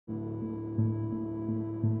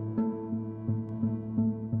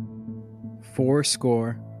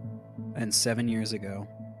fourscore and 7 years ago,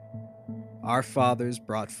 our fathers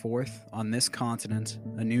brought forth on this continent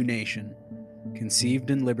a new nation,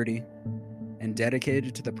 conceived in liberty and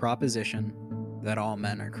dedicated to the proposition that all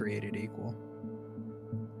men are created equal.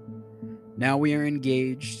 Now we are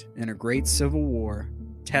engaged in a great civil war,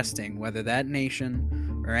 testing whether that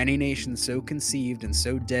nation or any nation so conceived and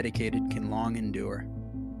so dedicated can long endure.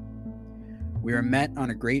 We are met on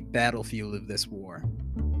a great battlefield of this war.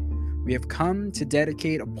 We have come to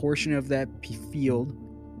dedicate a portion of that field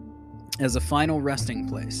as a final resting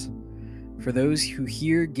place for those who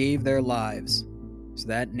here gave their lives so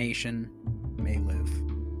that nation may live.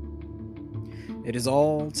 It is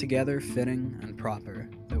altogether fitting and proper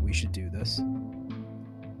that we should do this.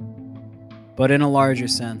 But in a larger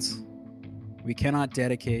sense, we cannot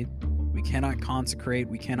dedicate, we cannot consecrate,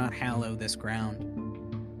 we cannot hallow this ground.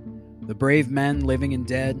 The brave men, living and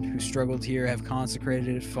dead, who struggled here have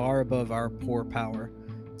consecrated it far above our poor power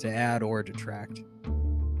to add or detract.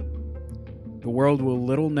 The world will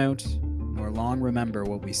little note nor long remember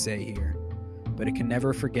what we say here, but it can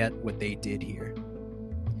never forget what they did here.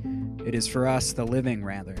 It is for us, the living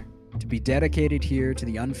rather, to be dedicated here to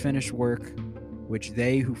the unfinished work which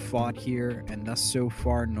they who fought here and thus so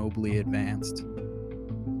far nobly advanced.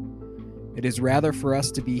 It is rather for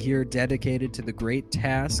us to be here dedicated to the great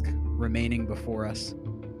task remaining before us,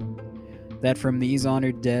 that from these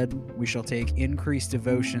honored dead we shall take increased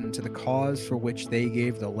devotion to the cause for which they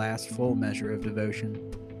gave the last full measure of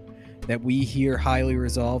devotion, that we here highly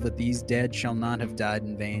resolve that these dead shall not have died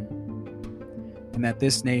in vain, and that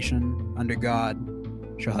this nation, under God,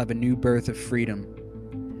 shall have a new birth of freedom,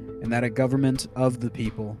 and that a government of the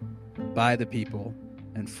people, by the people,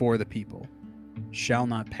 and for the people, shall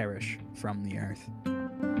not perish from the earth.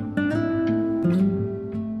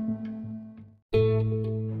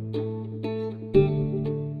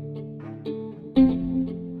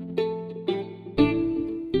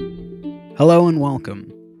 Hello and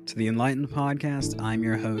welcome to the Enlightened Podcast. I'm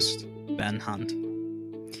your host, Ben Hunt.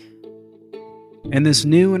 In this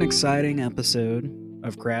new and exciting episode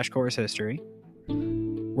of Crash Course History,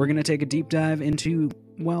 we're going to take a deep dive into,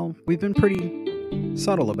 well, we've been pretty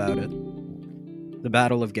subtle about it, the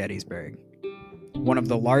Battle of Gettysburg, one of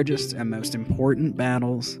the largest and most important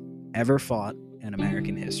battles ever fought in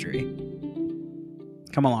American history.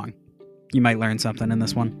 Come along, you might learn something in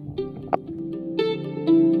this one.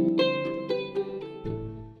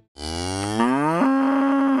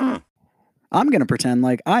 I'm going to pretend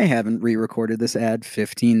like I haven't re-recorded this ad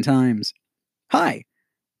 15 times. Hi,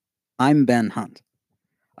 I'm Ben Hunt.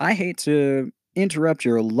 I hate to interrupt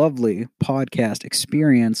your lovely podcast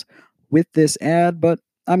experience with this ad, but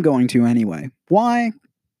I'm going to anyway. Why?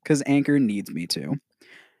 Because Anchor needs me to.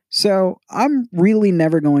 So I'm really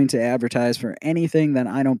never going to advertise for anything that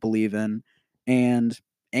I don't believe in, and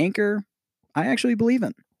Anchor, I actually believe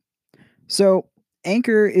in. So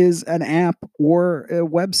Anchor is an app or a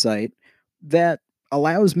website that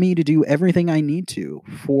allows me to do everything I need to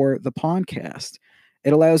for the podcast.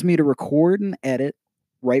 It allows me to record and edit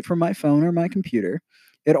right from my phone or my computer.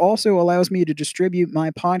 It also allows me to distribute my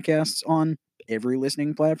podcasts on every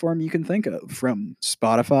listening platform you can think of, from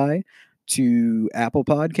Spotify to Apple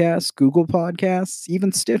Podcasts, Google Podcasts,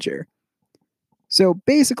 even Stitcher. So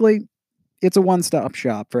basically, it's a one-stop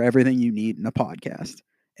shop for everything you need in a podcast.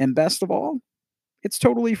 And best of all, it's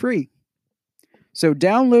totally free. So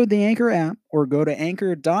download the Anchor app or go to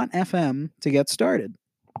anchor.fm to get started.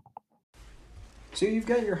 So you've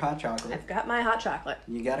got your hot chocolate. I've got my hot chocolate.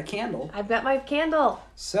 You got a candle. I've got my candle.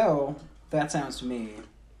 So that sounds to me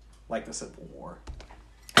like the Civil War.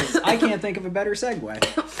 'Cause I can't think of a better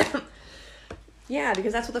segue. Yeah,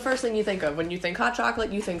 because that's what the first thing you think of. When you think hot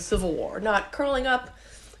chocolate, you think Civil War. Not curling up,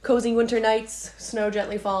 cozy winter nights, snow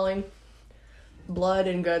gently falling, blood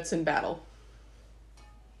and guts and battle.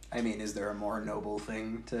 I mean, is there a more noble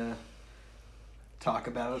thing to talk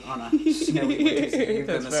about on a snowy winter's eve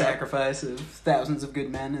than the sacrifice of thousands of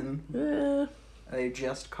good men in a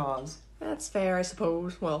just cause? That's fair, I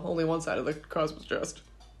suppose. Well, only one side of the cause was just.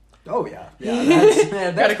 Oh, yeah.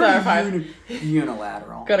 That's Gotta clarify.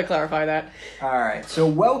 Unilateral. Gotta clarify that. Alright, so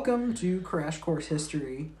welcome to Crash Course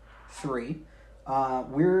History 3.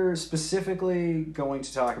 We're specifically going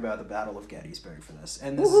to talk about the Battle of Gettysburg for this.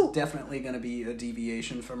 And this is definitely going to be a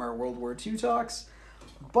deviation from our World War II talks.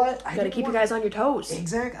 But I gotta keep you guys on your toes.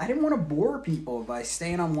 Exactly. I didn't want to bore people by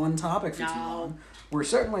staying on one topic for too long. We're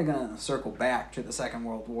certainly going to circle back to the Second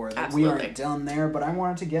World War. Absolutely. We aren't done there, but I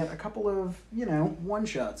wanted to get a couple of,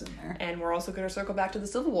 one-shots in there. And we're also going to circle back to the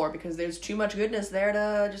Civil War because there's too much goodness there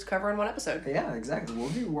to just cover in one episode. Yeah, exactly. We'll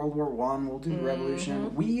do World War I. We'll do the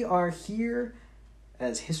Revolution. We are here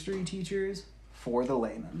as history teachers for the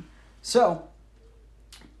layman. So,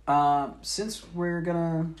 since we're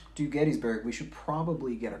gonna do Gettysburg, we should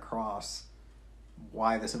probably get across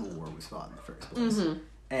why the Civil War was fought in the first place. Mm-hmm.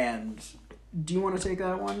 And do you want to take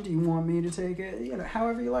that one? Do you want me to take it? You know,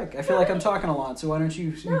 however you like. I feel like I'm talking a lot, so why don't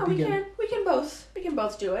you begin? We can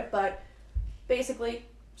both do it, but basically,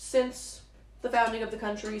 since the founding of the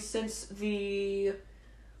country, since the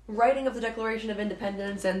writing of the Declaration of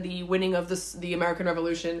Independence and the winning of the American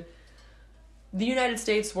Revolution, the United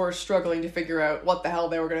States were struggling to figure out what the hell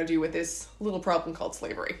they were going to do with this little problem called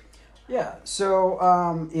slavery. Yeah,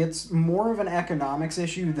 so it's more of an economics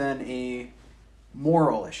issue than a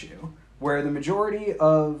moral issue, where the majority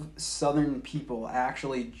of Southern people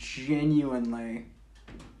actually genuinely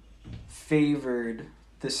favored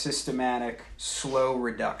the systematic, slow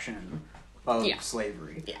reduction of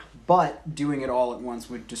slavery. Yeah. But doing it all at once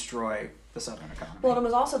would destroy the Southern economy. Well, it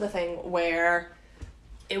was also the thing where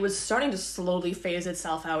it was starting to slowly phase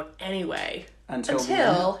itself out anyway.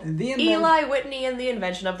 Until Eli Whitney and the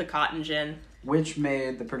invention of the cotton gin. Which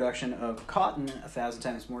made the production of cotton 1,000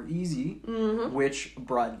 times more easy, which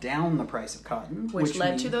brought down the price of cotton. Which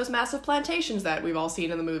led to those massive plantations that we've all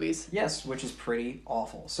seen in the movies. Yes, which is pretty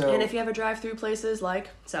awful. So, and if you ever drive through places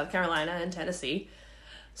like South Carolina and Tennessee,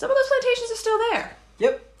 some of those plantations are still there.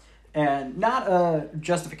 Yep. And not a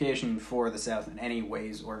justification for the South in any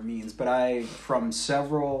ways or means, but from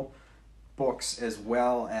several books as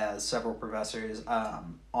well as several professors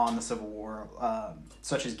on the Civil War,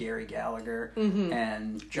 such as Gary Gallagher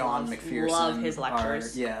and John McPherson. Love his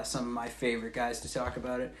lectures. Are, some of my favorite guys to talk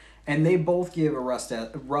about it. And they both give a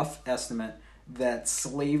rough estimate that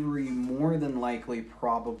slavery more than likely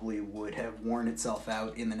probably would have worn itself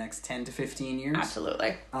out in the next 10 to 15 years.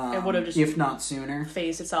 Absolutely. It would have just, if not sooner,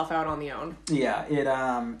 phased itself out on the own. Yeah,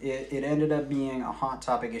 it ended up being a hot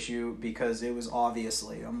topic issue because it was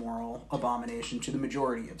obviously a moral abomination to the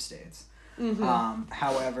majority of states.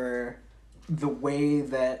 However, the way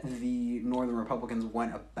that the Northern Republicans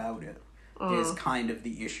went about it is kind of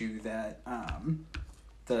the issue that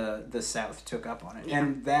the South took up on it. Yeah.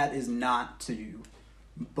 And that is not to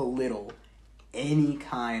belittle any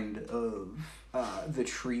kind of the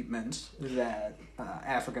treatment that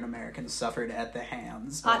African Americans suffered at the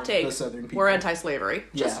hands of the Southern people. We're anti-slavery.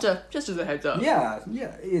 Yeah. Just as a heads up. Yeah.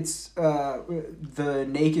 It's the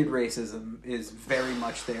naked racism is very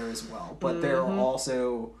much there as well, but there are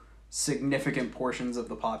also significant portions of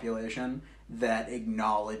the population that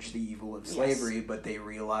acknowledge the evil of slavery, but they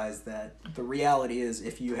realize that the reality is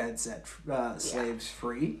if you had set slaves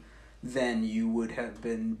free, then you would have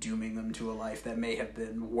been dooming them to a life that may have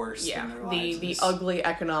been worse than their lives. The ugly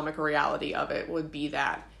economic reality of it would be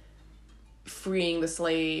that freeing the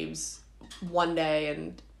slaves one day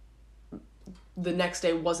and the next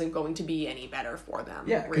day wasn't going to be any better for them.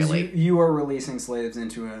 Yeah, because you are releasing slaves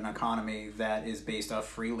into an economy that is based off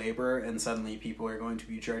free labor, and suddenly people are going to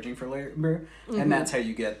be charging for labor, and that's how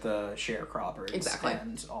you get the sharecroppers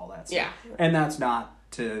and all that stuff. Yeah. And that's not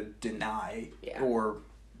to deny or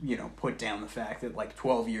put down the fact that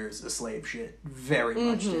 12 years of slave shit very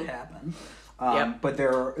much did happen. But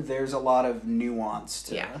there's a lot of nuance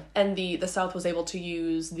to and the South was able to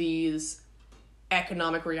use these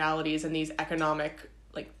economic realities and these economic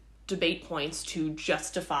debate points to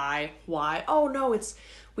justify why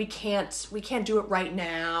we can't do it right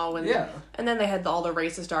now, and and then they had all the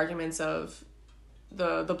racist arguments of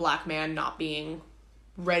the black man not being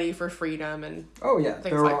ready for freedom and things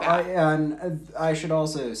like that. And I should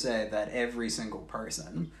also say that every single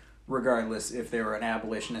person, regardless if they were an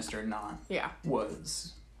abolitionist or not,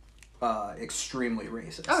 was extremely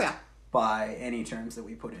racist. Oh yeah. By any terms that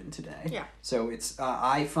we put in today. Yeah. So it's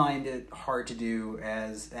I find it hard to do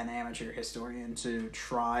as an amateur historian to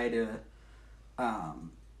try to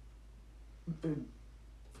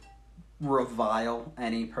revile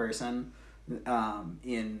any person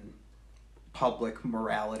in public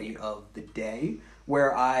morality of the day,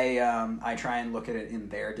 where I try and look at it in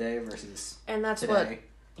their day versus and that's today. What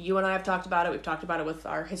you and I have talked about it. We've talked about it with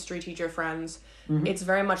our history teacher friends. It's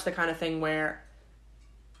very much the kind of thing where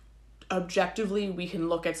objectively we can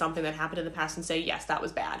look at something that happened in the past and say, yes, that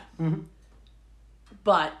was bad.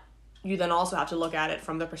 But you then also have to look at it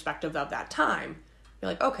from the perspective of that time.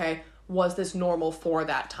 You're like, okay, was this normal for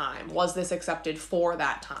that time? Was this accepted for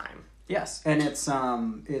that time? Yes, and it's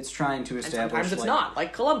trying to establish. And sometimes it's not,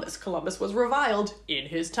 like Columbus. Columbus was reviled in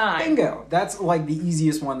his time. Bingo. That's the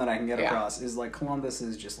easiest one that I can get across. Is Columbus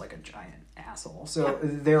is just a giant asshole. So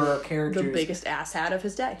there are characters. The biggest asshat of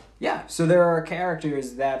his day. Yeah. So there are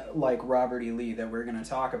characters that Robert E. Lee that we're going to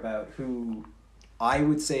talk about who I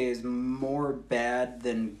would say is more bad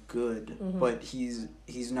than good, but he's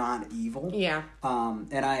not evil. Yeah.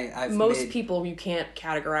 And I've most people you can't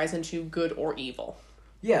categorize into good or evil.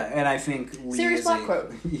 Yeah, and I think Lee Serious black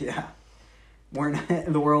quote. Yeah. We're not,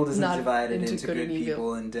 the world isn't Not divided into good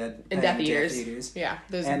people and Death Eaters. Yeah,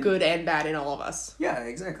 there's good and bad in all of us. Yeah,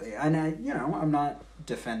 exactly. And I'm not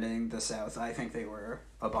defending the South. I think they were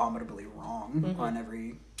abominably wrong on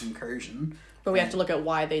every incursion. But we have to look at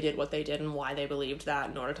why they did what they did and why they believed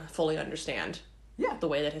that in order to fully understand the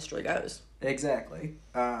way that history goes. Exactly.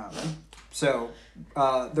 So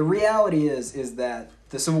the reality is that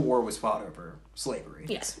the Civil War was fought over slavery.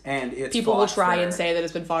 Yes. And it's people will try and say that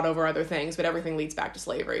it's been fought over other things, but everything leads back to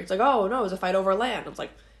slavery. It's like, oh, no, it was a fight over land. It's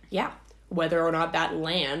like, yeah, whether or not that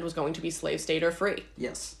land was going to be slave state or free.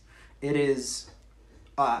 Yes. It is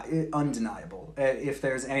undeniable. If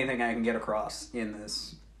there's anything I can get across in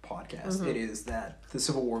this podcast, it is that the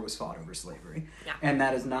Civil War was fought over slavery. Yeah. And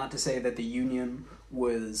that is not to say that the Union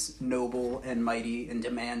was noble and mighty and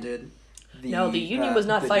demanded the Union was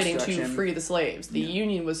not fighting destruction. to free the slaves. The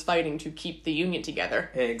Union was fighting to keep the Union together.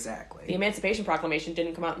 Exactly. The Emancipation Proclamation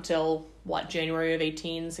didn't come out until, January of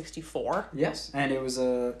 1864? Yes, and it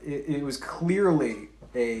was clearly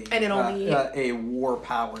a war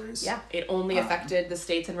powers. Yeah, it only affected the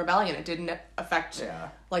states in rebellion. It didn't affect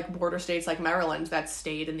border states like Maryland that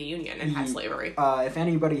stayed in the Union and had slavery. If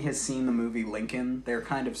anybody has seen the movie Lincoln, they're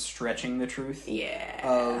kind of stretching the truth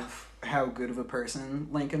of how good of a person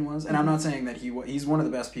Lincoln was. And I'm not saying that he's one of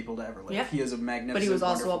the best people to ever live. Yeah. He is a magnificent, but he was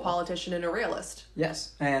also wonderful a politician and a realist.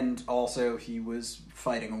 Yes, and also he was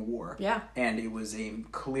fighting a war. Yeah. And it was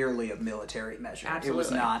clearly a military measure. Absolutely. It was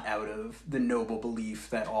not out of the noble belief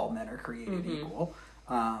that all men are created equal.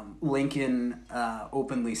 Lincoln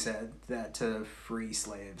openly said that to free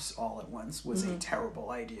slaves all at once was a terrible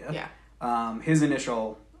idea. Yeah. His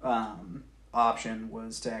initial option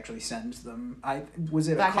was to actually send them. Was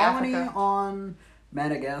it back a colony Africa. On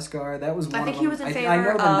Madagascar? That was one of them. I think he was in favor I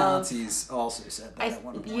know the of, Nazis also said that at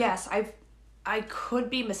one point. Yes, I could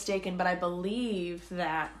be mistaken, but I believe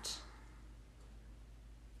that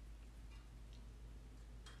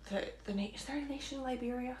is there a nation in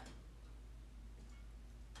Liberia?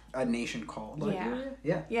 A nation called Liberia?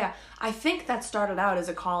 Yeah. Yeah. I think that started out as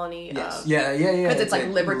a colony Yes. of... Yeah. Because it's like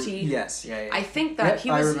liberty. Yes. Yeah. I think that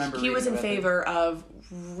he was in about favor of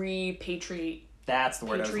repatriate... That's the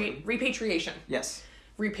word I was looking. Repatriation. Yes.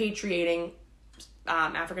 Repatriating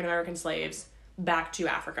African-American slaves back to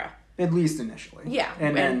Africa. At least initially. Yeah.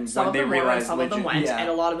 And then some of them were and some of them went. Yeah. And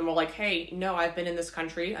a lot of them were like, hey, no, I've been in this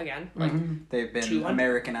country again. Like they've been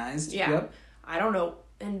Americanized. Yeah. Yep. I don't know.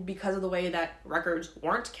 And because of the way that records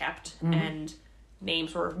weren't kept and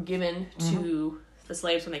names were given to the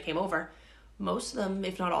slaves when they came over, most of them,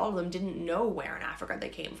 if not all of them, didn't know where in Africa they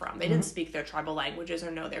came from. They didn't speak their tribal languages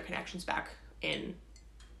or know their connections back in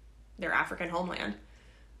their African homeland.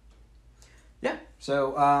 Yeah.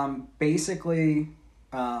 So basically,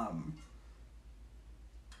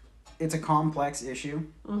 it's a complex issue.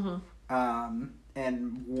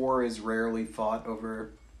 And war is rarely fought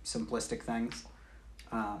over simplistic things.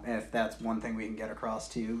 If that's one thing we can get across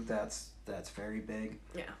to you, that's very big.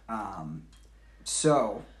 Yeah.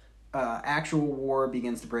 So, actual war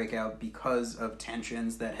begins to break out because of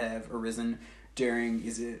tensions that have arisen during,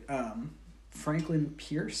 is it Franklin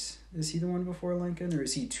Pierce? Is he the one before Lincoln, or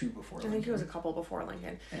is he two before Lincoln? I think he was a couple before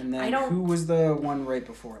Lincoln. And then who was the one right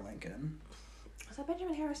before Lincoln? Was that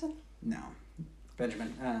Benjamin Harrison? No.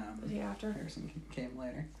 Benjamin was he after? Harrison came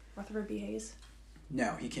later. Rutherford B. Hayes?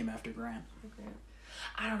 No, he came after Grant.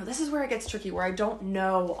 I don't know. This is where it gets tricky, where I don't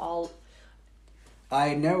know all...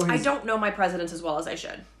 I don't know my presidents as well as I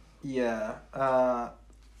should. Yeah.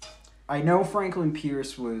 I know Franklin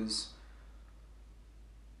Pierce was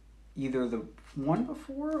either the one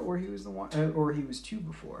before, or he was the one, or he was two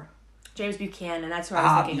before. James Buchanan, that's who I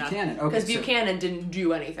was thinking Buchanan. of. Because Buchanan didn't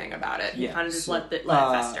do anything about it. He kind of just let it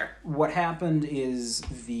fester. What happened is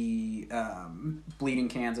the Bleeding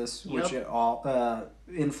Kansas, which all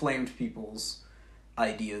inflamed people's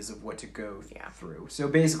ideas of what to go through. So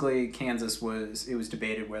basically, Kansas was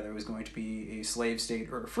debated whether it was going to be a slave state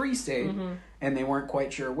or a free state, and they weren't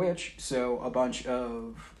quite sure which. So a bunch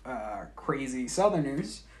of crazy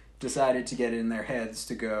Southerners decided to get it in their heads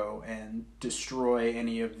to go and destroy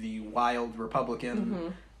any of the wild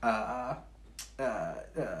Republican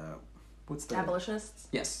what's the abolitionists?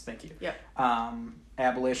 Yes, thank you. Yep.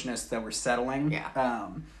 Abolitionists that were settling. Yeah.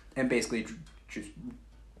 And basically just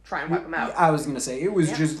try and wipe them out. I was gonna say it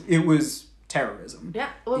was terrorism. Yeah.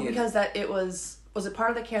 Well, because it was it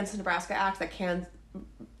part of the Kansas-Nebraska Act that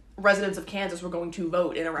residents of Kansas were going to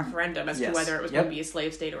vote in a referendum as to whether it was going to be a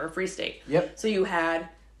slave state or a free state. Yep. So you had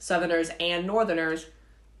Southerners and Northerners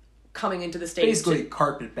coming into the state. Basically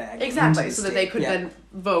carpetbagging. Exactly, so that they could then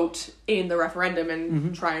vote in the referendum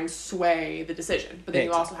and try and sway the decision. But then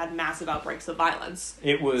you also had massive outbreaks of violence.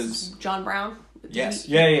 It was... John Brown? Yes.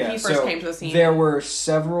 He first came to the scene. There were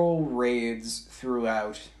several raids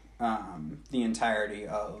throughout the entirety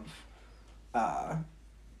of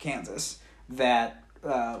Kansas that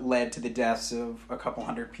led to the deaths of a couple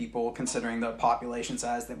hundred people, considering the population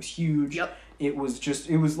size that was huge. Yep. It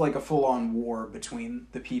was like a full-on war between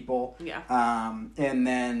the people. Yeah. And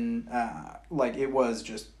then, it was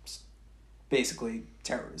just basically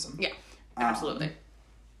terrorism. Yeah, absolutely.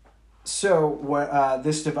 So what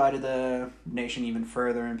this divided the nation even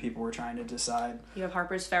further, and people were trying to decide. You have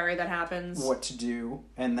Harper's Ferry that happens. What to do,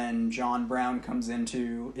 and then John Brown comes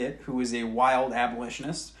into it, who is a wild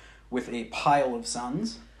abolitionist with a pile of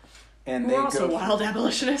sons. And We're also wild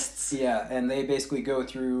abolitionists. Yeah, and they basically go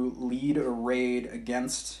through, lead a raid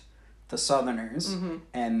against the Southerners,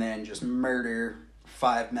 and then just murder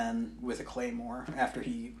 5 men with a claymore after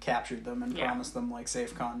he captured them and promised them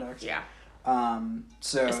safe conduct. Yeah.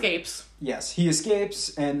 So escapes. Yes, he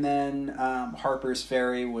escapes, and then Harper's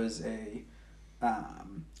Ferry was a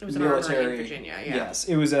it was military, an armory in Virginia. Yeah. Yes,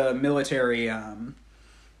 it was a military. What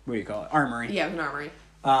do you call it? Armory. Yeah, it was an armory.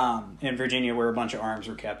 In Virginia, where a bunch of arms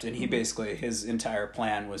were kept, and he basically, his entire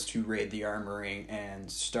plan was to raid the armory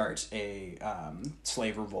and start a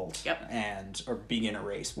slave revolt, or begin a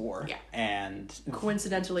race war. Yeah. And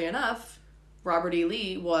coincidentally enough, Robert E.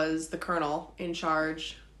 Lee was the colonel in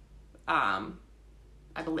charge. I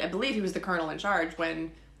believe he was the colonel in charge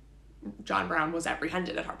when John Brown was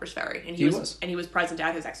apprehended at Harper's Ferry, and he was present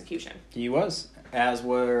at his execution. He was, as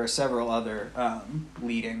were several other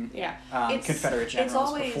leading Confederate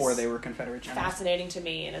generals before they were Confederate generals. Fascinating to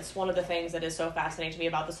me, and it's one of the things that is so fascinating to me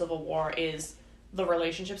about the Civil War is the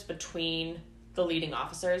relationships between the leading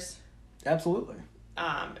officers. Absolutely.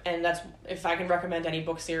 And that's, if I can recommend any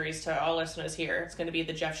book series to all listeners here, it's going to be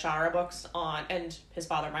the Jeff Shara books and his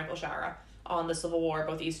father Michael Shara on the Civil War,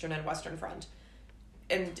 both Eastern and Western Front.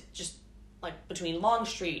 And just between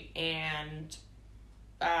Longstreet and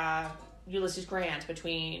Ulysses Grant,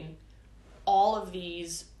 between all of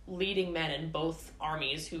these leading men in both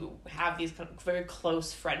armies who have these very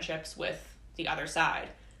close friendships with the other side.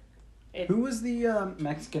 Who was the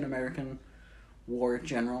Mexican-American war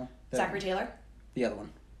general? Zachary Taylor? The other one.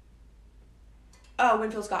 Oh,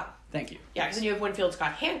 Winfield Scott. Thank you. Yeah, because then you have Winfield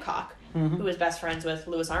Scott Hancock, who was best friends with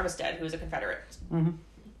Louis Armistead, who was a Confederate.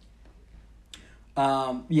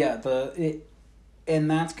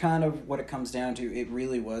 And that's kind of what it comes down to. It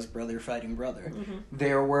really was brother fighting brother.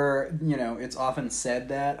 There were, it's often said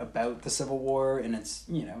that about the Civil War, and it's,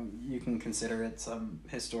 you can consider it some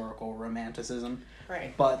historical romanticism.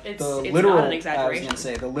 Right. But it's literal, not an exaggeration. I was going to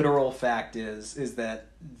say, the literal fact is that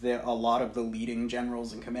a lot of the leading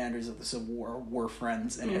generals and commanders of the Civil War were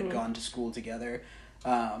friends and had gone to school together.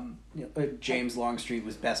 James Longstreet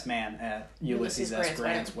was best man at Ulysses S.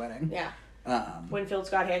 Grant's wedding. Yeah. Winfield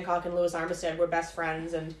Scott Hancock and Louis Armistead were best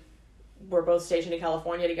friends and were both stationed in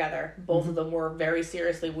California together. Both of them were very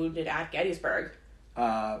seriously wounded at Gettysburg.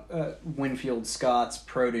 Winfield Scott's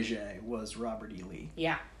protege was Robert E. Lee.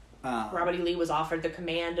 Yeah. Robert E. Lee was offered the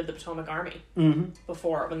command of the Potomac Army when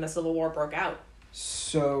the Civil War broke out.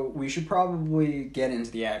 So we should probably get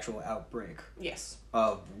into the actual outbreak. Yes.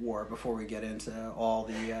 Of war before we get into all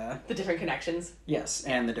the different connections. Yes,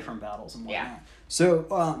 and the different battles and whatnot. Yeah.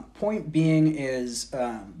 So point being is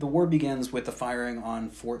the war begins with the firing on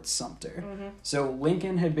Fort Sumter. So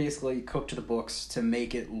Lincoln had basically cooked the books to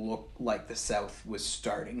make it look like the South was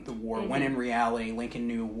starting the war, when in reality Lincoln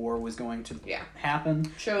knew war was going to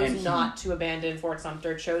happen. Chose not to abandon Fort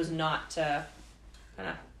Sumter, chose not to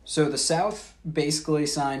So the South basically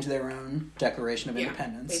signed their own Declaration of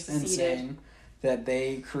Independence and saying that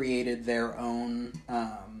they created their own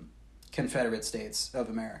Confederate States of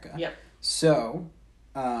America. Yep. So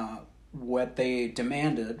what they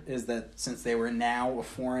demanded is that since they were now a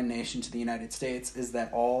foreign nation to the United States, is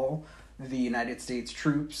that all the United States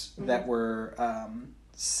troops that were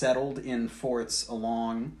settled in forts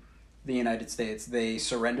along the United States, they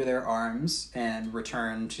surrender their arms and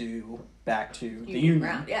return back to the Union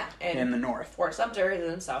ground, in the North. Fort Sumter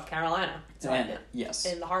is in South Carolina. Yes.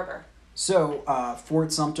 In the harbor. So,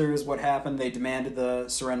 Fort Sumter is what happened. They demanded the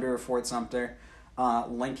surrender of Fort Sumter.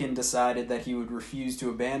 Lincoln decided that he would refuse to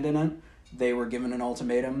abandon it. They were given an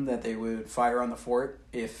ultimatum that they would fire on the fort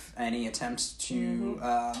if any attempts to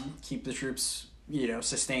keep the troops,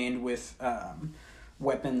 sustained with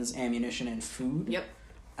weapons, ammunition, and food. Yep.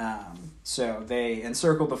 So they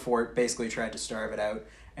encircled the fort, basically tried to starve it out,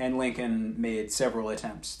 and Lincoln made several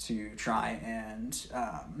attempts to try and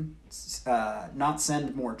not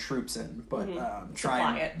send more troops in, but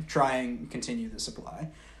try and continue the supply.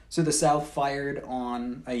 So the South fired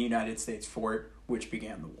on a United States fort, which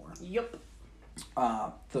began the war. Yep.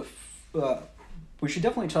 We should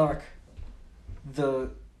definitely talk the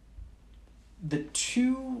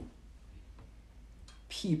two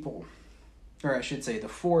people, or I should say the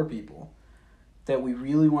four people, that we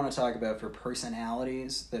really want to talk about for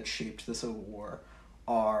personalities that shaped the Civil War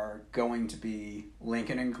are going to be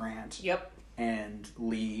Lincoln and Grant. Yep. And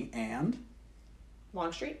Lee and...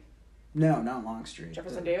 Longstreet? No, not Longstreet.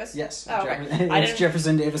 Jefferson Davis? Yes. Oh, okay. It's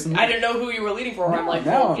Jefferson Davis and Lee. I didn't know who you were leading for. I'm like,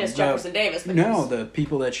 well, yes, Jefferson Davis. But the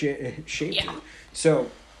people that shaped it.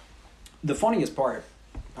 So, the funniest part,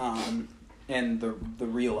 and the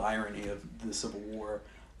real irony of the Civil War,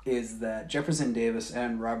 is that Jefferson Davis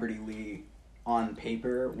and Robert E. Lee, on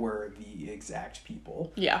paper, were the exact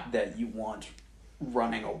people that you want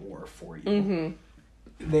running a war for you.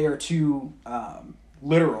 Mm-hmm. They are two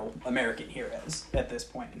literal American heroes at this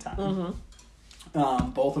point in time. Mm-hmm.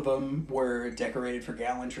 Both of them were decorated for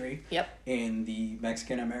gallantry in the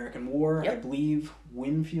Mexican-American War. I believe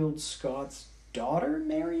Winfield Scott's daughter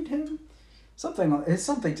married him. Something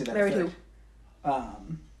to that married effect.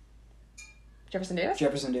 Who? Jefferson Davis?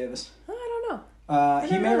 Jefferson Davis. Oh, I don't know.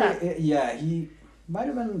 He married... Yeah, he might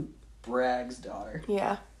have been Bragg's daughter.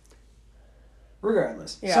 Yeah.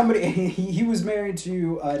 Regardless. He was married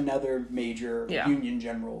to another major Union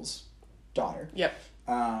general's daughter. Yep.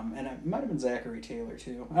 And it might have been Zachary Taylor,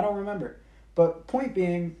 too. I don't remember. But point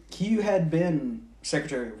being, he had been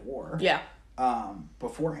Secretary of War. Yeah.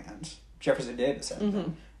 Beforehand. Jefferson Davis had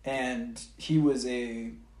been. And he was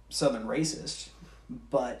a Southern racist,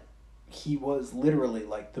 but he was literally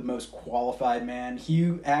like the most qualified man.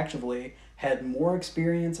 He actually had more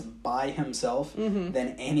experience by himself than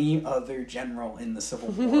any other general in the Civil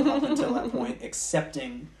War up until that point,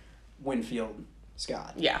 excepting Winfield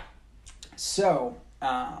Scott. Yeah. So,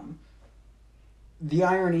 the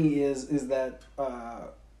irony is that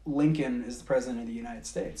Lincoln is the president of the United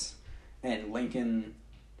States, and Lincoln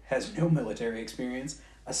has no military experience,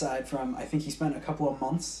 aside from, I think he spent a couple of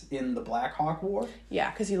months in the Black Hawk War.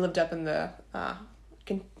 Yeah, because he lived up in the,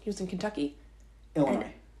 he was in Kentucky?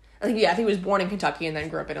 Illinois. I think he was born in Kentucky and then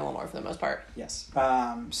grew up in Illinois for the most part. Yes.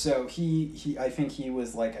 So he I think he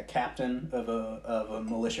was like a captain of a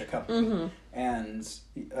militia company, and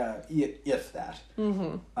if that.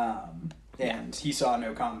 And he saw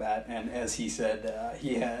no combat, and as he said,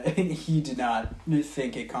 he did not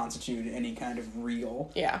think it constituted any kind of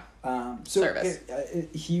real service.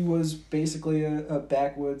 He was basically a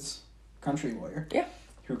backwoods country lawyer. Yeah.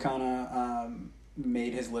 Who kind of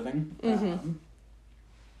made his living.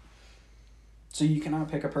 So you cannot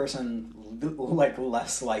pick a person like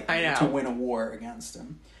less likely to win a war against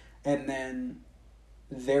him. And then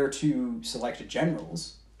their two selected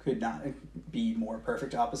generals could not be more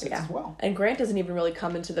perfect opposites as well. And Grant doesn't even really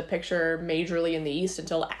come into the picture majorly in the East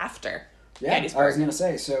until after Gettysburg. I was going to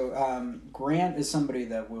say, so Grant is somebody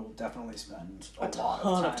that we'll definitely spend a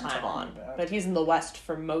lot of time on. About. But he's in the West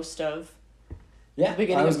for most of the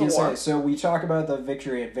beginning of the war. Say, so we talk about the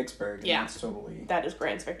victory at Vicksburg. And that's totally... That is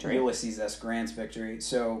Grant's victory. Ulysses S. Grant's victory.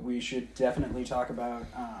 So we should definitely talk about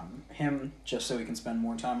him, just so we can spend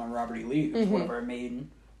more time on Robert E. Lee, who's one of our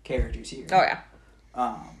main characters here. Oh, yeah.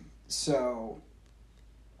 So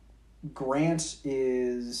Grant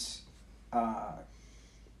is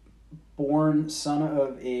born son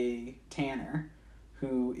of a tanner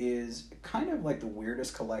who is kind of like the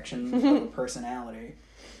weirdest collection of a personality,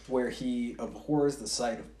 where he abhors the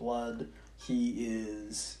sight of blood. He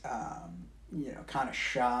is kind of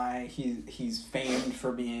shy. He's famed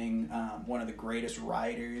for being one of the greatest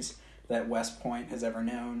riders that West Point has ever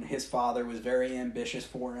known. His father was very ambitious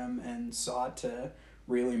for him and sought to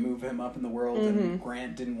really move him up in the world, and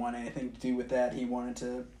Grant didn't want anything to do with that. He wanted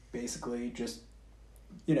to basically just,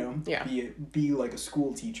 be like a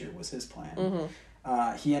school teacher was his plan.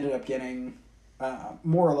 He ended up getting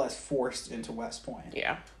more or less forced into West Point.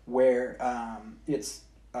 Yeah. Where it's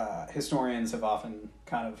historians have often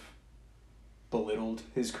kind of belittled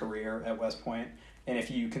his career at West Point. And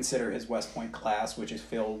if you consider his West Point class, which is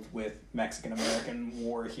filled with Mexican-American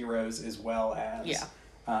war heroes as well as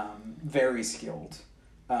very skilled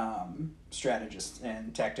strategists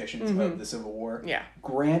and tacticians of the Civil War. Yeah.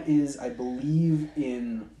 Grant is, I believe,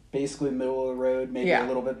 in basically middle of the road, maybe a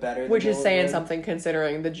little bit better. Which is saying something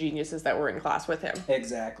considering the geniuses that were in class with him.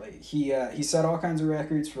 Exactly. He set all kinds of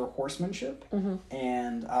records for horsemanship,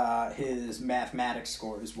 and his mathematics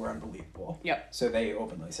scores were unbelievable. Yep. So they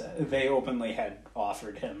openly had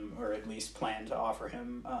offered him, or at least planned to offer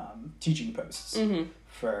him, teaching posts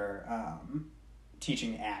for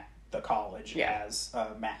teaching at the college as a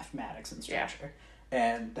mathematics instructor. Yeah.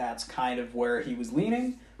 And that's kind of where he was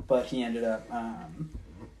leaning, but he ended up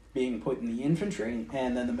being put in the infantry,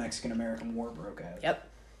 and then the Mexican-American War broke out.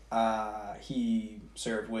 Yep. He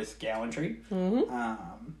served with gallantry.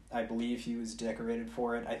 I believe he was decorated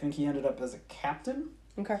for it. I think he ended up as a captain.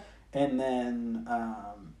 Okay. And then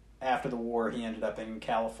after the war, he ended up in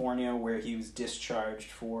California, where he was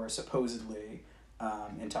discharged for supposedly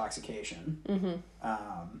intoxication.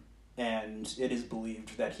 And it is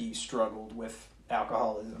believed that he struggled with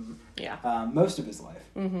alcoholism most of his life.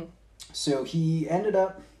 So he ended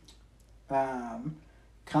up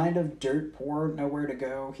kind of dirt poor, nowhere to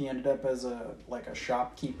go. He ended up as a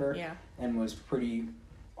shopkeeper and was pretty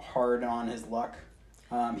hard on his luck.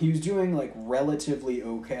 He was doing relatively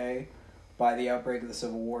okay by the outbreak of the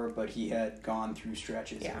Civil War, but he had gone through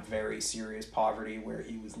stretches of very serious poverty where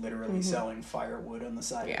he was literally selling firewood on the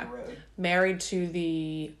side of the road. Married to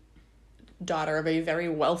the daughter of a very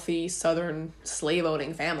wealthy Southern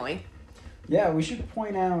slave-owning family. Yeah, we should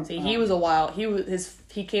point out. See,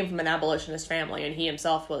 he came from an abolitionist family, and he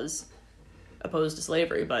himself was opposed to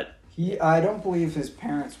slavery, but I don't believe his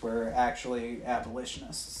parents were actually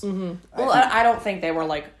abolitionists. I don't think they were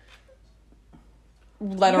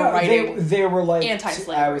letter writing. They were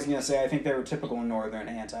anti-slavery. I was gonna say I think they were typical Northern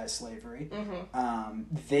anti-slavery.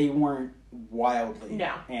 They weren't wildly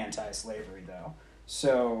anti-slavery though.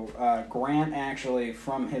 So Grant actually,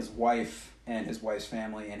 from his wife and his wife's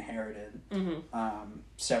family, inherited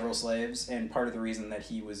several slaves, and part of the reason that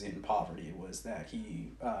he was in poverty was that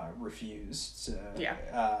he refused to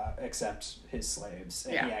accept his slaves,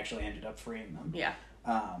 and he actually ended up freeing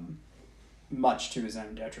them. Much to his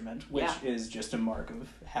own detriment, which is just a mark of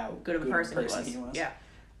how good of a person he was.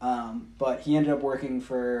 But he ended up working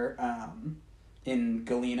for in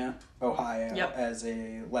Galena, Ohio, as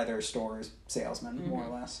a leather store salesman, more or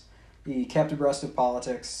less. He kept abreast of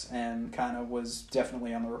politics and kind of was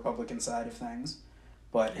definitely on the Republican side of things,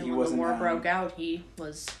 but he wasn't. When the war broke out, he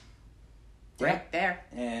was right there,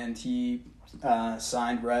 and he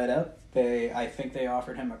signed right up. I think they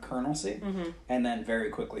offered him a colonelcy, and then very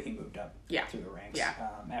quickly he moved up through the ranks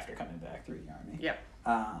after coming back through the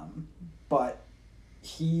army. But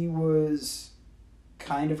he was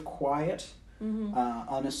kind of quiet,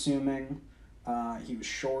 unassuming. He was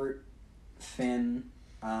short, thin.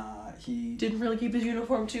 He didn't really keep his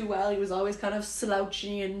uniform too well. He was always kind of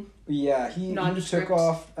slouchy and he took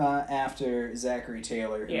off after Zachary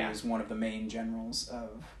Taylor, who was one of the main generals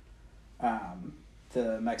of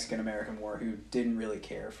the Mexican-American War, who didn't really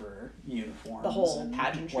care for uniforms. The whole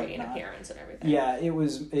pageantry and appearance and everything. Yeah,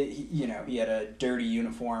 he had a dirty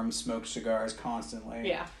uniform, smoked cigars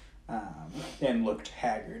constantly, and looked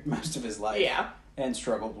haggard most of his life. Yeah. And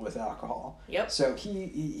struggled with alcohol. Yep. So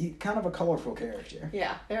he kind of a colorful character.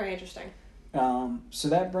 Yeah, very interesting. So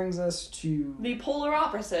that brings us to the polar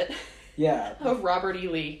opposite. Of Robert E.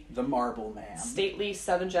 Lee, the Marble Man, stately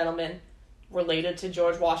Southern gentleman, related to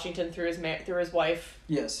George Washington through his wife.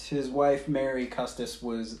 Yes, his wife Mary Custis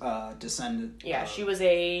was descendant. Yeah, she was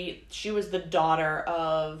the daughter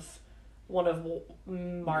of one of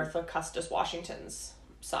Martha Custis Washington's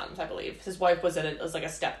sons, I believe. His wife was like a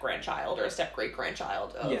step-grandchild or a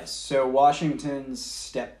step-great-grandchild of... Yes, so Washington's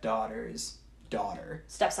stepdaughter's daughter.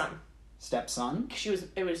 Stepson.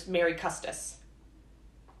 It was Mary Custis.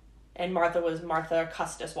 And Martha was Martha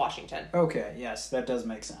Custis Washington. Okay, yes, that does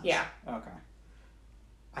make sense. Yeah. Okay.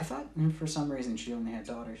 I thought for some reason she only had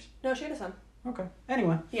daughters. No, she had a son. Okay.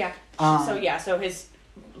 Anyway. Yeah. So his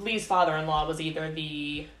Lee's father-in-law was either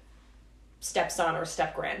the stepson or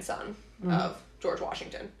step-grandson of George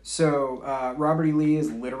Washington. So, Robert E. Lee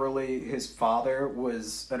is literally, his father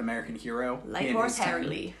was an American hero. Light Horse Harry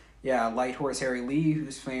Lee. Yeah, Light Horse Harry Lee,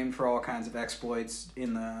 who's famed for all kinds of exploits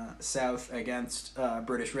in the South against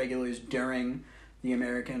British regulars during the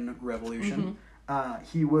American Revolution.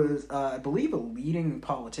 He was, I believe, a leading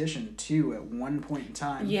politician, too, at one point in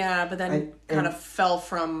time. Yeah, but then kind of fell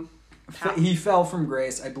from... He fell from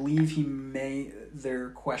grace. I believe there are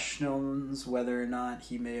questions whether or not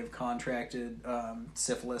he may have contracted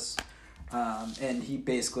syphilis. And he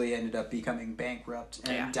basically ended up becoming bankrupt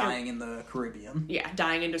and dying in the Caribbean. Yeah,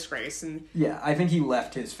 dying in disgrace. And I think he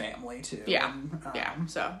left his family, too. Yeah,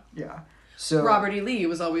 So Robert E. Lee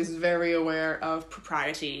was always very aware of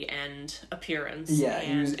propriety and appearance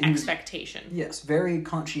and expectation. Yes, very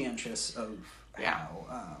conscientious of Yeah.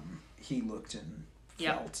 how he looked and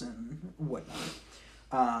felt and whatnot.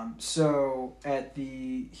 So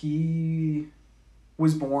he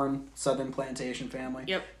was born Southern plantation family.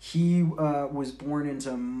 Yep. He was born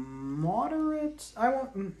into moderate.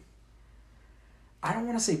 I don't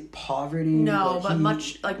want to say poverty. No, but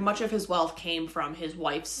much of his wealth came from his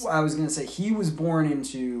wife's. I was going to say he was born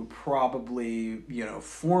into probably,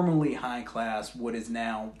 formerly high class, what is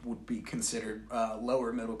now would be considered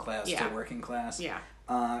lower middle class to working class. Yeah.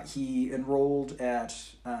 He enrolled at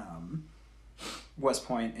West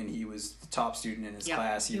Point, and he was the top student in his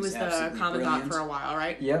class. He was the commandant for a while,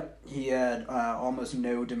 right? Yep. He had almost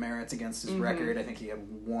no demerits against his record. I think he had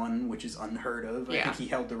one, which is unheard of. I think he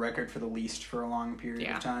held the record for the least for a long period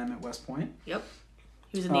of time at West Point. Yep.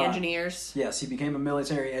 He was in the engineers. Yes, he became a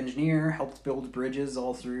military engineer, helped build bridges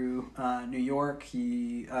all through New York.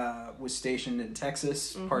 He was stationed in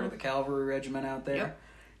Texas, part of the cavalry regiment out there. Yep.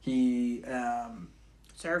 He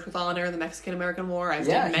served with honor in the Mexican-American War, as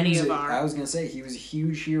did many of our... I was going to say, he was a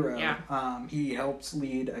huge hero. Yeah. He helped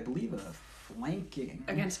lead, I believe, a flanking...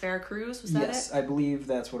 Against Veracruz, was that it? Yes, I believe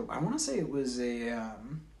that's what... I want to say it was a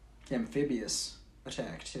amphibious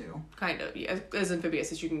attack, too. Kind of, yeah. As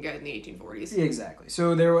amphibious as you can get in the 1840s. Yeah, exactly.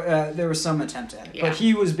 So there was some attempt at it. Yeah. But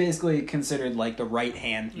he was basically considered like the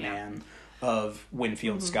right-hand man of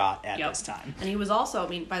Winfield Scott at this time. And he was also,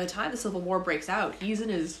 by the time the Civil War breaks out, he's in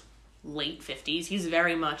his late 50s. He's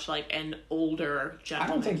very much like an older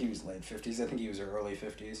gentleman. I don't think he was late 50s. I think he was early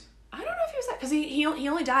 50s. I don't know if he was that, because he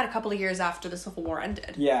only died a couple of years after the Civil War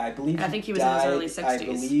ended. Yeah, I believe I think he was in his early 60s. I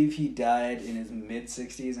believe he died in his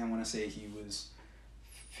mid-60s. I want to say he was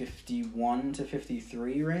 51 to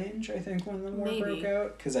 53 range, I think, when the war broke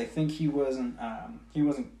out. Because I think he wasn't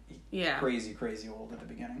crazy old at the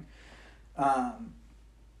beginning.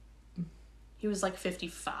 He was like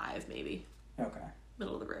 55, maybe. Okay.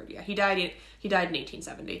 Middle of the road, yeah. He died in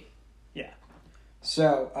 1870. Yeah.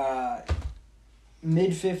 So,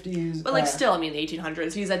 mid-50s... But, still, the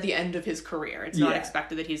 1800s, he's at the end of his career. It's not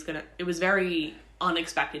expected that he's gonna... It was very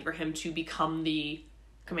unexpected for him to become the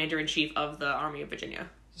commander-in-chief of the Army of Virginia.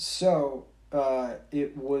 So,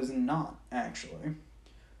 it was not, actually.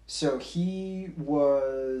 So, he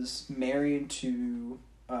was married to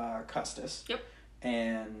Custis. Yep.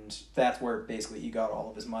 And that's where basically he got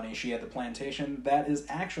all of his money. She had the plantation. That is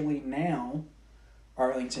actually now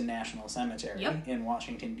Arlington National Cemetery in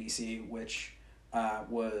Washington, D.C., which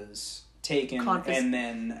was taken and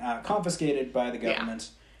then confiscated by the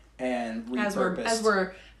government and repurposed. As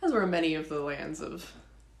were many of the lands of...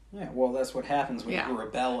 Yeah, well, that's what happens when you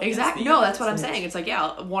rebel. Exactly. No, that's what I'm saying. It's like,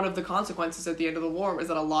 one of the consequences at the end of the war was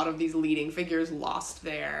that a lot of these leading figures lost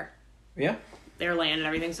their land and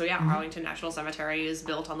everything. So, Arlington National Cemetery is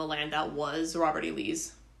built on the land that was Robert E.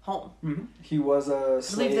 Lee's home. Mm-hmm. He was a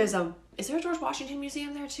slave. I believe is there a George Washington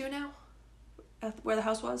Museum there, too, now? Where the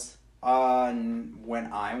house was? When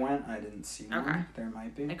I went, I didn't see one. Okay. There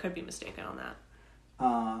might be. I could be mistaken on that.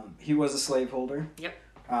 He was a slaveholder. Yep.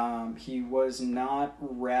 He was not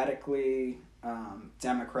radically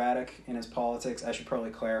democratic in his politics. I should probably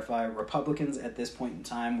clarify. Republicans at this point in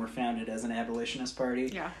time were founded as an abolitionist party.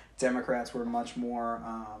 Yeah. Democrats were much more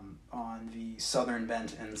on the Southern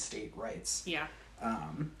bent and state rights. Yeah.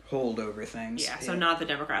 Hold over things. Yeah, so not the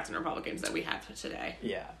Democrats and Republicans that we have today.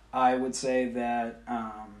 Yeah. I would say that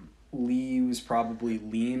Lee was probably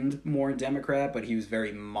leaned more Democrat, but he was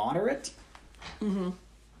very moderate. Mm-hmm.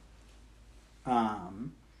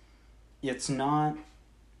 It's not...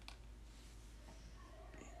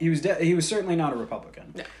 He was certainly not a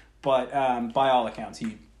Republican. No. But by all accounts,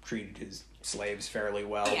 he treated his slaves fairly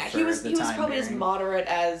well. Yeah, he was probably as moderate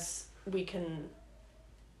as we can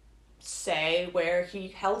say, where he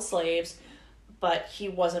held slaves, but he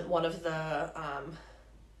wasn't one of the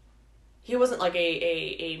he wasn't like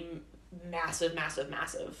a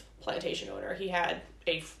massive plantation owner. He had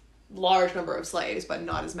a large number of slaves, but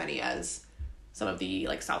not as many as some of the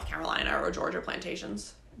South Carolina or Georgia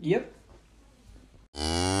plantations. Yep.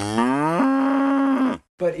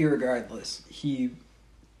 But irregardless, he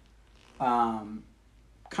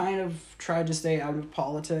kind of tried to stay out of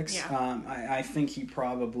politics. Yeah. I think he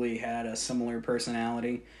probably had a similar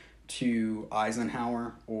personality to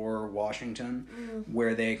Eisenhower or Washington,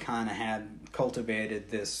 where they kind of had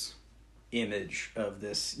cultivated this image of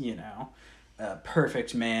this,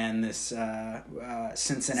 perfect man, this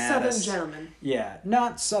Cincinnati Southern gentleman. Yeah,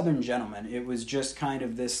 not Southern gentleman. It was just kind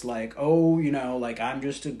of this I'm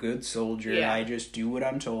just a good soldier. Yeah. I just do what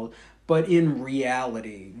I'm told. But in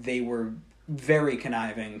reality, they were very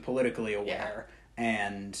conniving, politically aware,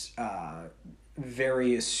 and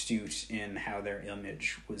very astute in how their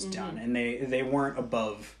image was done. And they weren't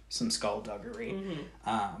above some skullduggery,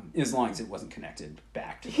 as long as it wasn't connected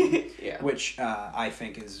back to them, which I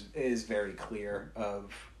think is very clear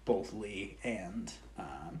of both Lee and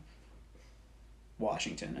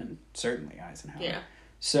Washington, and certainly Eisenhower. Yeah.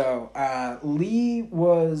 So Lee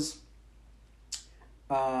was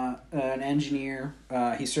an engineer.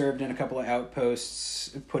 He served in a couple of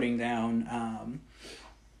outposts, putting down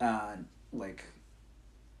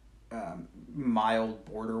mild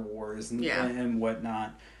border wars and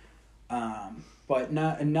whatnot. But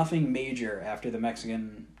nothing major after the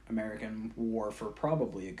Mexican-American War for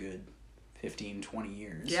probably a good 15, 20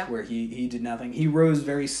 years, where he did nothing. He rose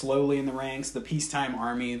very slowly in the ranks. The peacetime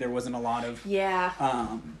army, there wasn't a lot of...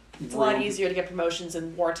 It's a lot easier to get promotions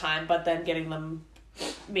in wartime, but then getting them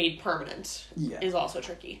made permanent is also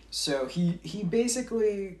tricky. So he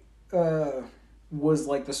basically was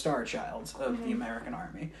like the star child of the American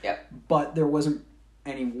army. Yep. But there wasn't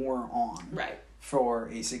any war on right. for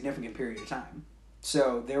a significant period of time.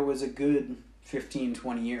 So there was a good 15,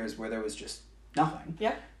 20 years where there was just nothing.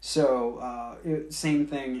 Yeah. So same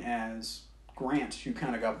thing as Grant, who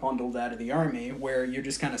kind of got bundled out of the army, where you're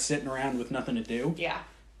just kind of sitting around with nothing to do. Yeah.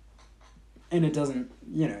 And it doesn't,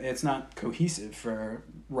 it's not cohesive for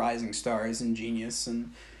rising stars and genius,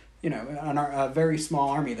 and a very small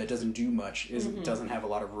army that doesn't do much doesn't have a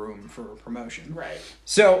lot of room for promotion. Right.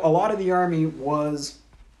 So a lot of the army was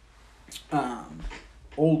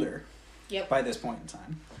older by this point in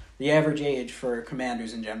time. The average age for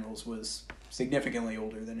commanders and generals was significantly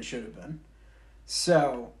older than it should have been.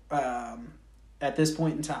 So at this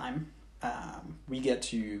point in time, we get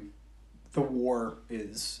to the war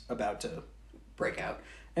is about to break out.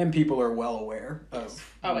 And people are well aware of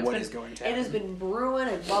what is going to happen. It has been brewing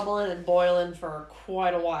and bubbling and boiling for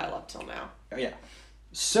quite a while up till now. Yeah.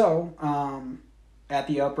 So, at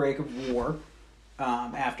the outbreak of war,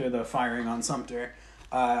 after the firing on Sumter,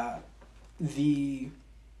 I don't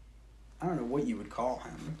know what you would call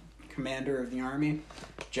him, commander of the Army,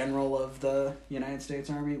 general of the United States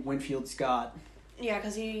Army, Winfield Scott. Yeah,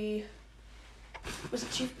 because he... Was it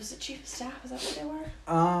chief of staff? Is that what they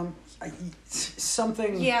were?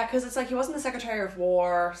 Something... Yeah, because it's like he wasn't the Secretary of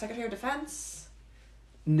War, Secretary of Defense?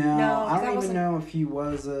 No, I don't even know if he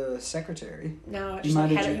was a secretary. No, just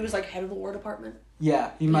he was like head of the War Department. Yeah,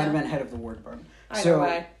 he might have been head of the War Department. Either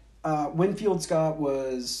way. Winfield Scott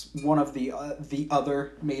was one of the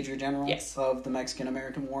other major generals of the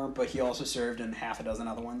Mexican-American War, but he also served in half a dozen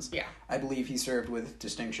other ones. Yeah. I believe he served with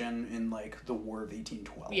distinction in, the War of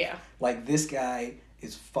 1812. Yeah. This guy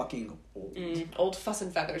is fucking old. Old fuss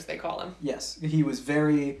and feathers, they call him. Yes. He was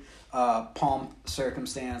very pomp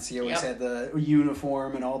circumstance. He always had the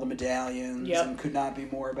uniform and all the medallions and could not be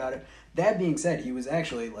more about it. That being said, he was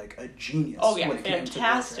actually, a genius. Oh, yeah. When it came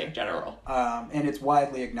Fantastic general. And it's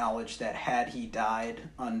widely acknowledged that had he died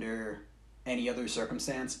under any other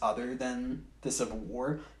circumstance other than the Civil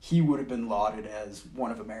War, he would have been lauded as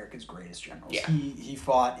one of America's greatest generals. Yeah. He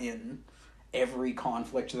fought in every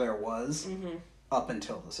conflict there was up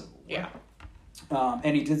until the Civil War. Yeah.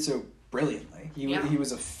 And he did so brilliantly. He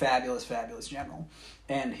was a fabulous, fabulous general.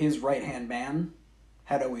 And his right-hand man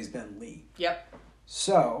had always been Lee. Yep.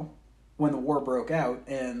 So, when the war broke out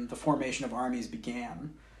and the formation of armies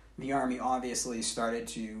began, the army obviously started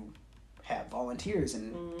to have volunteers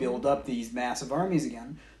and build up these massive armies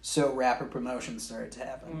again. So rapid promotions started to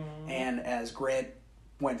happen. And as Grant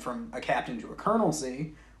went from a captain to a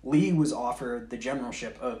colonelcy, Lee was offered the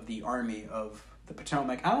generalship of the Army of the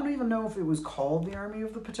Potomac. I don't even know if it was called the Army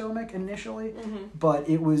of the Potomac initially, but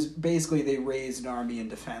it was basically they raised an army in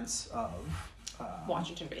defense of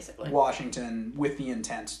Washington, basically. Washington, with the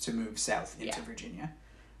intent to move south into Virginia.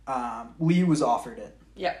 Lee was offered it.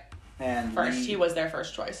 Yep. And he was their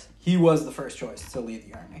first choice. He was the first choice to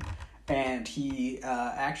lead the army. And he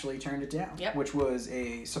actually turned it down, which was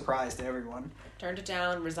a surprise to everyone. Turned it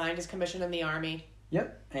down, resigned his commission in the army.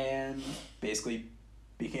 Yep, and basically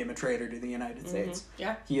became a traitor to the United States.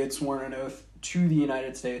 Yeah. He had sworn an oath to the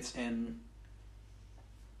United States and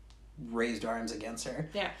raised arms against her.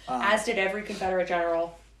 Yeah, as did every Confederate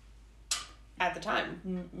general at the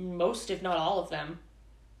time. Most, if not all of them.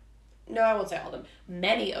 No, I won't say all of them.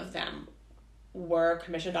 Many of them were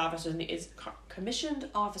commissioned officers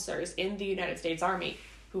in the United States Army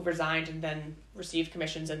who resigned and then received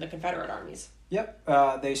commissions in the Confederate armies.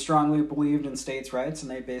 Yep. They strongly believed in states' rights, and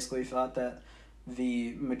they basically thought that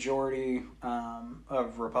the majority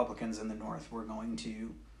of Republicans in the North were going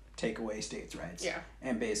to take away states' rights. Yeah.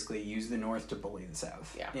 And basically use the North to bully the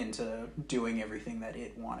South into doing everything that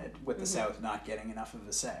it wanted, with the South not getting enough of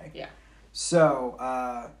a say. Yeah.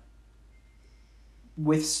 So,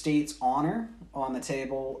 with states' honor on the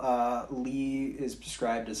table, Lee is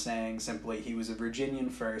described as saying simply he was a Virginian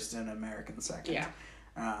first and an American second. Yeah.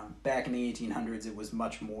 Back in the 1800s, it was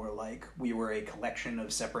much more like we were a collection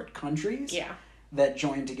of separate countries that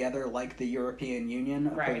joined together like the European Union,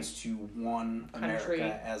 opposed to one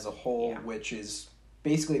America as a whole, which is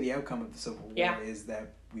basically the outcome of the Civil War, is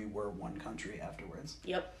that we were one country afterwards.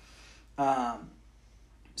 Yep.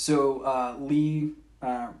 So Lee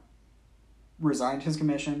resigned his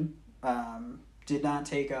commission, did not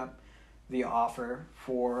take up the offer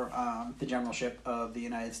for the generalship of the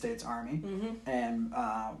United States Army, and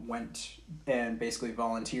went and basically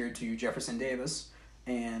volunteered to Jefferson Davis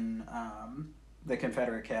in the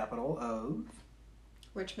Confederate capital of...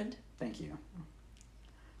 Richmond. Thank you.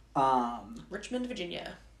 Richmond,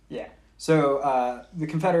 Virginia. Yeah. So the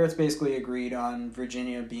Confederates basically agreed on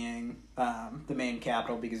Virginia being the main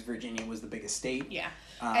capital because Virginia was the biggest state. Yeah.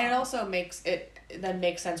 And it also makes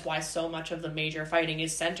sense why so much of the major fighting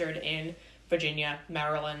is centered in Virginia,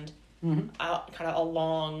 Maryland, kind of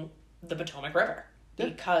along the Potomac River. Yeah.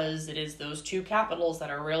 Because it is those two capitals that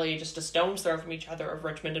are really just a stone's throw from each other, of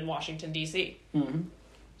Richmond and Washington, D.C. Mm-hmm.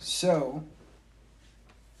 So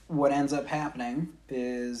what ends up happening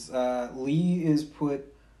is Lee is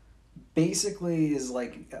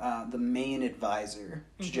like the main advisor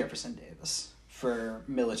to Jefferson Davis for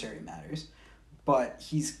military matters, but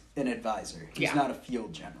he's an advisor. He's not a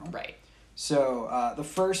field general. Right. So the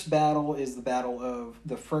first battle is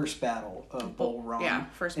the first battle of Bull Run. Yeah,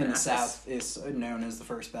 first in Manassas. the South is known as the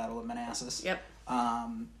First Battle of Manassas. Yep.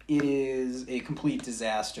 It is a complete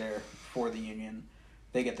disaster for the Union.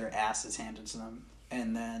 They get their asses handed to them,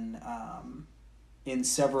 and then in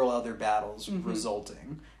several other battles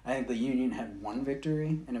resulting. I think the Union had one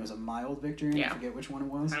victory, and it was a mild victory. I forget which one it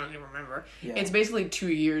was. I don't even remember. Yeah. It's basically 2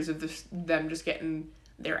 years of them just getting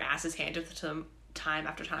their asses handed to them time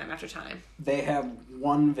after time after time. They have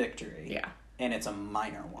one victory. Yeah. And it's a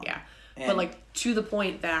minor one. Yeah. And but to the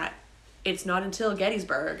point that it's not until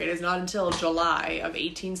Gettysburg, it is not until July of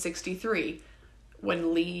 1863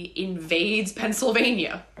 when Lee invades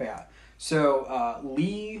Pennsylvania. Yeah. So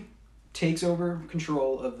Lee takes over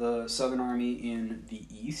control of the Southern Army in the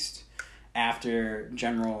East after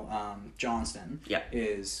General Johnston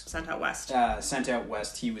is sent out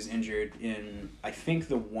west. He was injured in, I think,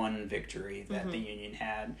 the one victory that the Union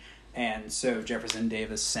had, and so Jefferson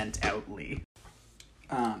Davis sent out Lee.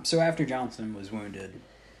 So after Johnston was wounded,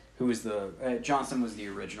 Johnston was the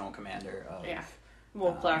original commander of... Yeah.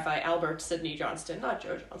 We'll clarify, Albert Sidney Johnston, not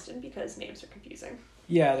Joe Johnston, because names are confusing.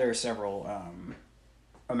 Yeah, there are several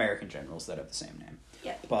American generals that have the same name.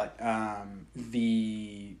 Yeah. But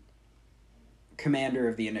the commander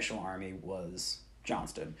of the initial army was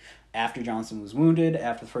Johnston. After Johnston was wounded,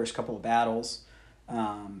 after the first couple of battles,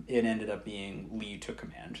 it ended up being Lee took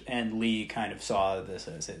command. And Lee kind of saw this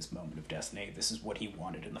as his moment of destiny. This is what he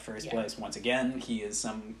wanted in the first place. Once again, he is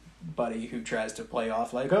somebody who tries to play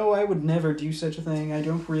off like, oh, I would never do such a thing. I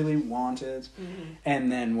don't really want it. Mm-hmm.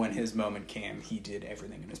 And then when his moment came, he did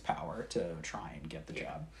everything in his power to try and get the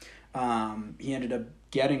job. He ended up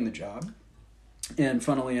getting the job. And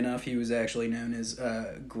funnily enough, he was actually known as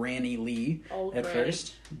Granny Lee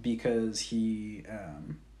first because he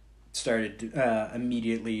started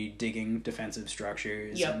immediately digging defensive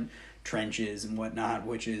structures and trenches and whatnot,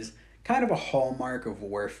 which is kind of a hallmark of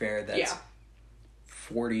warfare that's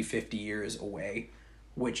 40, 50 years away,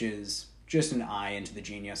 which is just an eye into the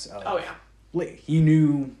genius of Lee. He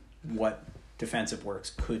knew what defensive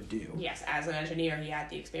works could do. Yes, as an engineer, he had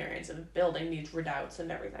the experience of building these redoubts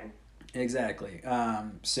and everything. Exactly.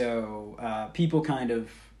 So people kind of,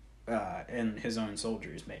 and his own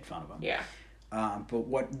soldiers made fun of him. Yeah. But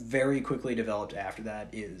what very quickly developed after that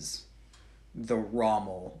is the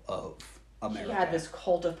Rommel of America. He had this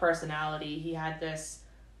cult of personality. He had this,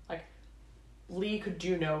 Lee could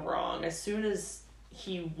do no wrong. As soon as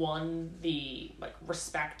he won the,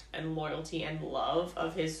 respect and loyalty and love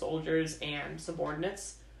of his soldiers and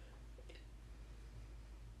subordinates,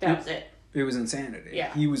 that was it. It was insanity.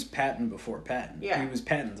 Yeah. He was Patton before Patton. Yeah. He was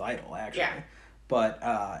Patton's idol, actually. Yeah. But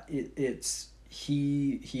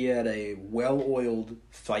he had a well-oiled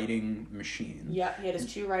fighting machine. Yeah, he had his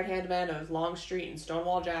two right-hand men of Longstreet and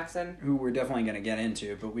Stonewall Jackson. Who we're definitely going to get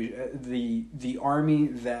into. But the army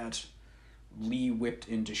that Lee whipped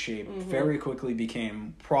into shape very quickly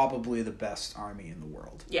became probably the best army in the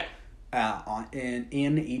world. Yeah. In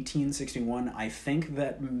 1861, I think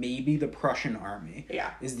that maybe the Prussian army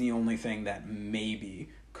is the only thing that maybe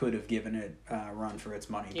could have given it a run for its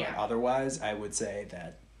money. Yeah. But otherwise, I would say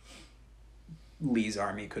that Lee's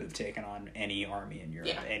army could have taken on any army in Europe,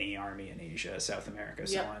 any army in Asia, South America,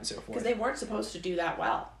 so on and so forth. Because they weren't supposed to do that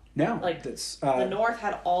well. No. Like, that's, the North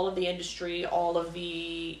had all of the industry, all of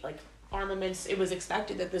the, like, armaments. It was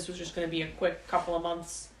expected that this was just going to be a quick couple of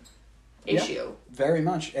months issue. Very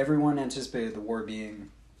much. Everyone anticipated the war being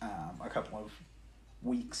a couple of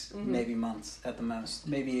weeks, maybe months at the most,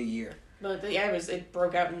 maybe a year. But it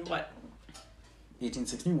broke out in what?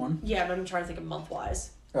 1861? Yeah, but I'm trying to think of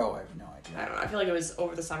month-wise. Oh, I have no idea. I don't know. I feel like it was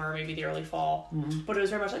over the summer, maybe the early fall. But it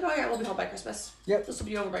was very much like, oh yeah, we'll be home by Christmas. Yep. This will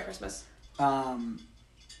be over by Christmas.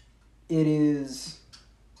 It is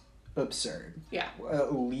absurd. Yeah.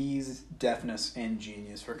 Lee's deftness and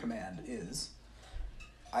genius for command is,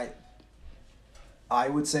 I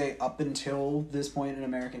would say, up until this point in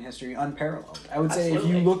American history, unparalleled. I would say if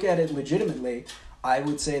you look at it legitimately, I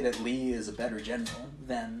would say that Lee is a better general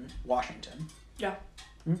than Washington. Yeah.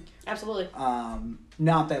 Absolutely.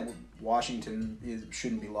 Not that Washington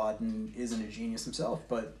shouldn't be lauded and isn't a genius himself,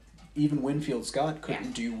 but even Winfield Scott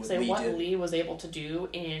couldn't do what Lee did. What Lee was able to do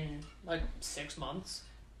in, like, 6 months.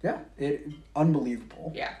 Yeah,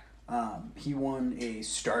 unbelievable. Yeah. He won a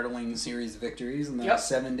startling series of victories in the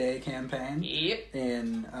 7-day campaign. Yep.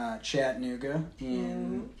 In Chattanooga.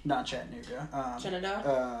 Not Chattanooga.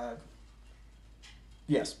 Shenandoah?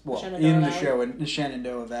 Yes, well, Shenandoah in the Valley? show in the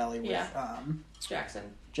Shenandoah Valley with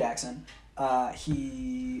Jackson.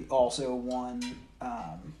 He also won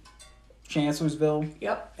Chancellorsville.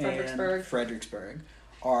 Yep, And Fredericksburg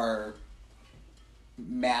are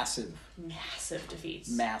massive defeats.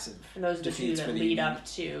 Massive. And those are the two that lead up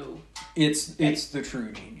to... It's the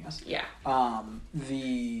true genius. Yeah.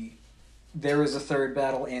 There was a third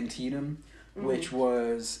battle, Antietam, which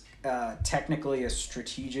was technically a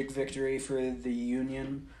strategic victory for the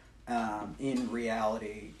Union. In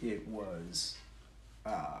reality, it was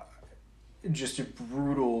just a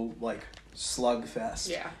brutal, like,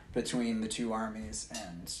 slugfest between the two armies,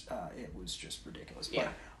 and it was just ridiculous.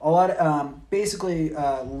 But basically,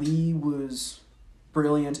 Lee was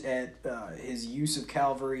brilliant at his use of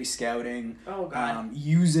cavalry, scouting,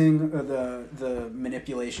 using the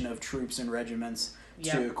manipulation of troops and regiments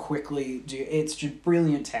to quickly do. It's just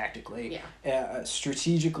brilliant tactically.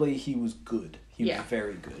 Strategically, he was good. He was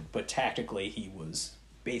very good, but tactically, he was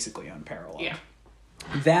basically unparalleled. Yeah.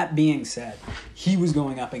 That being said, he was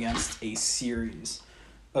going up against a series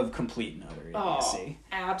of complete and utter idiocy.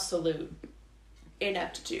 Absolute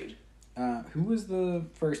ineptitude. Who was the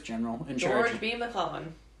first general in charge? George B.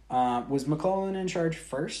 McClellan. Was McClellan in charge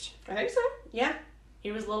first? I think so. Yeah.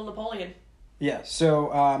 He was little Napoleon. Yeah,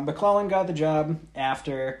 so McClellan got the job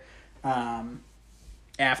after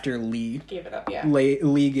Lee. Gave it up, yeah.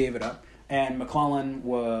 Lee gave it up. And McClellan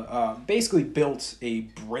basically built a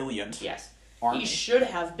brilliant army. He should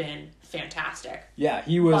have been fantastic. Yeah,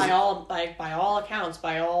 he was... By all accounts,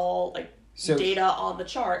 by all data on the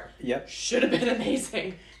chart, should have been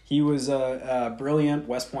amazing. He was a brilliant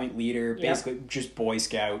West Point leader, basically just Boy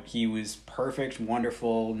Scout. He was perfect,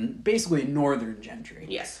 wonderful, basically Northern gentry.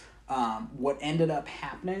 Yes. What ended up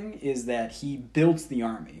happening is that he built the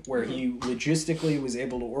army, where he logistically was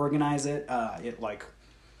able to organize it. It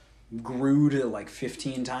grew to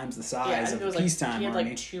 15 times the size of a peacetime army. He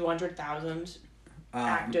had 200,000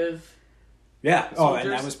 active soldiers.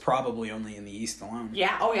 And that was probably only in the East alone.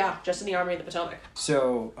 Yeah, just in the Army of the Potomac.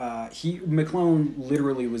 So McClellan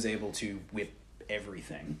literally was able to whip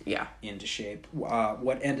everything into shape.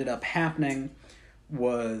 What ended up happening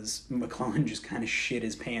was McClellan just kind of shit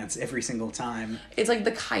his pants every single time. It's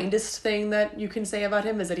the kindest thing that you can say about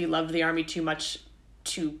him is that he loved the army too much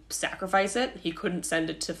to sacrifice it. He couldn't send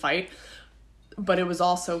it to fight. But it was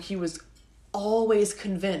also, he was always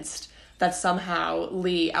convinced that somehow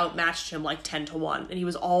Lee outmatched him 10-1. And he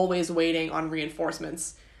was always waiting on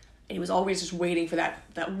reinforcements. And he was always just waiting for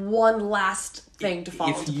that one last thing to fall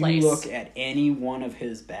into place. If you look at any one of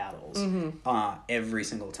his battles, every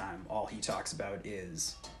single time, all he talks about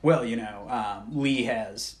is, Lee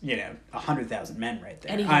has, 100,000 men right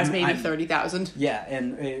there. And he has maybe 30,000. Yeah,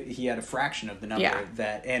 and he had a fraction of the number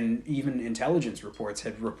that, and even intelligence reports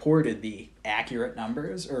had reported the accurate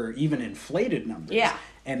numbers, or even inflated numbers. Yeah,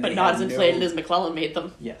 but not as inflated as McClellan made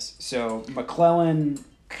them. Yes, so McClellan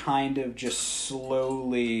kind of just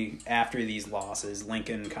slowly, after these losses,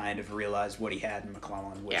 Lincoln kind of realized what he had in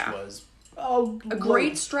McClellan, which was a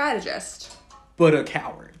great strategist, but a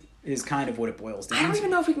coward is kind of what it boils down to. I don't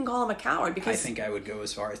even know if we can call him a coward, because I think I would go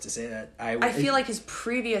as far as to say that. I feel like his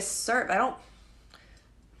previous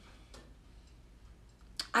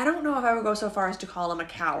I don't know if I would go so far as to call him a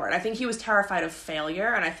coward. I think he was terrified of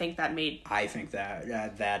failure, and I think that made... I think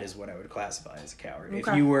that that is what I would classify as a coward.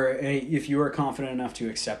 Okay. If you are confident enough to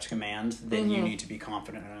accept command, then you need to be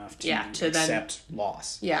confident enough to accept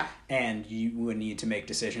loss. Yeah. And you would need to make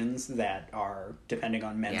decisions that are depending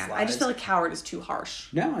on men's lives. I just feel like coward is too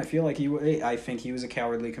harsh. No, I feel like I think he was a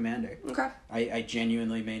cowardly commander. Okay. I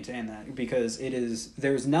genuinely maintain that because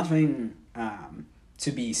there's nothing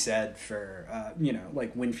to be said for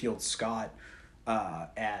like Winfield Scott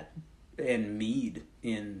and Meade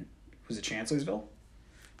in, was it Chancellorsville?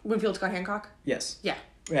 Winfield Scott Hancock? Yes. Yeah.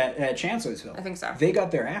 At Chancellorsville. I think so. They got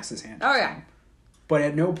their asses handed. Oh, yeah. But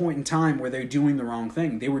at no point in time were they doing the wrong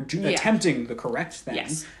thing. They were attempting the correct thing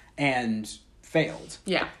and failed.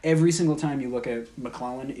 Yeah. Every single time you look at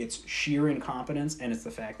McClellan, it's sheer incompetence, and it's the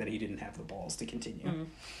fact that he didn't have the balls to continue.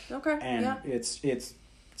 Okay. And it's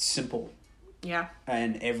simple. Yeah.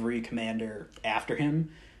 And every commander after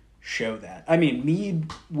him show that. I mean,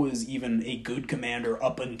 Meade was even a good commander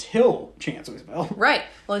up until Chancellorsville. Right.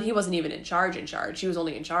 Well, and he wasn't even in charge. He was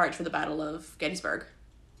only in charge for the Battle of Gettysburg.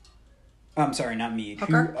 I'm sorry, not Meade.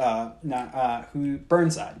 Hooker?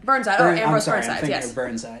 Burnside. Ambrose I'm Burnside, thinking yes. of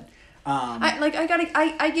Burnside.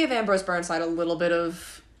 I give Ambrose Burnside a little bit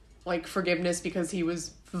of forgiveness because he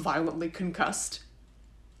was violently concussed.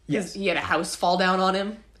 Yes. He had a house fall down on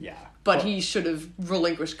him. Yeah. But he should have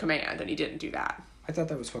relinquished command, and he didn't do that. I thought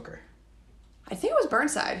that was Hooker. I think it was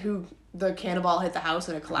Burnside who the cannonball hit the house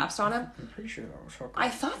and it collapsed on him. I'm pretty sure that was Hooker. I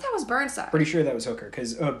thought that was Burnside. Pretty sure that was Hooker,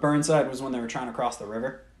 because Burnside was when they were trying to cross the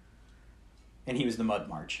river, and he was the Mud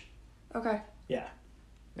March. Okay. Yeah.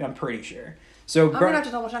 I'm pretty sure. So I'm gonna have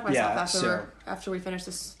to double check myself after we finish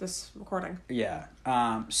this recording. Yeah.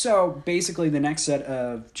 So basically, the next set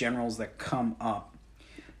of generals that come up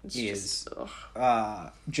is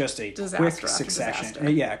just a quick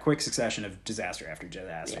succession. Yeah, a quick succession of disaster after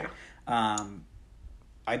disaster. Yeah.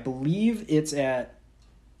 I believe it's at.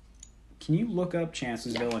 Can you look up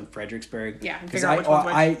Chancellorsville and Fredericksburg? Yeah, figure out which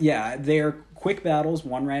one's which. They're quick battles,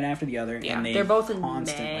 one right after the other. Yeah, and they're both in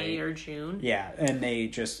May or June. Yeah, and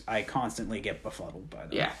I constantly get befuddled by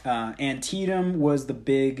them. Yeah. Antietam was the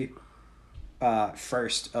big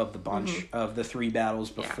first of the bunch of the three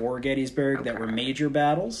battles before Gettysburg that were major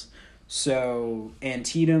battles. So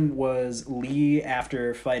Antietam was Lee,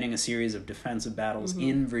 after fighting a series of defensive battles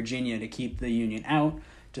in Virginia to keep the Union out,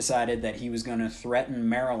 decided that he was going to threaten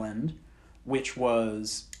Maryland, which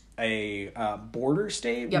was a border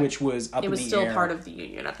state, which was up in the air. It was still part of the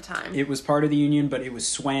Union at the time. It was part of the Union, but it was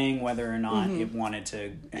swaying whether or not it wanted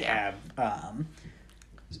to have...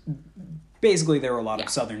 basically, there were a lot of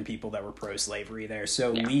Southern people that were pro-slavery there,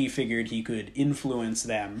 so Lee figured he could influence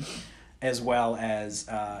them as well as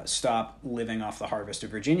stop living off the harvest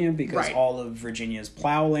of Virginia, because all of Virginia's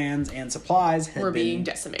plowlands and supplies had been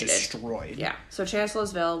decimated. Destroyed. Yeah. So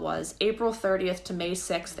Chancellorsville was April 30th to May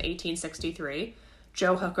 6th, 1863.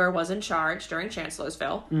 Joe Hooker was in charge during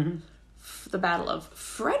Chancellorsville. The Battle of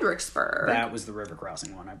Fredericksburg. That was the river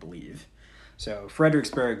crossing one, I believe. So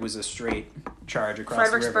Fredericksburg was a straight charge across the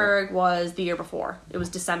river. Fredericksburg was the year before. It was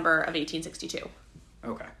December of 1862.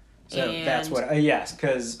 Okay. So that's what... yes,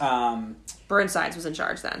 because... Burnsides was in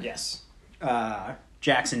charge then. Yes.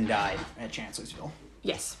 Jackson died at Chancellorsville.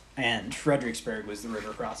 Yes. And Fredericksburg was the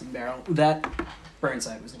river crossing battle that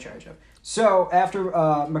Burnside was in charge of. So after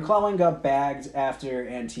McClellan got bagged after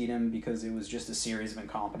Antietam because it was just a series of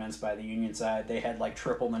incompetence by the Union side, they had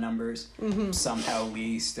triple the numbers. Somehow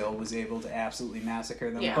Lee still was able to absolutely massacre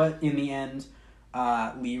them. Yeah. But in the end,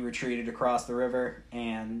 Lee retreated across the river,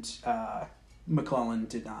 and McClellan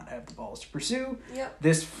did not have the balls to pursue. Yep.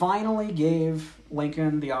 This finally gave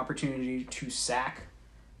Lincoln the opportunity to sack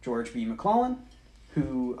George B. McClellan,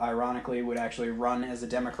 who ironically would actually run as a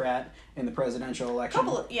Democrat in the presidential election.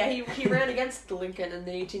 He ran against Lincoln in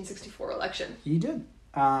the 1864 election. He did.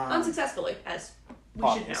 Unsuccessfully, as we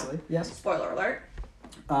obviously, should know. Yes. Spoiler alert.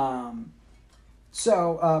 But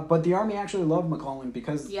the army actually loved McClellan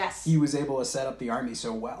because he was able to set up the army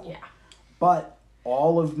so well. Yeah. But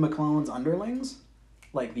all of McClellan's underlings,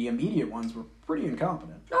 the immediate ones, were pretty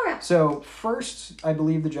incompetent. Oh, yeah. So first, I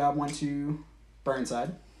believe the job went to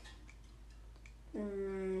Burnside.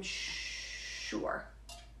 Sure.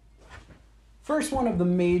 First one of the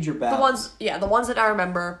major battles. The ones that I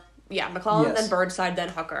remember. Yeah, McClellan, then Burnside, then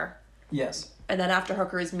Hooker. Yes. And then after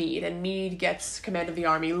Hooker is Meade, and Meade gets command of the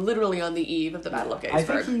army literally on the eve of the Battle of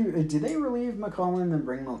Gettysburg. I think did they relieve McClellan and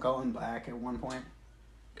bring McClellan back at one point?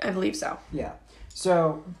 I believe so. Yeah.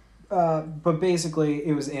 So, but basically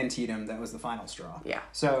it was Antietam that was the final straw. Yeah.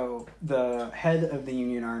 So the head of the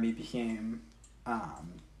Union Army became not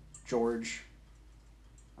George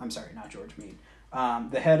Meade.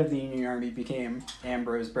 the head of the Union Army became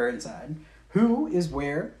Ambrose Burnside, who is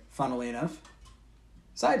where, funnily enough,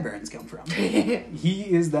 sideburns come from. He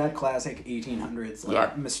is that classic 1800s,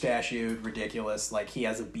 like, mustachioed, ridiculous, like, he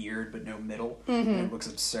has a beard but no middle, and it looks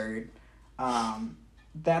absurd.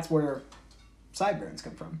 That's where sideburns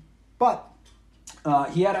come from. But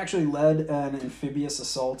he had actually led an amphibious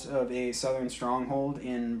assault of a southern stronghold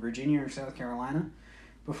in Virginia or South Carolina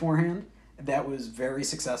beforehand. That was very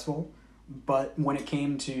successful, but when it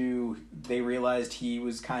came to, they realized he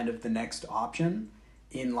was kind of the next option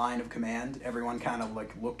in line of command, everyone kind of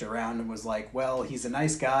like looked around and was like, well, he's a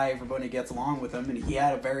nice guy, everybody gets along with him, and he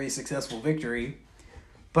had a very successful victory.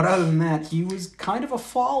 But other than that, he was kind of a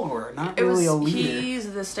follower, not really a leader.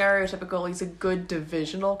 He's the stereotypical, he's a good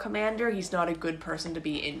divisional commander, he's not a good person to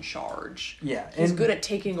be in charge. Yeah. He's good at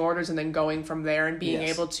taking orders and then going from there and being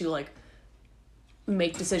able to, like,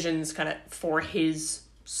 make decisions kind of for his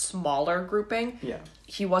smaller grouping. Yeah.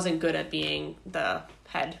 He wasn't good at being the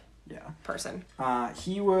head person.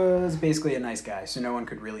 He was basically a nice guy, so no one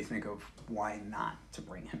could really think of why not to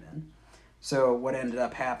bring him in. So what ended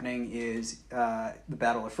up happening is the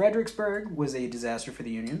Battle of Fredericksburg was a disaster for the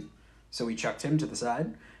Union, so we chucked him to the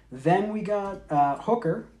side. Then we got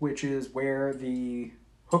Hooker, which is where the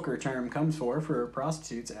hooker term comes for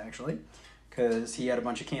prostitutes, actually, because he had a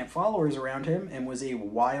bunch of camp followers around him and was a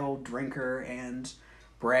wild drinker and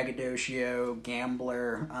braggadocio,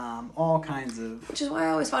 gambler, all kinds of... Which is why I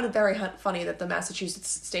always found it very funny that the Massachusetts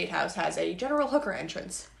State House has a general hooker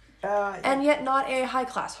entrance. And yet not a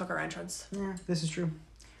high-class hooker entrance. Yeah, this is true.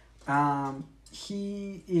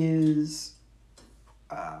 He is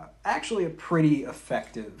actually a pretty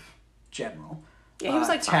effective general. Yeah, he was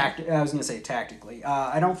like I was going to say tactically.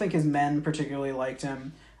 I don't think his men particularly liked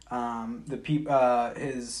him.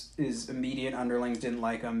 His immediate underlings didn't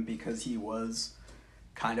like him because he was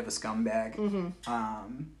kind of a scumbag.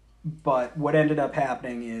 Mm-hmm. But what ended up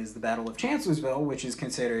happening is the Battle of Chancellorsville, which is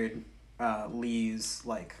considered Lee's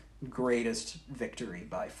like greatest victory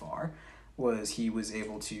by far, was he was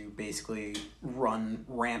able to basically run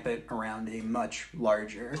rampant around a much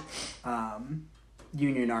larger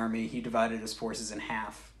Union army. He divided his forces in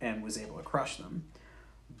half and was able to crush them.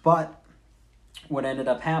 But what ended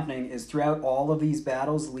up happening is throughout all of these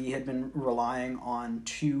battles, Lee had been relying on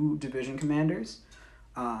two division commanders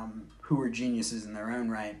who were geniuses in their own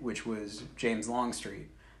right, which was James Longstreet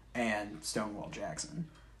and Stonewall Jackson.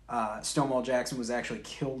 Stonewall Jackson was actually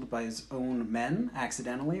killed by his own men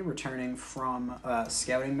accidentally, returning from a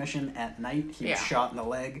scouting mission at night. He was shot in the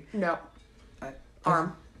leg. No.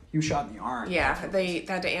 Arm. He was shot in the arm. Yeah, they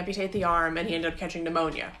had to amputate the arm, and he ended up catching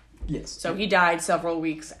pneumonia. Yes. So he died several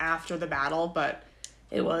weeks after the battle, but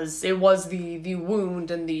it was the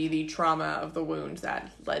wound and the trauma of the wound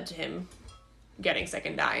that led to him getting sick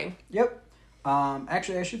and dying. Yep.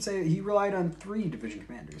 Actually, I should say he relied on 3 division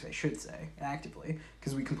commanders, I should say, actively,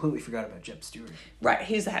 because we completely forgot about Jeb Stuart. Right,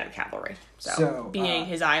 he's the head of cavalry, so being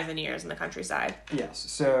his eyes and ears in the countryside. Yes,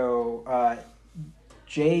 so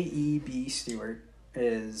J.E.B. Stuart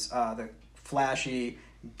is the flashy,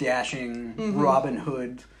 dashing Robin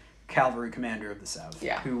Hood cavalry commander of the South,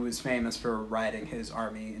 who was famous for riding his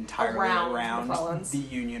army entirely around the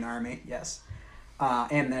Union Army,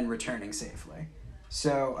 and then returning safely.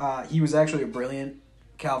 So he was actually a brilliant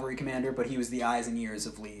cavalry commander, but he was the eyes and ears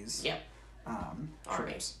of Lee's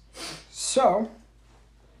troops. So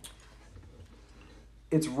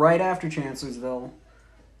it's right after Chancellorsville.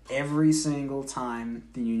 Every single time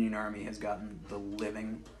the Union Army has gotten the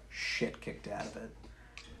living shit kicked out of it.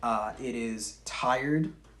 It is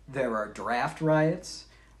tired. There are draft riots.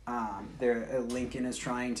 Lincoln is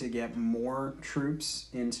trying to get more troops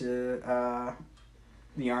into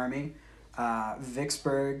the army.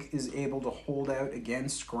 Vicksburg is able to hold out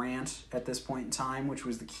against Grant at this point in time, which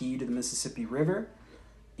was the key to the Mississippi River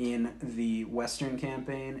in the Western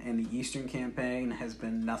Campaign, and the Eastern Campaign has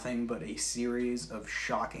been nothing but a series of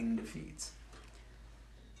shocking defeats.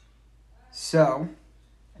 So,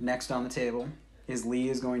 next on the table is Lee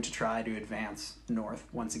is going to try to advance north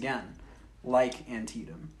once again, like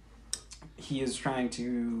Antietam. His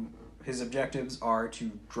objectives are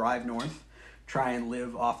to drive north, try and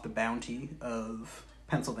live off the bounty of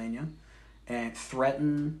Pennsylvania, and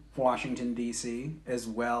threaten Washington, D.C., as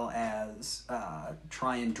well as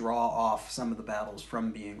try and draw off some of the battles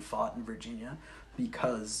from being fought in Virginia,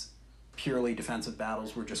 because purely defensive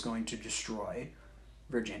battles were just going to destroy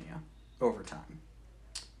Virginia over time.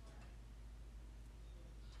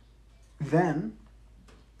 Then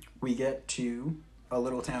we get to a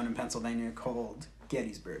little town in Pennsylvania called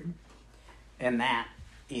Gettysburg, and that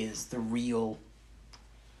is the real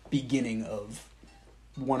beginning of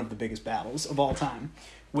one of the biggest battles of all time,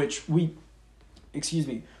 which we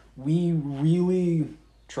really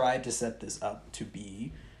tried to set this up to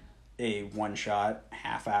be a one-shot,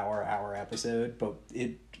 half-hour episode, but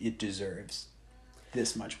it deserves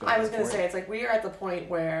this much better. I was going to say, it's like we are at the point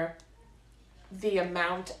where the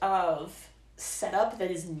amount of setup that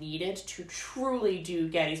is needed to truly do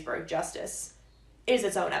Gettysburg justice is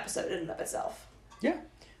its own episode in and of itself. Yeah.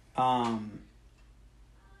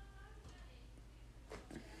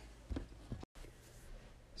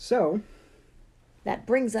 So, that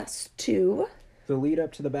brings us to the lead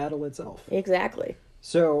up to the battle itself. Exactly.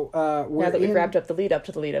 So, now that we've wrapped up the lead up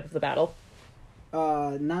to the battle.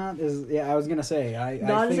 Not as... Yeah, I was going to say...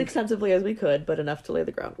 Not I think as extensively as we could, but enough to lay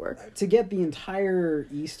the groundwork. To get the entire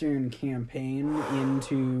Eastern campaign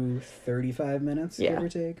into 35 minutes, give or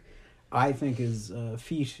take, I think is a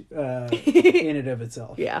feat in and of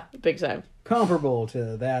itself. Yeah, big time. Comparable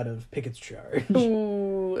to that of Pickett's Charge.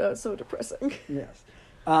 Ooh, that was so depressing. Yes.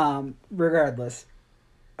 Regardless.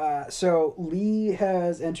 So Lee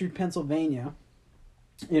has entered Pennsylvania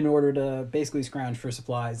in order to basically scrounge for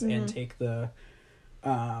supplies and take the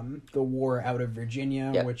war out of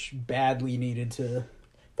Virginia, which badly needed to...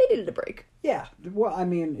 They needed a break. Yeah. Well, I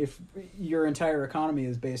mean, if your entire economy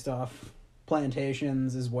is based off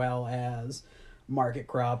plantations as well as market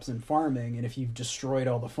crops and farming, and if you've destroyed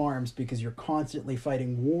all the farms because you're constantly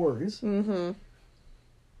fighting wars,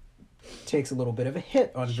 takes a little bit of a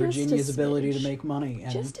hit on Virginia's ability to make money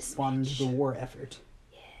and fund the war effort.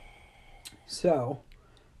 Yeah. So,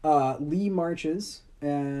 Lee marches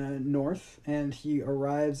north, and he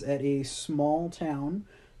arrives at a small town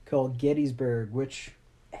called Gettysburg, which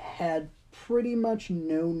had pretty much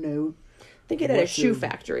no note. I think it had a shoe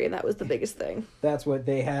factory, and that was the biggest thing. That's what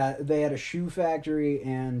they had. They had a shoe factory,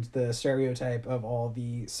 and the stereotype of all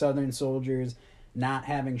the Southern soldiers not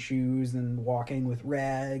having shoes and walking with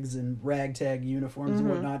rags and ragtag uniforms and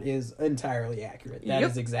whatnot is entirely accurate. That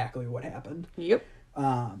is exactly what happened. Yep.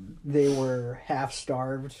 They were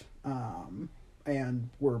half-starved and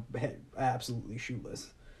were absolutely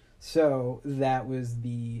shoeless. So that was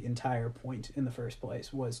the entire point in the first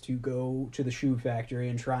place, was to go to the shoe factory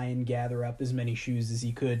and try and gather up as many shoes as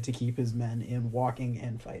he could to keep his men in walking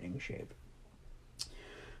and fighting shape.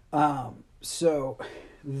 So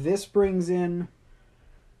this brings in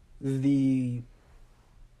the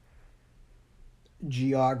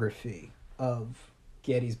geography of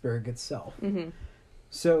Gettysburg itself.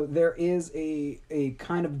 So there is a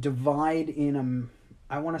kind of divide in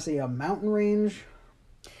I want to say a mountain range.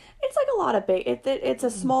 It's like a lot of big... It's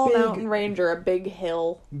a small mountain range or a big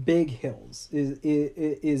hill. Big hills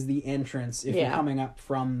is the entrance if you're coming up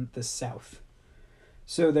from the south.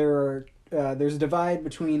 So there's a divide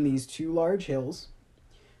between these two large hills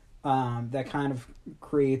that kind of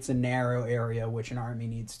creates a narrow area which an army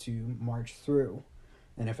needs to march through.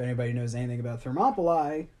 And if anybody knows anything about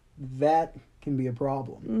Thermopylae, that can be a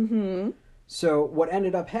problem. So what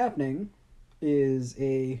ended up happening is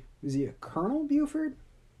was he a Colonel Buford?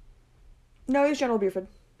 No, he was General Buford.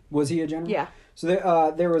 Was he a general? Yeah. So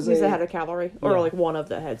there was He's the head of cavalry, or like one of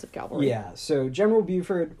the heads of cavalry. Yeah, so General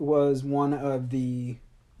Buford was one of the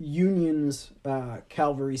Union's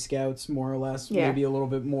cavalry scouts, more or less. Yeah. Maybe a little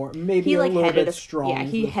bit more, maybe a little bit strong. Yeah,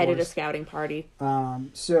 he headed a scouting party.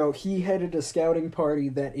 So he headed a scouting party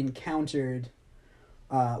that encountered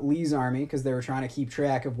Lee's army, because they were trying to keep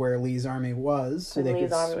track of where Lee's army was. So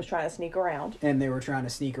Lee's army was trying to sneak around. And they were trying to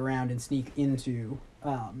sneak around and sneak into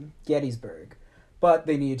Gettysburg. But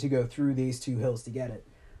they needed to go through these two hills to get it.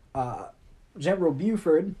 General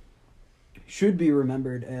Buford should be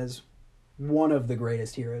remembered as one of the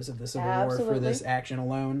greatest heroes of the Civil War for this action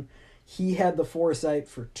alone. He had the foresight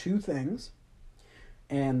for two things.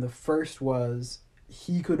 And the first was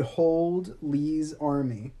he could hold Lee's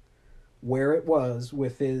army where it was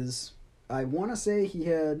with his... I want to say he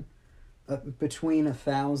had between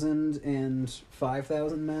 1,000 and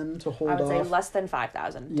 5,000 men to hold off. I would say less than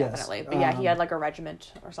 5,000, definitely. Yes. But yeah, he had like a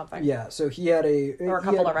regiment or something. Yeah, so he had or a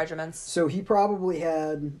couple of regiments. So he probably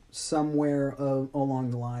had somewhere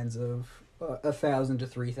along the lines of 1,000 to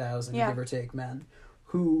 3,000, give or take, men,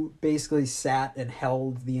 who basically sat and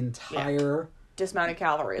held the entire... Dismounted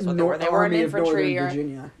cavalry is what they were. They weren't infantry or...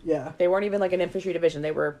 Virginia. Yeah. They weren't even like an infantry division.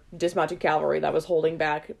 They were dismounted cavalry that was holding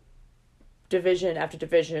back division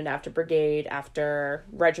after brigade after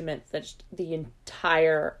regiment. That the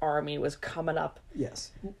entire army was coming up.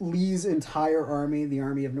 Yes. Lee's entire army, the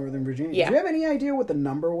Army of Northern Virginia. Yeah. Do you have any idea what the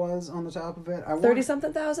number was on the top of it?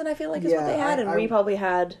 30-something thousand, I feel like, is what they had. And we probably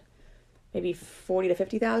had maybe 40 to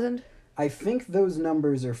 50,000. I think those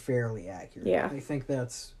numbers are fairly accurate. Yeah. I think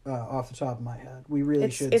that's off the top of my head. We really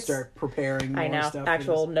should It's start preparing more I know, stuff.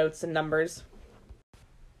 actual notes and numbers.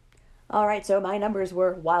 All right, so my numbers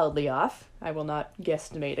were wildly off. I will not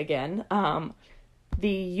guesstimate again. The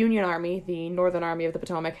Union Army, the Northern Army of the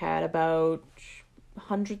Potomac, had about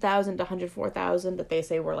 100,000 to 104,000 that they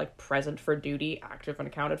say were like present for duty, active and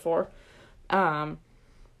accounted for.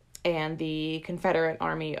 And the Confederate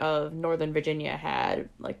Army of Northern Virginia had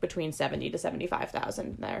like between 70 to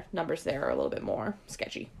 75,000. Their numbers there are a little bit more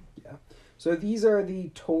sketchy. Yeah. So these are the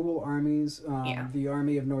total armies. Yeah. The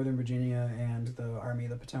Army of Northern Virginia and the Army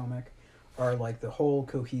of the Potomac are like the whole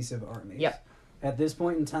cohesive army. Yep. At this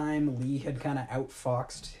point in time, Lee had kind of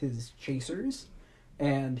outfoxed his chasers,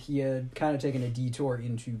 and he had kind of taken a detour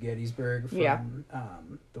into Gettysburg from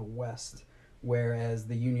the west, whereas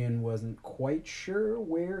the Union wasn't quite sure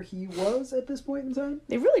where he was at this point in time.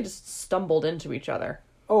 They really just stumbled into each other.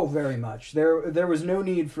 Oh, very much. There was no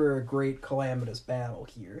need for a great calamitous battle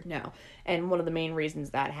here. No. And one of the main reasons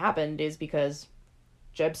that happened is because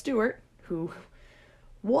Jeb Stuart, who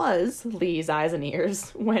was Lee's eyes and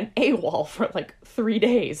ears, went AWOL for like 3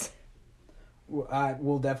 days.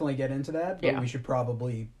 We'll definitely get into that, but Yeah. we should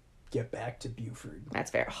probably get back to Buford.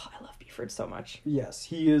 That's fair. Oh, I love Buford so much. Yes,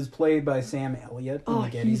 he is played by Sam Elliott in the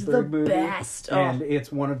Gettysburg he's the movie. best. And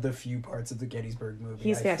it's one of the few parts of the Gettysburg movie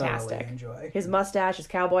He's I fantastic. thoroughly enjoy. His mustache, his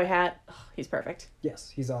cowboy hat, he's perfect.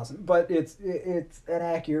 Yes, he's awesome. But it's an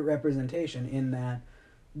accurate representation in that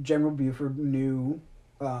General Buford knew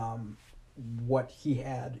what he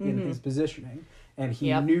had in his positioning, and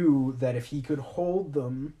he knew that if he could hold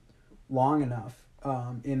them long enough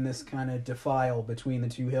in this kind of defile between the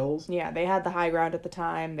two hills. Yeah, they had the high ground at the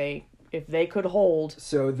time. If they could hold.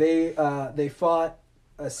 So they fought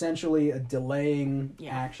essentially a delaying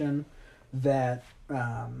action that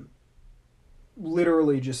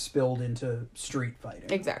literally just spilled into street fighting.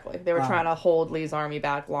 Exactly. They were trying to hold Lee's army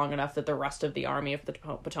back long enough that the rest of the Army of the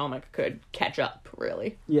Potomac could catch up,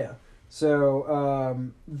 really. Yeah.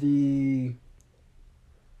 So the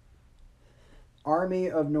Army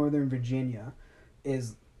of Northern Virginia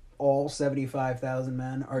is all 75,000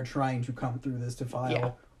 men are trying to come through this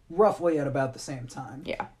defile roughly at about the same time.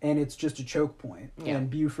 Yeah. And it's just a choke point. Yeah. And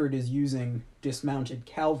Buford is using dismounted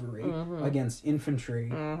cavalry against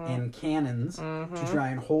infantry and cannons to try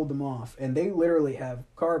and hold them off. And they literally have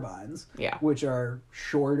carbines, which are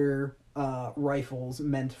shorter rifles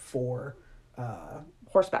meant for...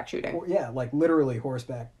 horseback shooting. Like literally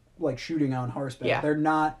horseback, like shooting on horseback. Yeah. They're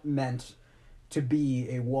not meant to be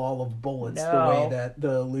a wall of bullets the way that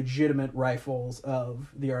the legitimate rifles of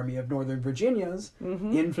the Army of Northern Virginia's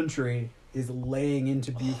infantry is laying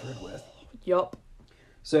into Buford with. Yup.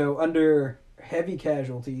 So under heavy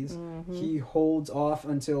casualties, he holds off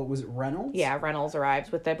until, was it Reynolds? Yeah, Reynolds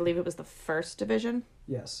arrives with, I believe it was the 1st Division.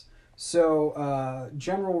 Yes. So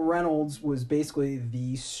General Reynolds was basically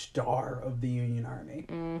the star of the Union Army.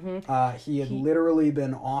 He had literally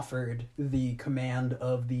been offered the command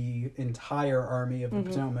of the entire Army of the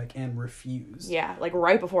Potomac and refused. Yeah, like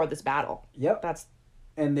right before this battle. Yep.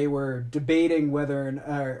 And they were debating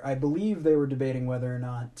I believe they were debating whether or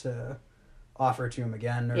not to offer to him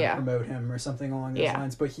again or promote him or something along those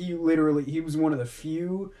lines. But he was one of the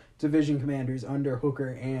few division commanders under Hooker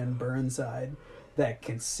and Burnside that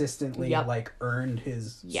consistently earned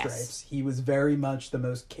his stripes. He was very much the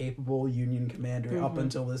most capable Union commander up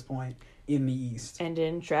until this point in the East. And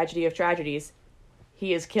in tragedy of tragedies,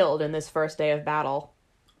 he is killed in this first day of battle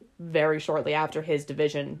very shortly after his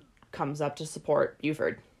division comes up to support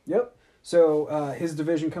Buford. Yep. So his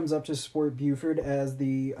division comes up to support Buford as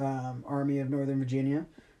the Army of Northern Virginia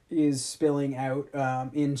is spilling out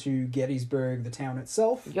into Gettysburg, the town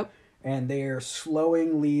itself. Yep. And they are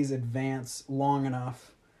slowing Lee's advance long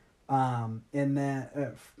enough, long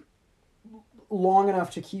enough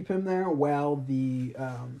to keep him there while the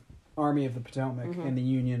Army of the Potomac and the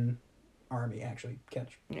Union Army actually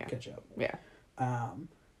catch up. Yeah.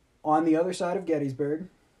 On the other side of Gettysburg,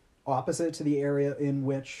 opposite to the area in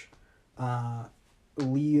which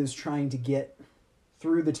Lee is trying to get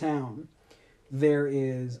through the town, there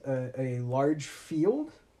is a large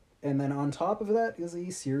field. And then on top of that is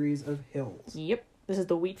a series of hills. Yep. This is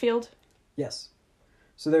the wheat field? Yes.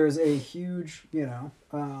 So there is a huge,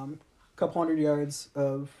 couple hundred yards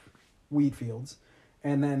of wheat fields.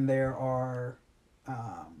 And then there are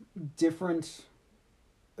different...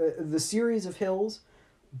 the series of hills,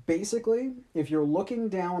 basically, if you're looking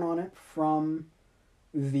down on it from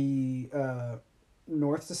the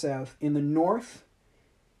north to south, in the north...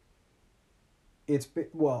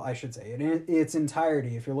 I should say, in its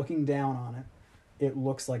entirety, if you're looking down on it, it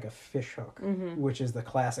looks like a fishhook, which is the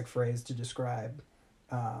classic phrase to describe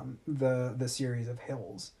the series of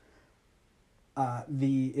hills.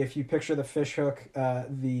 If you picture the fishhook, to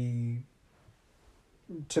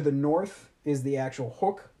the north is the actual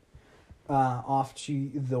hook. Off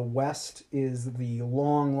to the west is the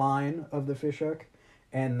long line of the fishhook,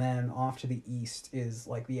 and then off to the east is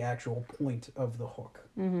like the actual point of the hook.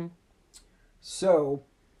 Mm-hmm. So,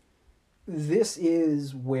 this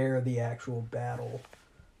is where the actual Battle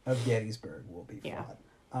of Gettysburg will be fought.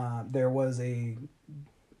 There was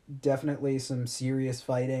definitely some serious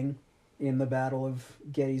fighting in the Battle of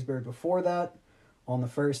Gettysburg before that, on the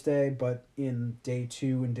first day, but in day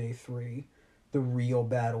 2 and day 3, the real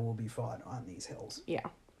battle will be fought on these hills. Yeah,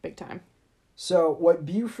 big time. So what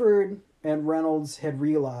Buford and Reynolds had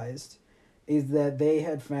realized is that they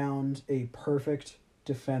had found a perfect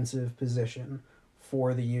defensive position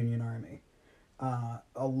for the Union Army.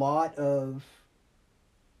 A lot of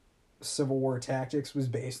Civil War tactics was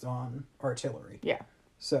based on artillery. Yeah.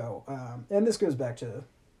 So, and this goes back to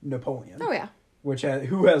Napoleon. Oh, yeah.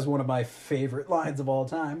 Who has one of my favorite lines of all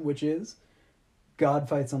time, which is, God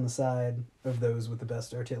fights on the side of those with the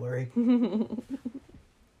best artillery. We'll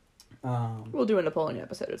do a Napoleon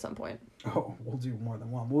episode at some point. Oh, we'll do more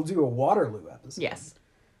than one. We'll do a Waterloo episode. Yes.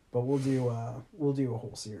 But we'll do a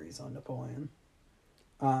whole series on Napoleon.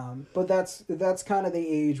 But that's kind of the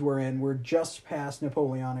age we're in. We're just past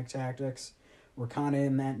Napoleonic tactics. We're kind of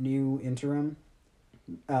in that new interim,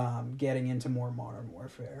 getting into more modern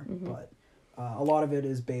warfare. Mm-hmm. But a lot of it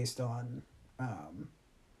is based on,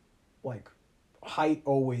 like, height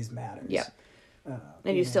always matters. Yeah.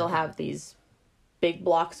 And you still have these big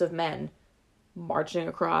blocks of men marching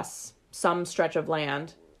across some stretch of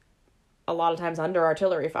land, a lot of times under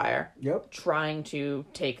artillery fire. Yep. Trying to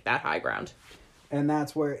take that high ground. And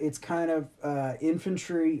that's where it's kind of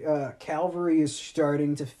infantry, cavalry is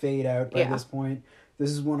starting to fade out by this point. This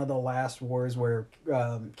is one of the last wars where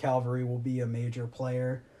cavalry will be a major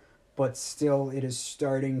player, but still it is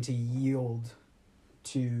starting to yield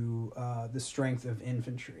to the strength of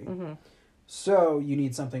infantry. Mm-hmm. So you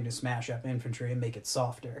need something to smash up infantry and make it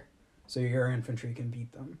softer, so your infantry can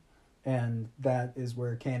beat them. And that is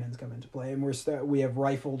where cannons come into play. And we have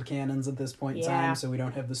rifled cannons at this point in time, so we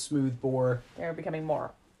don't have the smooth bore. They're becoming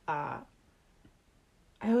more... I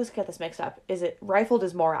always get this mixed up. Is it... Rifled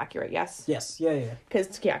is more accurate, yes? Yes, yeah.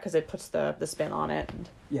 Because it puts the spin on it. And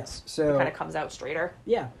yes, so... it kind of comes out straighter.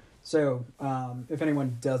 Yeah. So, if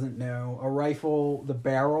anyone doesn't know, a rifle, the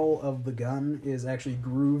barrel of the gun is actually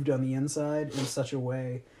grooved on the inside in such a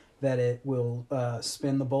way that it will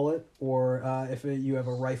spin the bullet, or if you have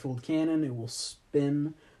a rifled cannon, it will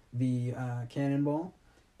spin the cannonball,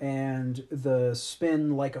 and the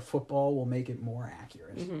spin, like a football, will make it more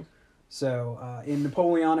accurate. Mm-hmm. So in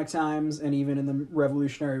Napoleonic times, and even in the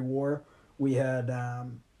Revolutionary War, we had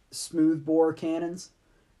smooth bore cannons,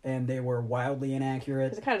 and they were wildly inaccurate.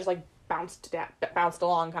 Because it kind of just like bounced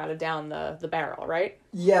along kind of down the barrel, right?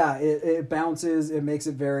 Yeah, it bounces. It makes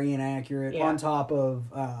it very inaccurate. Yeah. On top of,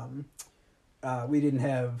 we didn't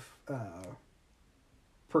have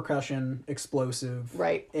percussion, explosive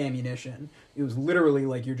ammunition. It was literally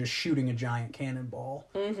like you're just shooting a giant cannonball.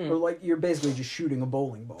 Mm-hmm. Or like you're basically just shooting a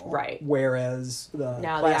bowling ball. Right. Whereas the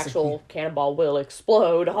actual cannonball will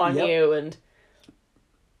explode on you, and...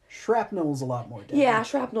 Shrapnel's a lot more deadly. Yeah,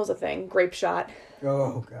 shrapnel's a thing. Grape shot.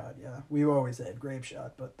 Oh, God, yeah. We've always had grape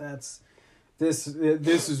shot, but this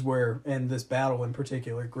is where, and this battle in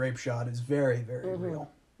particular, grape shot is very, very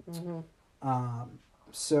real. Mm-hmm.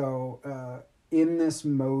 So, in this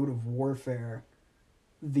mode of warfare,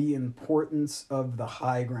 the importance of the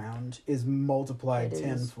high ground is multiplied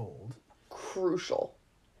tenfold. Crucial.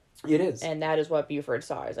 It is. And that is what Buford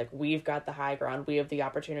saw. Is like, we've got the high ground. We have the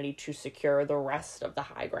opportunity to secure the rest of the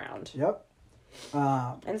high ground. Yep.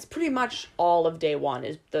 And it's pretty much all of day one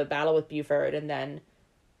is the battle with Buford and then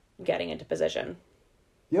getting into position.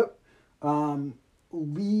 Yep.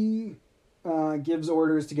 Lee gives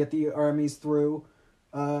orders to get the armies through.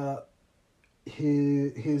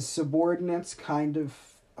 His subordinates kind of,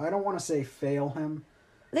 I don't want to say fail him.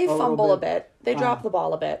 They fumble a bit. They drop the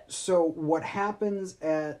ball a bit. So what happens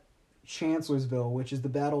at Chancellorsville, which is the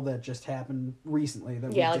battle that just happened recently, that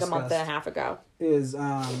we discussed, a month and a half ago, is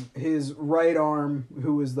his right arm,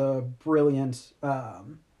 who was the brilliant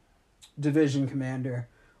division commander,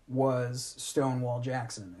 was Stonewall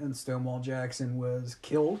Jackson, and Stonewall Jackson was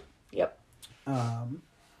killed. Yep.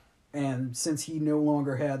 And since he no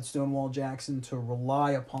longer had Stonewall Jackson to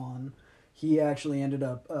rely upon, he actually ended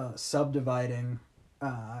up subdividing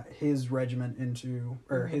his regiment into,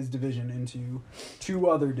 or his division into 2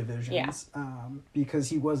 other divisions, because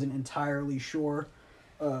he wasn't entirely sure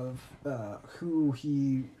of who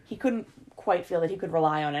he couldn't quite feel that he could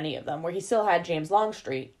rely on any of them, where he still had James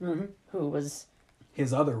Longstreet, who was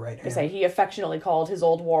his other right hand. He affectionately called his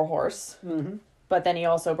old warhorse. But then he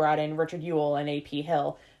also brought in Richard Ewell and A.P.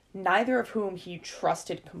 Hill, neither of whom he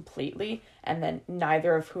trusted completely, and then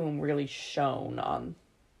neither of whom really shone on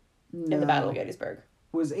in the Battle of Gettysburg.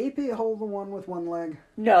 Was A.P. Hill the one with one leg?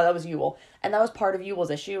 No, that was Ewell. And that was part of Ewell's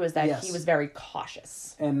issue, is that he was very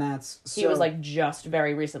cautious. And that's... He was, just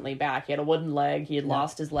very recently back. He had a wooden leg. He had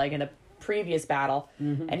lost his leg in a previous battle.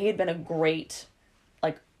 And he had been a great,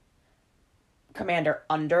 commander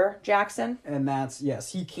under Jackson. And that's...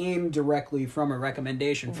 Yes, he came directly from a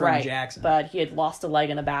recommendation from Jackson. But he had lost a leg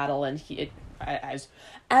in a battle, and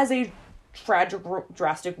as a tragic,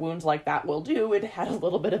 drastic wound like that will do, it had a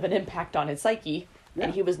little bit of an impact on his psyche. Yeah.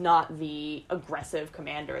 And he was not the aggressive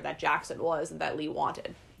commander that Jackson was and that Lee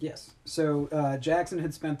wanted. Yes. So Jackson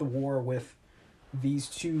had spent the war with these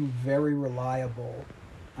 2 very reliable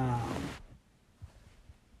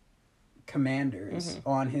commanders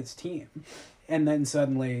on his team. And then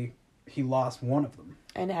suddenly he lost one of them.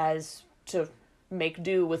 And has to make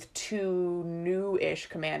do with 2 new-ish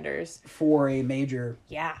commanders. For a major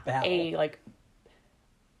battle.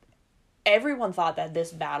 Everyone thought that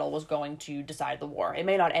this battle was going to decide the war. It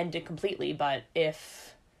may not end it completely, but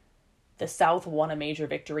if the South won a major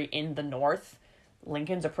victory in the North,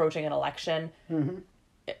 Lincoln's approaching an election.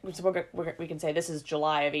 So we can say this is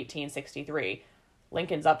July of 1863.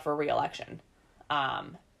 Lincoln's up for re-election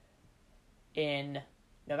in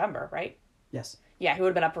November, right? Yes. Yeah, he would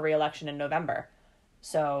have been up for re-election in November.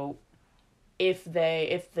 So if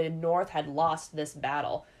the North had lost this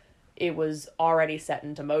battle, it was already set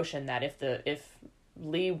into motion that if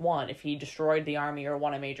Lee won, if he destroyed the army or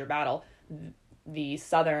won a major battle, the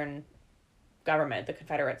Southern government, the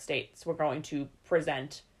Confederate States, were going to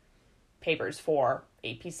present papers for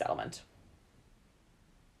a peace settlement.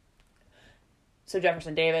 So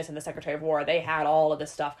Jefferson Davis and the Secretary of War, they had all of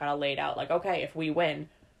this stuff kind of laid out. Okay, if we win,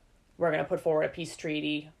 we're going to put forward a peace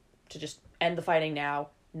treaty to just end the fighting now.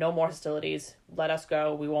 No more hostilities. Let us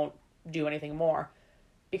go. We won't do anything more.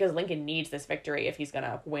 Because Lincoln needs this victory if he's going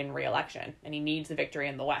to win re-election. And he needs the victory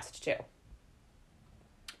in the West, too.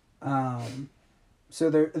 So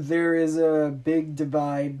there is a big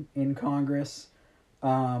divide in Congress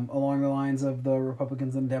along the lines of the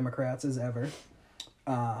Republicans and Democrats as ever.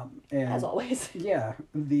 And, as always. Yeah.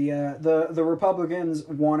 The Republicans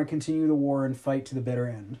want to continue the war and fight to the bitter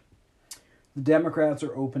end. The Democrats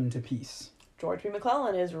are open to peace. George B.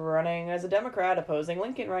 McClellan is running as a Democrat opposing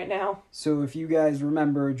Lincoln right now. So if you guys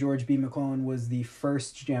remember, George B. McClellan was the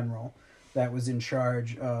first general that was in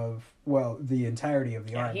charge of, the entirety of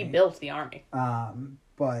the army. Yeah, he built the army.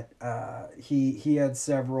 But he had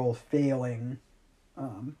several failing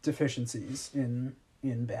deficiencies in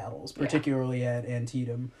battles, particularly at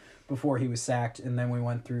Antietam before he was sacked, and then we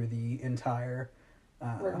went through the entire...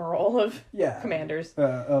 rigmarole of commanders.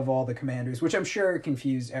 Of all the commanders, which I'm sure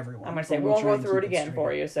confused everyone. I'm going to say, we won't go through it again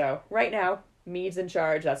for you. So right now, Meade's in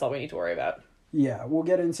charge. That's all we need to worry about. Yeah, we'll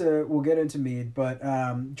get into Meade, but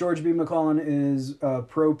George B. McClellan is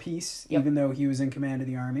pro-peace, even though he was in command of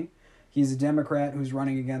the army. He's a Democrat who's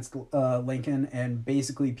running against Lincoln, and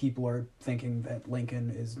basically people are thinking that Lincoln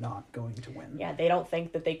is not going to win. Yeah, they don't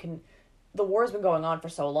think that they can... The war's been going on for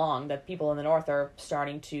so long that people in the North are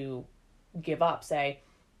starting to give up, say,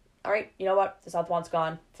 all right, you know what, the South wants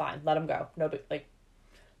gone, fine, let them go. No, but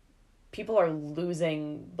people are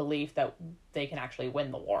losing belief that they can actually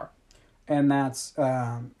win the war. And that's,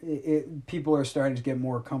 people are starting to get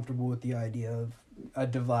more comfortable with the idea of a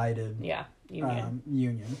divided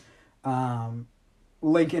union.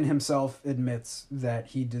 Lincoln himself admits that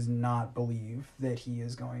he does not believe that he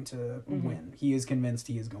is going to win. He is convinced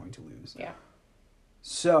he is going to lose. Yeah.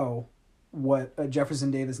 So... what Jefferson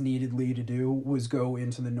Davis needed Lee to do was go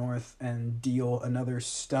into the North and deal another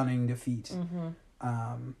stunning defeat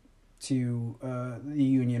to the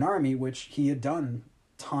Union Army, which he had done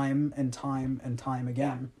time and time and time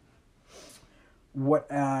again. Yeah. What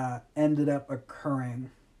ended up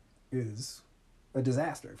occurring is a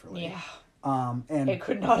disaster for Lee. Yeah. And it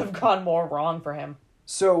could not have gone more wrong for him.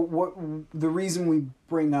 So the reason we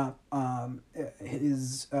bring up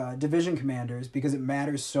his division commanders, because it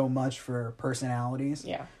matters so much for personalities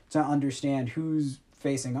to understand who's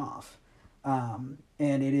facing off. And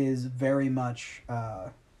it is very much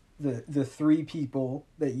the 3 people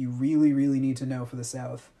that you really, really need to know for the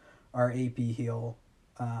South are A.P. Hill.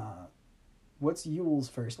 What's Ewell's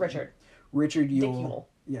first name? Richard. Richard Ewell. Dick Ewell.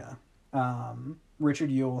 Yeah.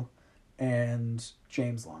 Richard Ewell, and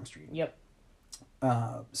James Longstreet. Yep.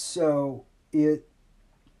 So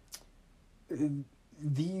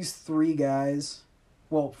these three guys,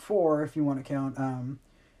 well, four if you want to count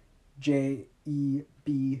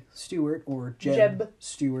J.E.B. Stewart or Jeb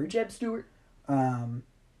Stewart. Jeb Stewart.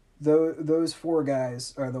 Those four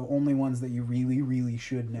guys are the only ones that you really, really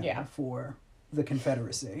should know Yeah. for the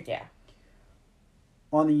Confederacy. Yeah.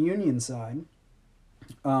 On the Union side,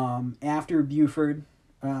 after Buford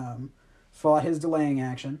fought his delaying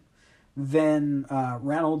action, then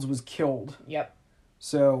Reynolds was killed. Yep.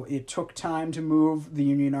 So it took time to move the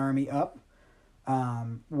Union Army up.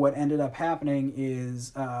 What ended up happening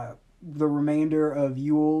is the remainder of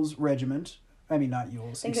Ewell's regiment, not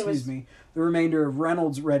Ewell's, excuse me, the remainder of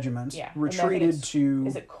Reynolds' regiment retreated to...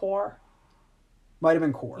 Is it Corps? Might have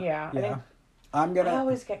been Corps. Yeah. Yeah. I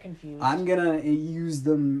always get confused. I'm gonna use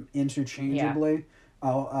them interchangeably.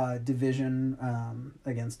 Division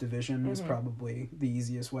against division is probably the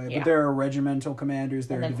easiest way. But there are regimental commanders,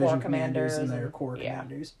 there are division commanders, and there are corps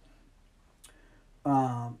commanders.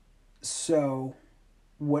 So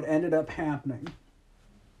what ended up happening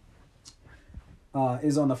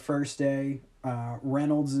is on the first day,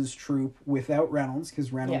 Reynolds' troop, without Reynolds,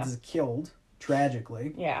 because Reynolds is killed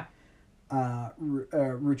tragically. Yeah.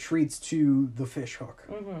 Retreats to the fishhook.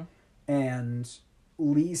 Mm-hmm. And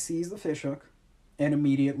Lee sees the fishhook and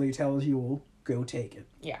immediately tells Ewell, go take it.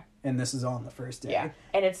 Yeah. And this is on the first day. Yeah.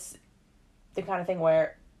 And it's the kind of thing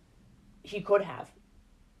where he could have.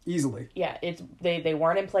 Easily. Yeah. They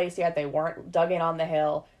weren't in place yet. They weren't dug in on the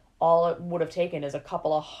hill. All it would have taken is a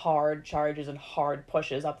couple of hard charges and hard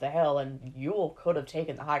pushes up the hill, and Ewell could have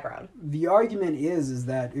taken the high ground. The argument is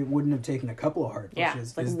that it wouldn't have taken a couple of hard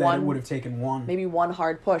pushes. Like that it would have taken one. Maybe one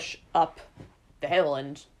hard push up the hill,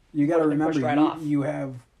 and you got to remember, right you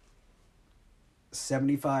have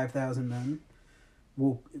 75,000 men.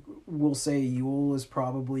 We'll say Ewell is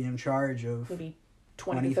probably in charge of maybe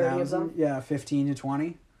 20 to 30 of them. Yeah, 15 to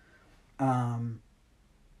 20.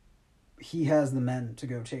 He has the men to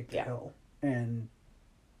go take the hill and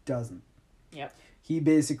doesn't. Yep. He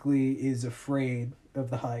basically is afraid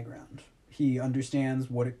of the high ground. He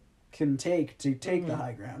understands what it can take to take the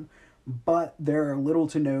high ground, but there are little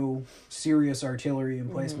to no serious artillery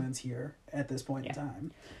emplacements here at this point in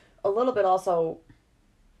time. A little bit also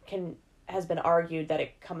has been argued that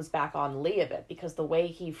it comes back on Lee a bit, because the way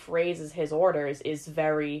he phrases his orders is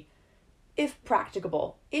very, if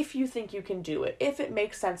practicable, if you think you can do it, if it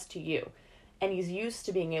makes sense to you. And he's used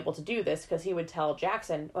to being able to do this because he would tell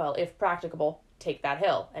Jackson, well, if practicable, take that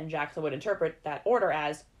hill. And Jackson would interpret that order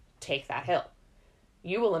as, take that hill.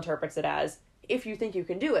 Ewell interprets it as, if you think you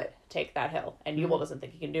can do it, take that hill. And Ewell doesn't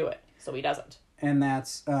think he can do it, so he doesn't. And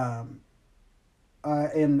that's,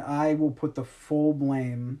 and I will put the full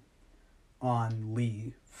blame on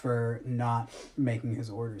Lee for not making his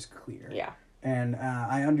orders clear. Yeah. And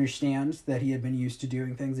I understand that he had been used to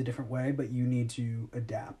doing things a different way, but you need to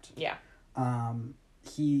adapt. Yeah.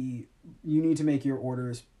 You need to make your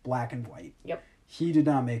orders black and white. Yep. He did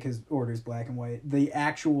not make his orders black and white. The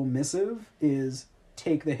actual missive is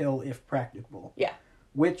take the hill if practicable. Yeah.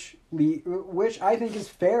 Which I think is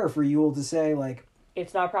fair for Ewell to say, like,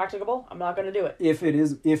 it's not practicable, I'm not going to do it. If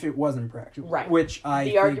it wasn't practicable. Right.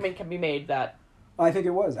 The argument can be made that I think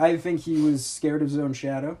it was. I think he was scared of his own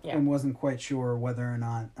shadow and wasn't quite sure whether or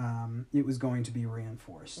not it was going to be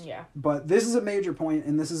reinforced. Yeah. But this is a major point,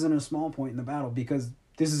 and this isn't a small point in the battle, because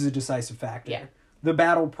this is a decisive factor. Yeah. The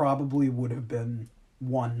battle probably would have been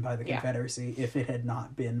won by the Confederacy if it had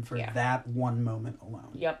not been for that one moment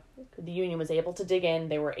alone. Yep. The Union was able to dig in.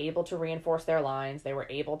 They were able to reinforce their lines. They were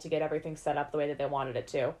able to get everything set up the way that they wanted it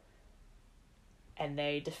to. And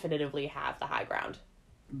they definitively have the high ground.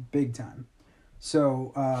 Big time.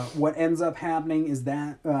 So what ends up happening is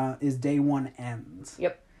that day one ends.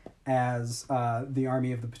 Yep. As the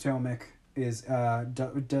Army of the Potomac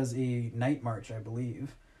does a night march, I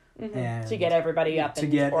believe. Mm-hmm. And to get everybody up to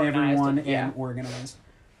get everyone and organized.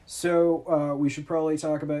 So we should probably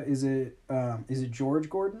talk about, is it George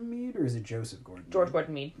Gordon Meade or is it Joseph Gordon Meade? George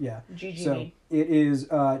Gordon Meade. Yeah. G.G. So Meade. it is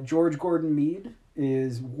George Gordon Meade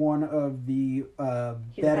is one of the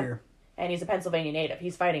better. And he's a Pennsylvania native.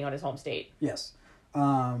 He's fighting on his home state. Yes.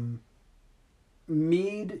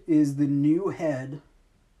 Meade is the new head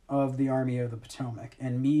of the Army of the Potomac,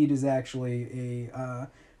 and Meade is actually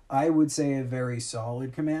I would say a very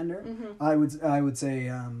solid commander. Mm-hmm. I would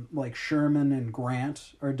say like Sherman and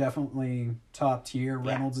Grant are definitely top tier.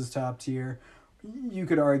 Reynolds is top tier. You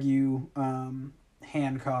could argue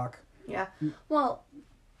Hancock. Yeah. Well,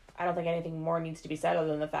 I don't think anything more needs to be said other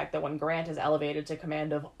than the fact that when Grant is elevated to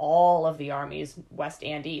command of all of the armies, west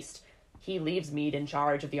and east, he leaves Meade in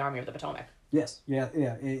charge of the Army of the Potomac. Yes, yeah.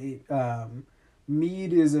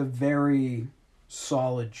 Meade is a very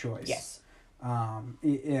solid choice. Yes.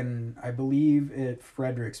 And I believe at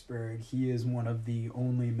Fredericksburg, he is one of the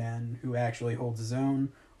only men who actually holds his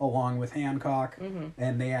own, along with Hancock. Mm-hmm.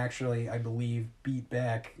 And they actually, I believe, beat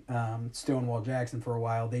back Stonewall Jackson for a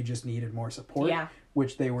while. They just needed more support,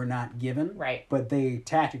 which they were not given. Right. But they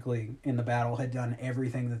tactically, in the battle, had done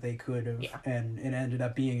everything that they could have, and it ended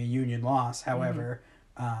up being a Union loss. However,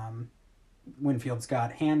 Winfield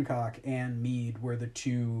Scott Hancock and Meade were the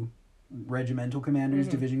two regimental commanders,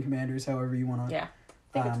 division commanders, however you want to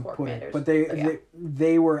put it. But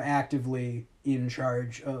they were actively in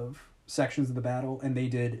charge of sections of the battle, and they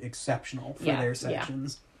did exceptional for their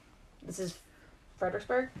sections. This is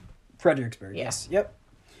Fredericksburg? Fredericksburg, yes. Yep.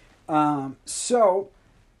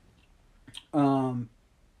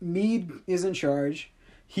 Meade is in charge.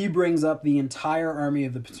 He brings up the entire Army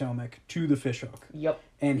of the Potomac to the Fishhook. Yep.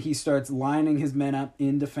 And he starts lining his men up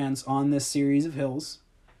in defense on this series of hills.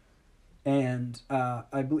 And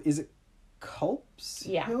I believe, is it Culp's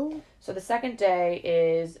Hill? So the second day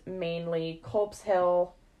is mainly Culp's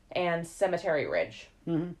Hill and Cemetery Ridge.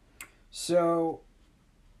 Mm-hmm. So,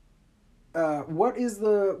 what's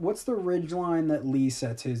the ridge line that Lee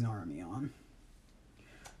sets his army on?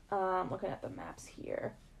 Looking at the maps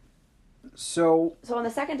here. So on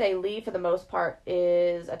the second day, Lee, for the most part,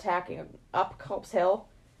 is attacking up Culp's Hill.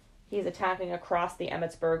 He's attacking across the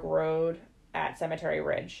Emmetsburg Road at Cemetery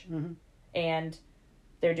Ridge. Mm-hmm. And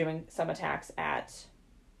they're doing some attacks at...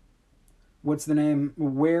 What's the name?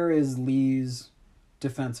 Where is Lee's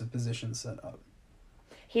defensive position set up?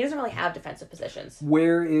 He doesn't really have defensive positions.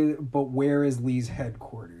 Where is Lee's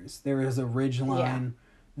headquarters? There is a ridge line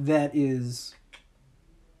that is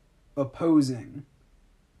opposing...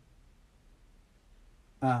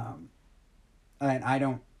 I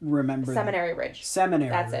don't remember. Seminary Ridge. Seminary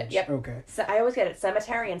That's Ridge. it. Yep. Okay. So I always get it.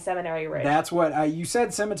 Cemetery and Seminary Ridge. That's what you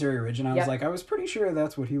said. Cemetery Ridge, and I was like, I was pretty sure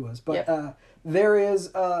that's what he was. But there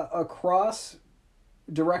is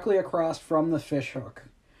directly across from the Fishhook,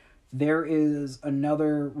 there is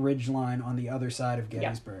another ridge line on the other side of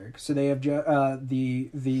Gettysburg. So they have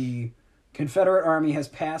the Confederate Army has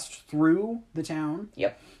passed through the town.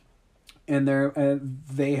 Yep. And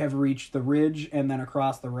they have reached the ridge, and then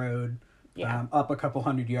across the road, up a couple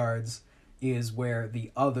hundred yards, is where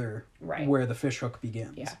where the Fishhook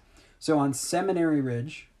begins. Yeah. So on Seminary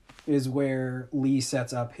Ridge is where Lee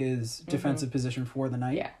sets up his defensive position for the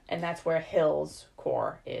night. Yeah, and that's where Hill's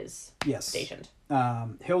Corps is stationed.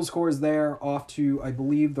 Hill's Corps is there. Off to, I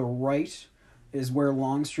believe, the right is where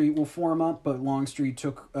Longstreet will form up, but Longstreet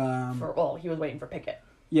took... he was waiting for Pickett.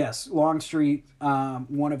 Yes, Longstreet,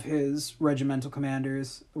 one of his regimental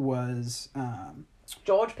commanders was...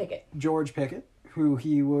 George Pickett, who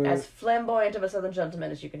he was... As flamboyant of a Southern gentleman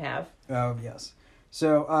as you can have. Oh, yes.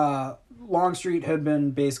 So, Longstreet had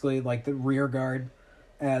been basically like the rear guard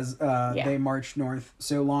as they marched north.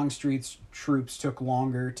 So Longstreet's troops took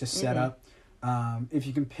longer to set up. If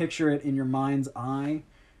you can picture it in your mind's eye,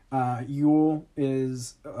 Ewell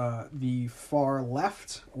is the far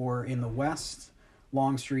left or in the west.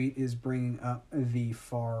 Longstreet is bringing up the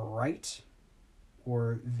far right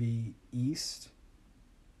or the east.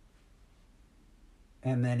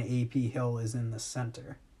 And then A.P. Hill is in the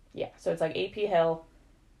center. Yeah, so it's like A.P. Hill,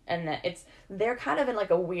 and then they're kind of in like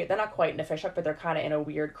a weird, they're not quite in a fishhook, but they're kind of in a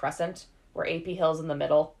weird crescent, where A.P. Hill's in the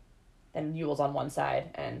middle, then Ewell's on one side,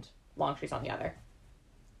 and Longstreet's on the other.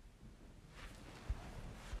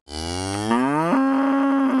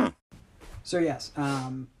 So yes,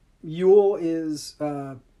 Ewell is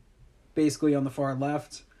basically on the far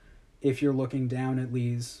left, if you're looking down at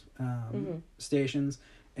Lee's stations,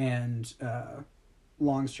 and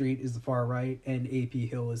Longstreet is the far right, and A.P.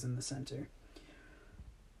 Hill is in the center.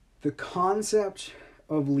 The concept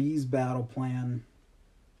of Lee's battle plan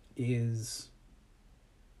is...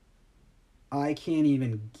 I can't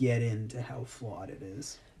even get into how flawed it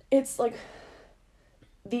is. It's like...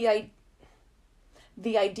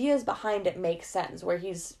 The ideas behind it make sense, where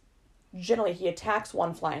he attacks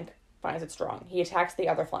one flank, finds it strong. He attacks the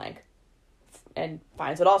other flank, and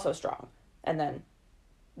finds it also strong. And then,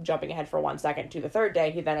 jumping ahead for 1 second to the third day,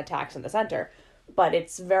 he then attacks in the center. But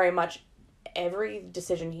it's very much every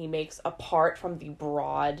decision he makes apart from the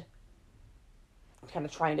broad, kind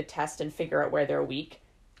of trying to test and figure out where they're weak,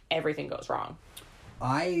 everything goes wrong.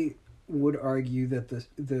 I would argue that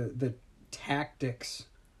the tactics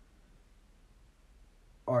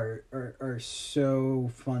are so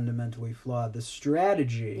fundamentally flawed. The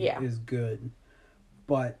strategy is good,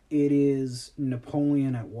 but it is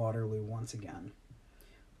Napoleon at Waterloo once again.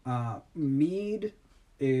 Meade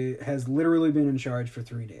has literally been in charge for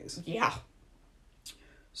 3 days. Yeah.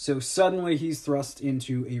 So suddenly he's thrust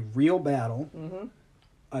into a real battle Mm-hmm.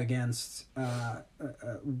 against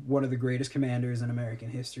one of the greatest commanders in American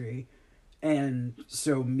history. And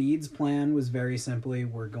so Meade's plan was very simply,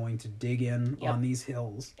 we're going to dig in on these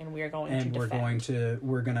hills. And we are going and to defend.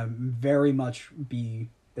 We're going to very much be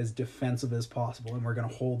as defensive as possible. And we're going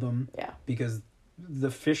to hold them. Yeah. Because the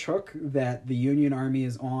fishhook that the Union Army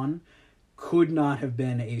is on could not have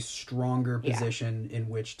been a stronger position in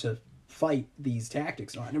which to fight these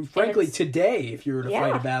tactics on. And frankly, today, if you were to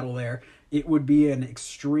fight a battle there, it would be an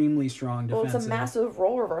extremely strong defensive. Well, it's a massive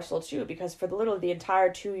role reversal, too, because for literally the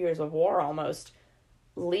entire 2 years of war, almost,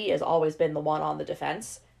 Lee has always been the one on the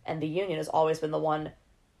defense, and the Union has always been the one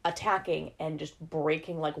attacking and just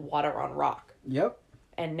breaking like water on rock. Yep.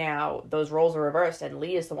 And now those roles are reversed, and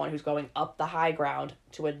Lee is the one who's going up the high ground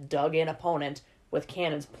to a dug-in opponent with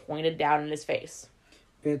cannons pointed down in his face.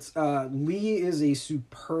 It's Lee is a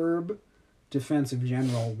superb defensive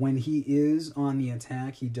general. When he is on the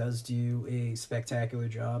attack, he does do a spectacular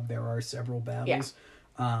job. There are several battles.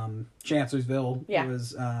 Chancellorsville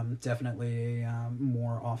was definitely a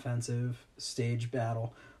more offensive stage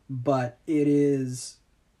battle, but it is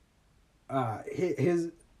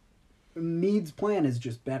his Meade's plan is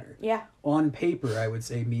just better. Yeah. On paper, I would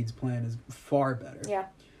say Meade's plan is far better. Yeah.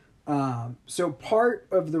 So part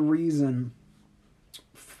of the reason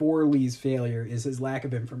for Lee's failure is his lack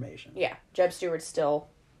of information. Yeah. Jeb Stuart's still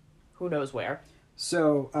who knows where.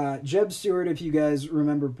 So, Jeb Stuart, if you guys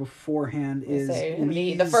remember beforehand, is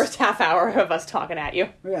the first half hour of us talking at you.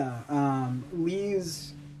 Yeah.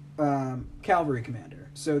 Lee's cavalry commander.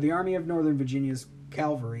 So the Army of Northern Virginia's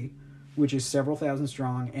cavalry, which is several thousand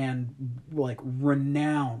strong and like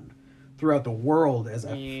renowned throughout the world as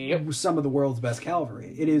some of the world's best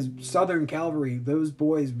cavalry. It is Southern cavalry. Those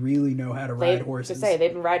boys really know how to ride horses. To say,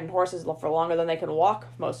 they've been riding horses for longer than they can walk,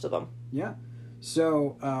 most of them. Yeah.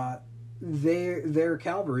 So their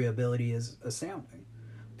cavalry ability is astounding.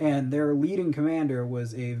 And their leading commander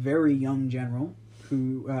was a very young general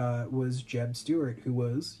who was Jeb Stuart, who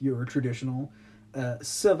was your traditional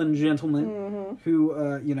Southern gentleman who,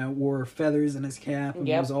 wore feathers in his cap and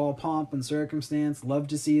was all pomp and circumstance. Loved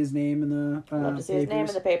to see his name in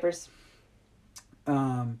the papers.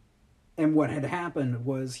 And what had happened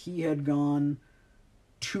was he had gone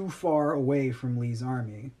too far away from Lee's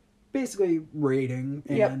army, basically raiding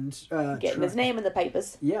and getting his name in the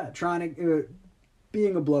papers. Yeah, trying to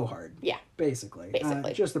being a blowhard. Yeah, basically,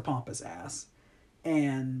 just a pompous ass.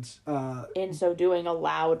 And in so doing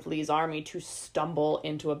allowed Lee's army to stumble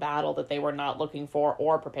into a battle that they were not looking for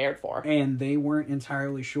or prepared for. And they weren't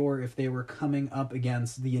entirely sure if they were coming up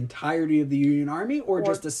against the entirety of the Union Army or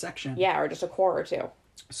just a section. Yeah, or just a corps or two.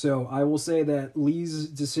 So I will say that Lee's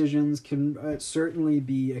decisions can certainly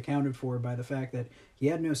be accounted for by the fact that he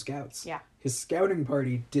had no scouts. Yeah. His scouting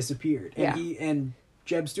party disappeared. And and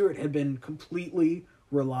Jeb Stuart had been completely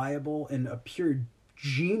reliable and a pure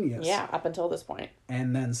genius. Yeah, up until this point.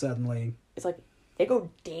 And then suddenly... It's like, they go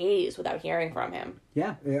days without hearing from him.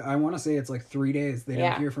 Yeah, I want to say it's like 3 days. They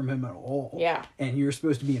don't hear from him at all. Yeah. And you're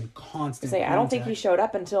supposed to be in constant contact. I don't think he showed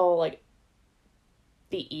up until, like,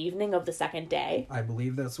 the evening of the second day. I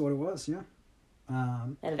believe that's what it was, yeah.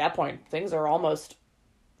 And at that point, things are almost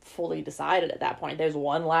fully decided at that point. There's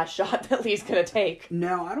one last shot that Lee's going to take.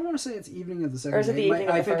 No, I don't want to say it's evening of the second day. Or is it the evening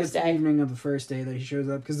of the first day? I think it's the evening of the first day that he shows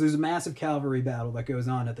up, because there's a massive cavalry battle that goes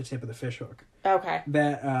on at the tip of the fishhook. Okay.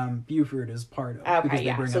 That Buford is part of. Okay,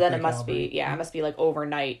 yeah. So then it must be, it must be like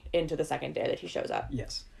overnight into the second day that he shows up.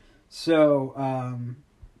 Yes. So,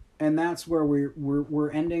 and that's where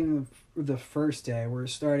we're ending the first day. We're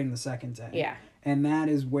starting the second day. Yeah. And that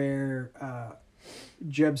is where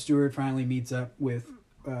Jeb Stuart finally meets up with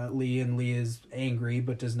Lee, and Lee is angry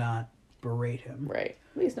but does not berate him. Right.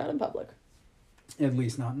 At least not in public. At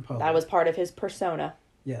least not in public. That was part of his persona.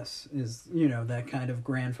 Yes, is, that kind of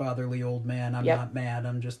grandfatherly old man. I'm not mad,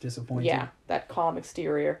 I'm just disappointed. Yeah, that calm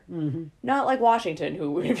exterior. Mm-hmm. Not like Washington,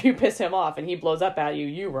 who, if you piss him off and he blows up at you,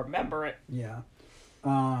 you remember it. Yeah.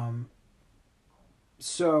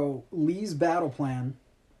 So, Lee's battle plan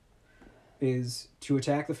is to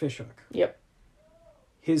attack the fishhook. Yep.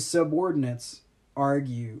 His subordinates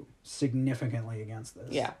argue significantly against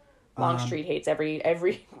this. Yeah. Longstreet hates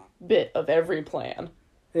every bit of every plan.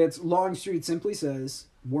 Longstreet simply says,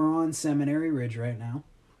 we're on Seminary Ridge right now.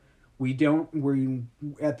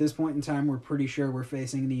 At this point in time, we're pretty sure we're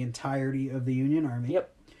facing the entirety of the Union Army.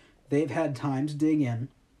 Yep. They've had time to dig in.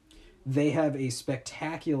 They have a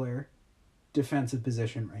spectacular defensive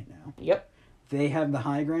position right now. Yep. They have the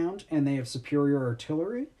high ground, and they have superior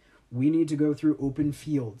artillery. We need to go through open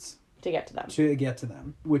fields to get to them. To get to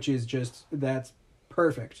them, which is just, that's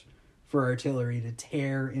perfect for artillery to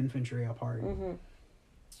tear infantry apart. Mm-hmm.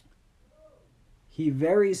 He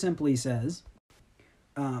very simply says,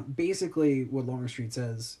 basically what Longstreet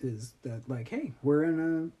says is that, like, hey, we're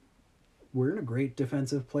in a great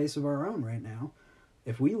defensive place of our own right now.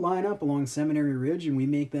 If we line up along Seminary Ridge and we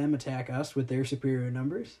make them attack us with their superior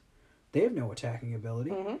numbers, they have no attacking ability.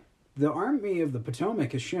 Mm-hmm. The Army of the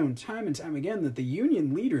Potomac has shown time and time again that the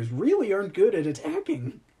Union leaders really aren't good at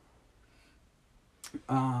attacking.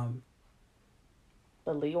 But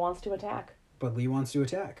Lee wants to attack.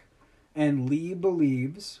 And Lee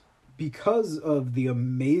believes, because of the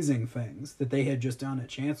amazing things that they had just done at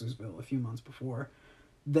Chancellorsville a few months before,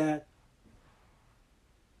 that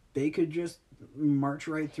they could just march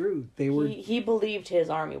right through. He believed his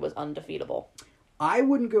army was undefeatable. I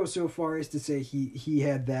wouldn't go so far as to say he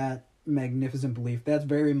had that magnificent belief. That's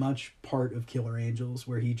very much part of Killer Angels,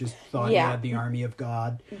 where he just thought he had the army of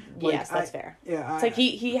God. Like, yes, that's fair. Yeah, it's like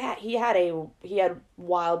he had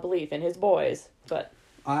wild belief in his boys, but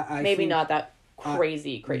I maybe not that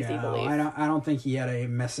crazy belief. I don't think he had a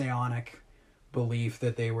messianic belief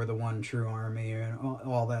that they were the one true army and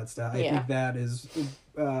all that stuff. I think that is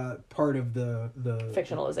part of the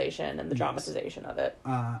fictionalization and the dramatization of it.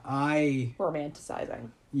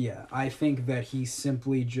 Romanticizing. Yeah, I think that he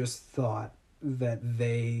simply just thought that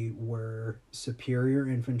they were superior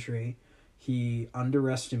infantry. He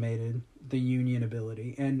underestimated the Union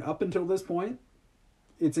ability, and up until this point,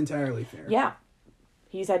 it's entirely fair. Yeah.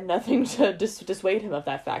 He's had nothing to dissuade him of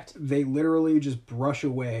that fact. They literally just brush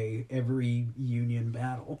away every Union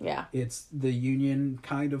battle. Yeah. It's the Union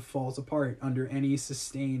kind of falls apart under any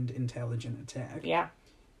sustained intelligent attack. Yeah.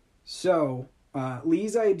 So,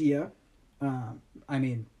 Lee's idea,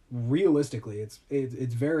 realistically,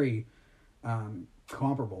 it's very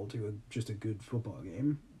comparable to just a good football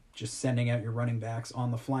game. Just sending out your running backs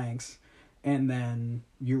on the flanks, and then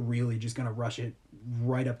you're really just going to rush it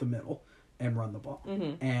right up the middle and run the ball.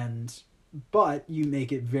 Mm-hmm. But you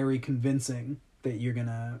make it very convincing that you're going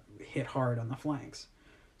to hit hard on the flanks.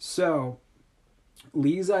 So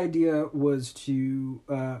Lee's idea was to,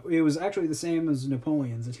 it was actually the same as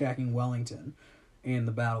Napoleon's attacking Wellington in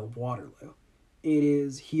the Battle of Waterloo.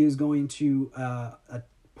 He is going to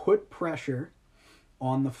put pressure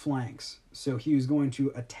on the flanks. So he was going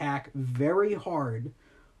to attack very hard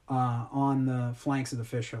on the flanks of the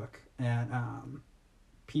Fishhook at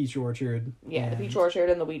Peach Orchard. Yeah, the Peach Orchard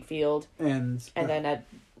and the wheat field. And then at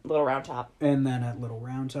Little Round Top. And then at Little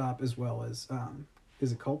Round Top, as well as,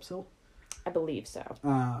 is it Culp's Hill? I believe so.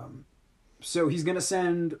 So he's going to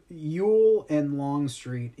send Ewell and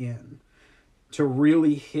Longstreet in to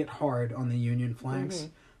really hit hard on the Union flanks. Mm-hmm.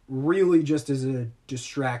 Really just as a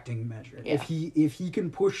distracting measure. Yeah. If he can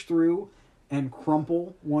push through and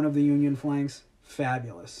crumple one of the Union flanks,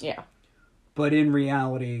 fabulous. Yeah. But in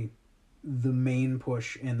reality, the main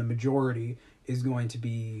push and the majority is going to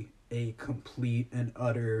be a complete and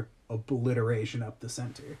utter obliteration up the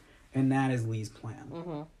center. And that is Lee's plan.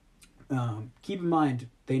 Mm-hmm. Keep in mind,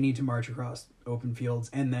 they need to march across open fields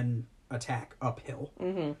and then attack uphill.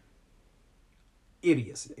 Mm-hmm.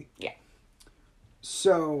 Idiocy. Yeah.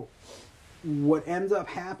 So, what ends up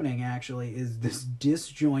happening, actually, is this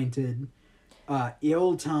disjointed,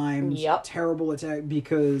 ill-timed, terrible attack,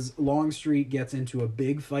 because Longstreet gets into a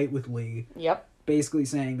big fight with Lee. Yep. Basically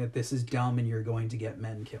saying that this is dumb and you're going to get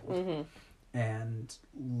men killed. Mm-hmm. And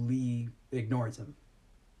Lee ignores him.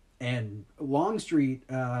 And Longstreet,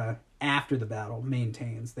 after the battle,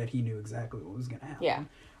 maintains that he knew exactly what was going to happen. Yeah.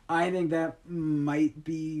 I think that might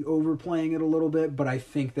be overplaying it a little bit, but I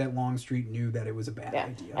think that Longstreet knew that it was a bad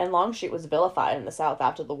idea. And Longstreet was vilified in the South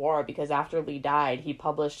after the war, because after Lee died, he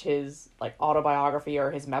published his autobiography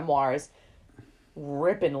or his memoirs,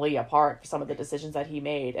 ripping Lee apart for some of the decisions that he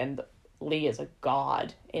made, and Lee is a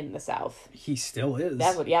god in the South. He still is.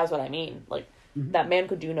 That's what I mean. That man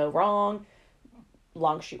could do no wrong.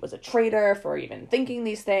 Longstreet was a traitor for even thinking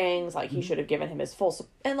these things. He should have given him his full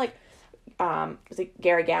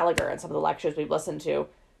Gary Gallagher and some of the lectures we've listened to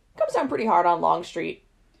comes down pretty hard on Longstreet,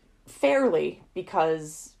 fairly,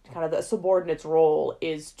 because kind of the subordinate's role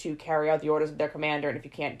is to carry out the orders of their commander, and if you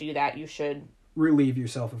can't do that, you should relieve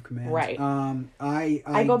yourself of command. Right.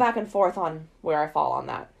 I go back and forth on where I fall on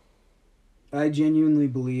that. I genuinely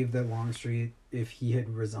believe that Longstreet, if he had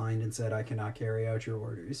resigned and said, "I cannot carry out your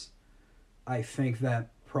orders," I think that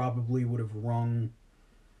probably would have rung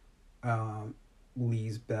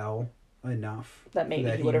Lee's bell enough that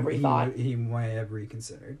maybe he would have rethought. He might have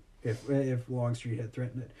reconsidered if Longstreet had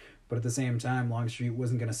threatened it. But at the same time, Longstreet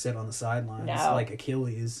wasn't going to sit on the sidelines like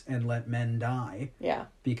Achilles and let men die. Yeah.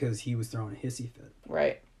 Because he was throwing a hissy fit.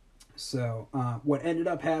 Right. So what ended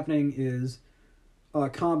up happening is a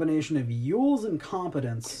combination of Yule's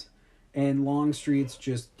incompetence and Longstreet's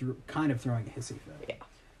just kind of throwing a hissy fit. Yeah.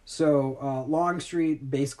 So Longstreet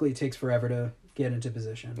basically takes forever to get into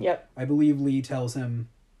position. Yep. I believe Lee tells him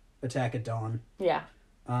attack at dawn. Yeah.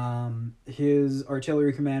 His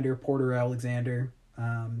artillery commander, Porter Alexander,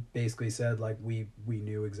 basically said, like, we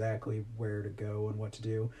knew exactly where to go and what to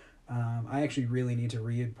do. I actually really need to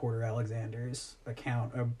read Porter Alexander's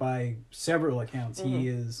account. By several accounts, he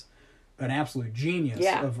is an absolute genius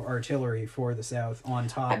of artillery for the South on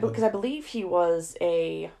top of... Because I believe he was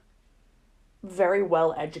a very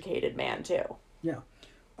well-educated man, too. Yeah.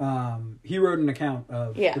 He wrote an account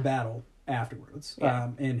of the battle afterwards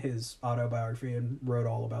in his autobiography and wrote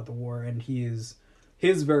all about the war, and his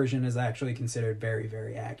version is actually considered very,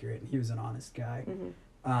 very accurate, and he was an honest guy.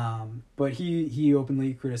 But he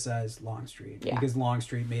openly criticized Longstreet because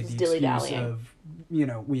Longstreet made the excuse of,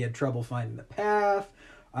 we had trouble finding the path,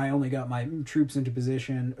 I only got my troops into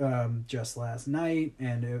position just last night,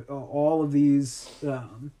 and all of these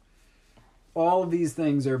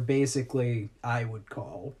things are basically, I would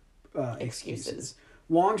call, excuses.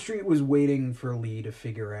 Longstreet was waiting for Lee to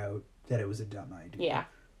figure out that it was a dumb idea.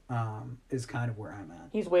 Yeah. Is kind of where I'm at.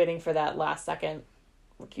 He's waiting for that last second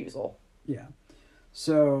recusal. Yeah.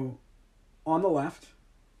 So, on the left,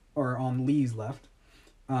 or on Lee's left,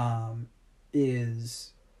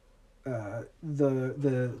 is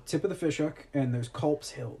the tip of the fishhook, and there's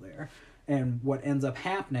Culp's Hill there. And what ends up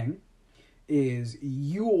happening is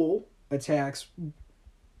Ewell attacks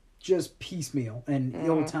just piecemeal and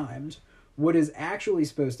ill-timed. What is actually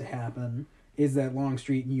supposed to happen is that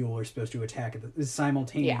Longstreet and Ewell are supposed to attack it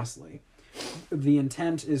simultaneously. Yeah. The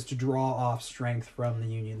intent is to draw off strength from the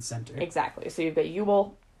Union center. Exactly. So you've got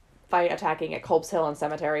Ewell attacking at Culp's Hill and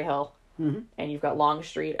Cemetery Hill, and you've got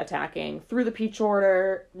Longstreet attacking through the Peach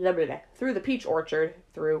Orchard,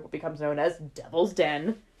 through what becomes known as Devil's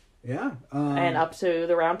Den. Yeah. And up to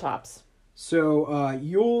the Round Tops. So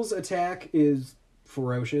Ewell's attack is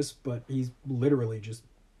ferocious, but he's literally just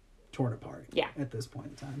torn apart at this point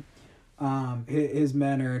in time. His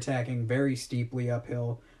men are attacking very steeply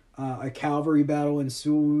uphill. A cavalry battle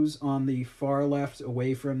ensues on the far left,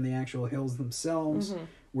 away from the actual hills themselves,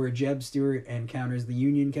 where Jeb Stuart encounters the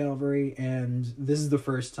Union cavalry, and this is the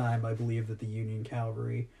first time, I believe, that the Union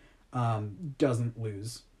cavalry doesn't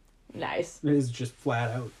lose. Nice. It is just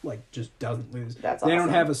flat out, just doesn't lose. That's They awesome.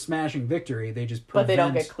 don't have a smashing victory, they just prevent... But they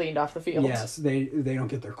don't get cleaned off the field. Yes, they don't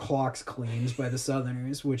get their clocks cleaned by the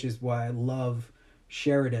Southerners, which is why I love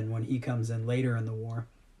Sheridan when he comes in later in the war.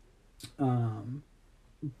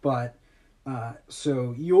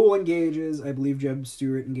 So Ewell engages, I believe Jeb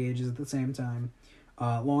Stuart engages at the same time.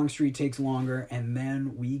 Longstreet takes longer, and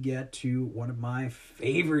then we get to one of my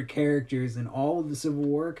favorite characters in all of the Civil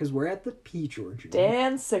War, because we're at the Peach Orchard.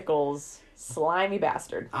 Dan Sickles, slimy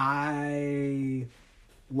bastard. I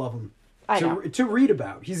love him. I know. To read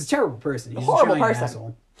about. He's a terrible person. He's horrible a giant person.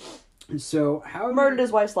 Asshole. So how murdered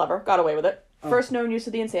his wife's lover, got away with it. First known use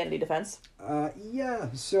of the insanity defense.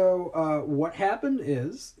 So what happened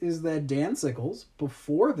is that Dan Sickles,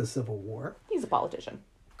 before the Civil War... He's a politician.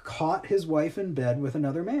 Caught his wife in bed with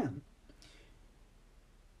another man.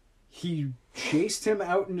 He chased him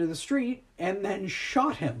out into the street and then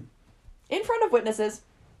shot him. In front of witnesses.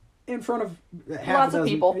 In front of lots of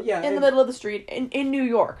people. Yeah, in the middle of the street. In New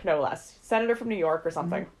York, no less. Senator from New York or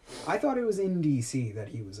something. I thought it was in D.C. that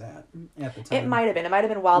he was at the time. It might have been. It might have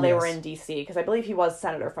been while they were in D.C. because I believe he was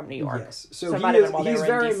senator from New York. Yes. So he's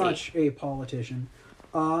very much a politician.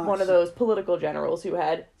 One of those political generals who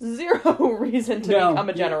had zero reason to become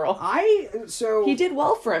a general. He did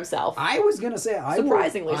well for himself. I was going to say, I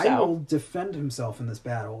will defend himself in this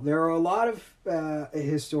battle. There are a lot of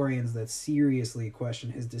historians that seriously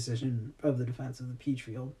question his decision of the defense of the Peach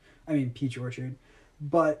Orchard.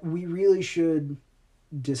 But we really should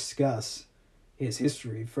discuss his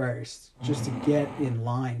history first, just to get in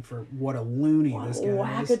line for what a loony this guy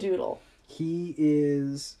is. Wackadoodle. He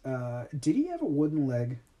is... did he have a wooden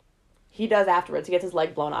leg? He does afterwards. He gets his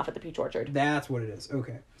leg blown off at the Peach Orchard. That's what it is.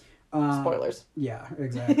 Okay. Spoilers. Yeah,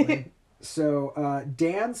 exactly. So,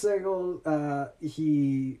 Dan Sickles,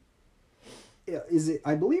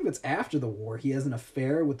 I believe it's after the war, he has an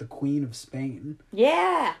affair with the Queen of Spain.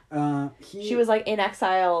 Yeah! She was, in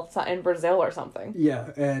exile in Brazil or something.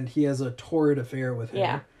 Yeah, and he has a torrid affair with her.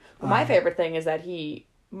 Yeah. My favorite thing is that he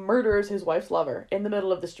murders his wife's lover in the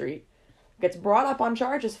middle of the street, gets brought up on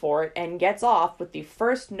charges for it, and gets off with the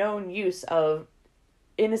first known use of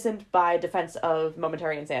innocent by defense of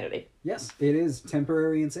momentary insanity. Yes, it is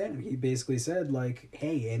temporary insanity. He basically said, like,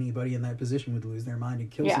 hey, anybody in that position would lose their mind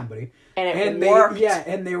and kill somebody. And it worked.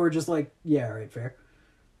 And they were just like, yeah, all right, fair.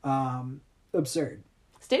 Absurd.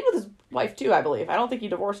 Stayed with his wife, too, I believe. I don't think he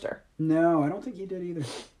divorced her. No, I don't think he did either.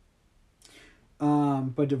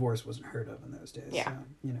 But divorce wasn't heard of in those days. Yeah. So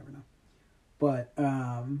you never know. But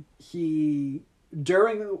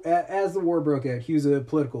as the war broke out, he was a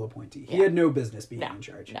political appointee. He had no business being in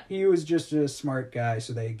charge. No. He was just a smart guy,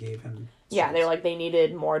 so they gave him... Yeah, they were like, they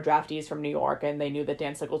needed more draftees from New York, and they knew that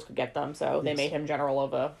Dan Sickles could get them, so they made him general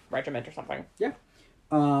of a regiment or something. Yeah.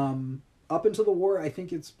 Up until the war, I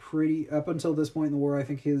think it's pretty... Up until this point in the war, I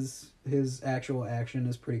think his actual action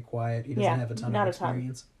is pretty quiet. He doesn't have a ton of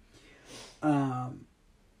experience.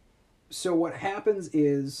 So what happens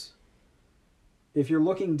is... If you're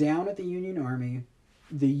looking down at the Union Army,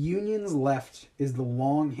 the Union's left is the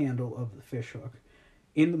long handle of the fishhook.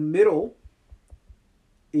 In the middle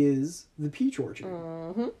is the peach orchard.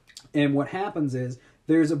 Mm-hmm. And what happens is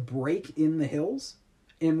there's a break in the hills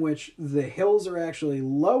in which the hills are actually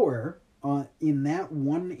lower in that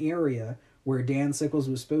one area where Dan Sickles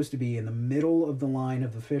was supposed to be in the middle of the line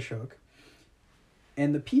of the fishhook.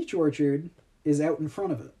 And the peach orchard is out in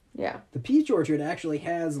front of it. Yeah. The peach orchard actually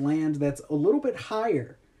has land that's a little bit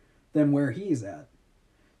higher than where he's at.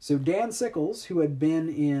 So Dan Sickles, who had been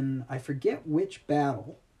in, I forget which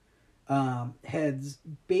battle, had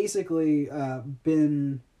basically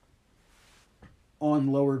been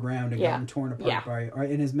on lower ground and gotten torn apart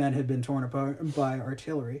and his men had been torn apart by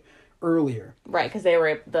artillery earlier. Right, because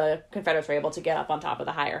the Confederates were able to get up on top of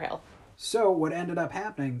the higher hill. So what ended up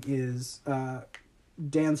happening is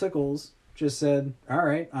Dan Sickles just said, all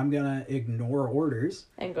right, I'm going to ignore orders.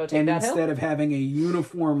 And go take that hill. And instead of having a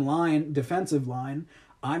uniform defensive line,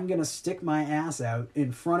 I'm going to stick my ass out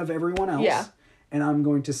in front of everyone else. Yeah. And I'm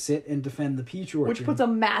going to sit and defend the peach orchard. Which puts a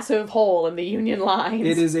massive hole in the Union lines.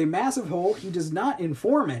 It is a massive hole. He does not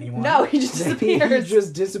inform anyone. No, he just disappears. He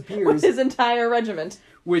just disappears. With his entire regiment.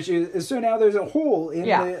 Which is, so now there's a hole in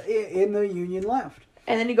the Union left.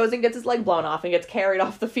 And then he goes and gets his leg blown off and gets carried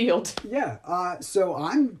off the field. Yeah. So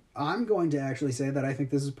I'm going to actually say that I think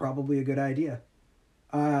this is probably a good idea.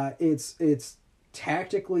 It's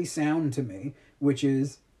tactically sound to me, which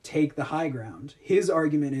is take the high ground. His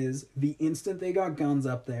argument is the instant they got guns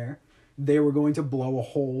up there, they were going to blow a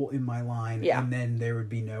hole in my line, and then there would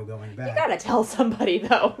be no going back. You gotta tell somebody,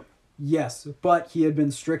 though. Yes, but he had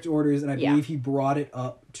been strict orders, and I believe he brought it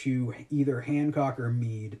up to either Hancock or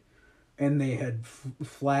Meade. And they had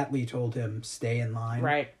flatly told him, stay in line.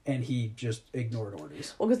 Right. And he just ignored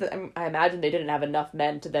orders. Well, because I imagine they didn't have enough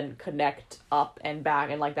men to then connect up and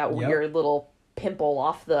back and like that weird little pimple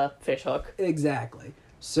off the fishhook. Exactly.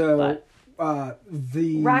 So,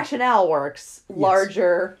 the... rationale works.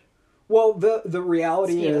 Larger... Well, the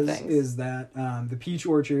reality is that the peach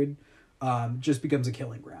orchard just becomes a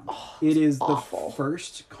killing ground. Oh, it is awful. The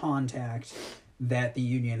first contact that the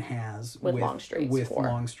Union has with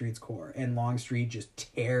Longstreet's Corps. And Longstreet just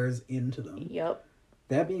tears into them. Yep.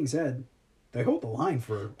 That being said, they hold the line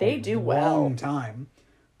for a long time.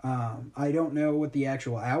 I don't know what the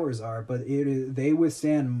actual hours are, but they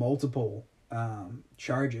withstand multiple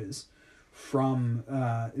charges from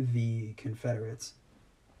the Confederates.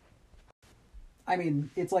 I mean,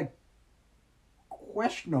 it's like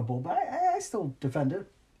questionable, but I still defend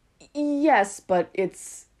it. Yes, but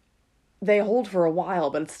they hold for a while,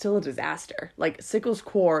 but it's still a disaster. Like, Sickles'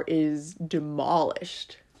 Corps is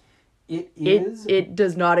demolished. It is? It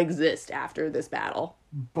does not exist after this battle.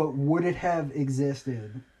 But would it have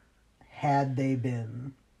existed had they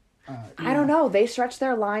been... I don't know. They stretched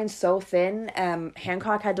their lines so thin.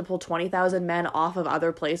 Hancock had to pull 20,000 men off of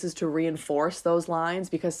other places to reinforce those lines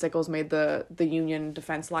because Sickles made the Union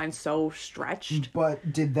defense line so stretched.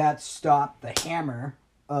 But did that stop the hammer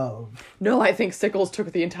of... No, I think Sickles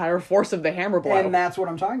took the entire force of the hammer blow. And that's what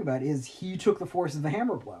I'm talking about, is he took the force of the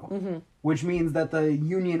hammer blow. Which means that the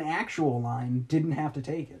Union actual line didn't have to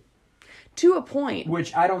take it. To a point.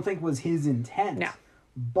 Which I don't think was his intent. No.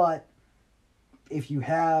 But... if you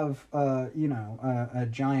have, a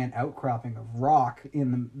giant outcropping of rock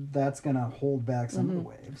that's going to hold back some of the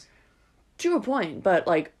waves. To a point, but,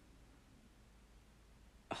 like,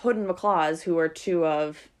 Hood and McLaws, who are two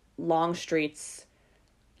of Longstreet's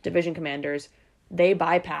division commanders, they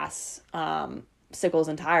bypass Sickles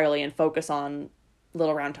entirely and focus on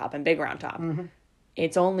Little Round Top and Big Round Top. Mm-hmm.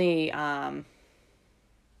 It's only, I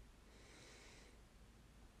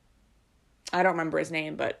don't remember his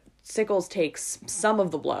name, but Sickles takes some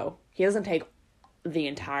of the blow. He doesn't take the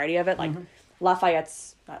entirety of it. Like,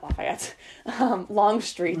 Longstreet's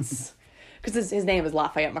because his name is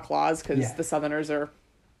Lafayette McLaws, because Yeah. the Southerners are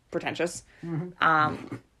pretentious.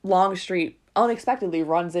 Mm-hmm. Longstreet unexpectedly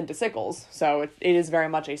runs into Sickles, so it is very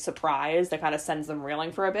much a surprise that kind of sends them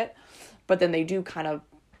reeling for a bit. But then they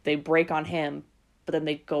break on him, but then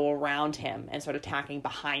they go around him and start attacking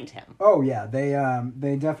behind him. Oh yeah,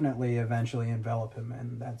 they definitely eventually envelop him,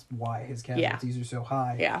 and that's why his casualties are so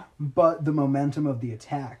high. Yeah. But the momentum of the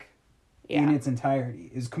attack in Yeah. its entirety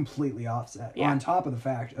is completely offset, Yeah. on top of the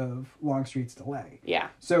fact of Longstreet's delay. Yeah.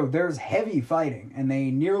 So there's heavy fighting, and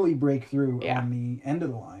they nearly break through Yeah. on the end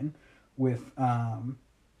of the line with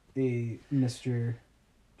a Mr.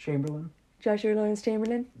 Chamberlain. Joshua Lawrence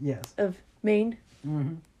Chamberlain Yes. of Maine,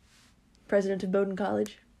 Mm-hmm. president of Bowdoin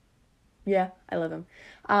College. Yeah, I love him.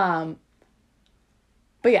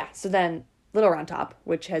 But yeah, so then Little Round Top,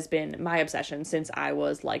 which has been my obsession since I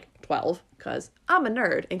was like 12, because I'm a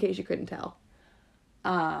nerd, in case you couldn't tell.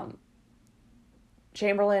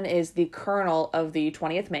 Chamberlain is the colonel of the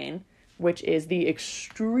 20th Maine, which is the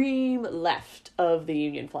extreme left of the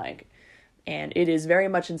Union flank. And it is very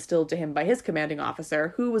much instilled to him by his commanding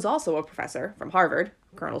officer, who was also a professor from Harvard,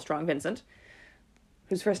 Colonel Strong Vincent,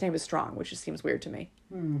 whose first name is Strong, which just seems weird to me.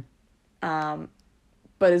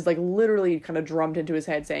 But is like literally kind of drummed into his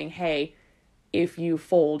head saying, hey, if you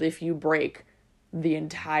fold, if you break, the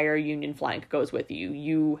entire Union flank goes with you.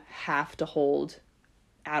 You have to hold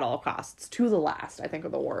at all costs. To the last, I think are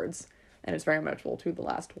the words. And it's very much, well, to the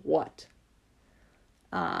last what?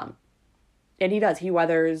 And he does. He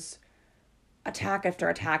weathers attack after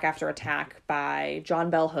attack after attack by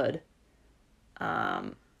John Bell Hood.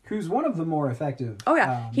 Who's one of the more effective. Oh,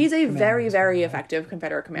 yeah. He's a very, commanders, very right? effective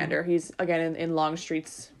Confederate commander. He's, again, in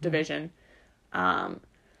Longstreet's division. And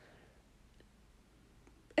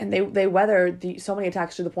they weather so many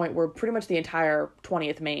attacks to the point where pretty much the entire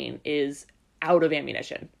 20th Maine is out of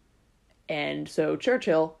ammunition. And so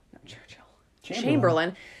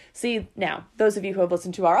Chamberlain. See, now, those of you who have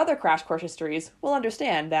listened to our other Crash Course histories will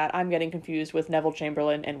understand that I'm getting confused with Neville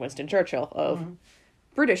Chamberlain and Winston Churchill of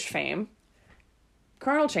British fame.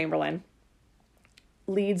 Colonel Chamberlain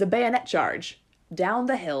leads a bayonet charge down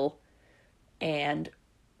the hill and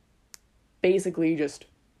basically just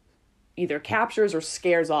either captures or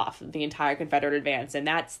scares off the entire Confederate advance, and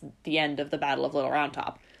that's the end of the Battle of Little Round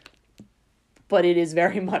Top. But it is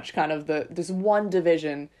very much kind of this one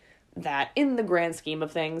division that, in the grand scheme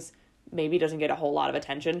of things, maybe doesn't get a whole lot of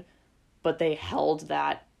attention, but they held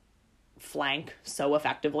that flank so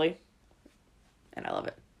effectively, and I love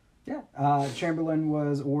it. Yeah. Chamberlain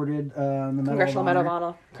was awarded the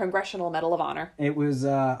Congressional Medal of Honor. It was,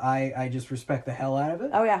 I just respect the hell out of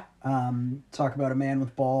it. Oh, yeah. Talk about a man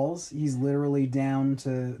with balls. He's literally down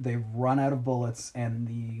to, they've run out of bullets, and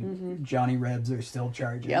the Johnny Rebs are still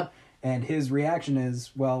charging. Yep. And his reaction is,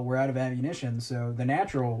 well, we're out of ammunition, so the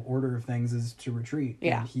natural order of things is to retreat.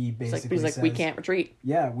 Yeah. And he basically he's like, says, we can't retreat.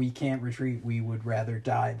 Yeah, we can't retreat. We would rather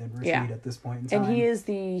die than retreat at this point in time. And he's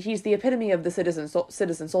the epitome of the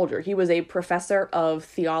citizen soldier. He was a professor of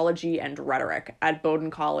theology and rhetoric at Bowdoin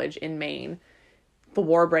College in Maine. The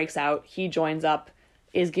war breaks out. He joins up,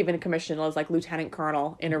 is given a commission as like lieutenant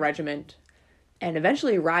colonel in a regiment, and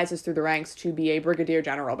eventually rises through the ranks to be a brigadier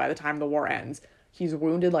general by the time the war ends. He's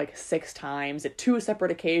wounded like 6 times. At 2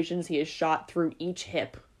 separate occasions, he is shot through each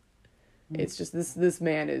hip. It's just, this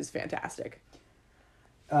man is fantastic.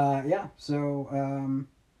 Yeah, so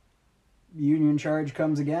Union charge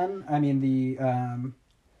comes again. I mean, the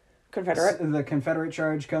Confederate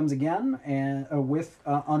charge comes again, and with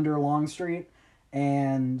under Longstreet,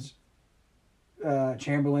 and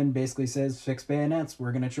Chamberlain basically says, fix bayonets,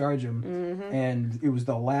 we're going to charge them. And it was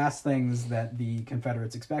the last things that the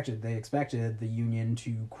Confederates expected. They expected the Union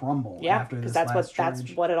to crumble after this last charge.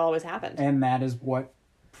 That's what had always happened. And that is what,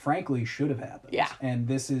 frankly, should have happened. Yeah. And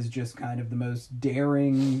this is just kind of the most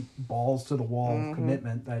daring, balls-to-the-wall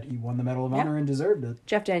commitment that he won the Medal of Honor and deserved it.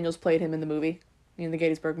 Jeff Daniels played him in the movie, in the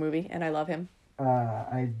Gettysburg movie, and I love him.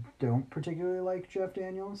 I don't particularly like Jeff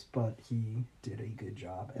Daniels, but he did a good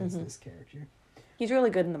job as this character. He's really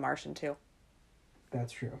good in The Martian, too.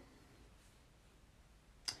 That's true.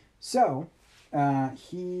 So,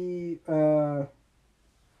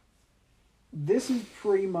 this is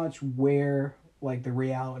pretty much where, like, the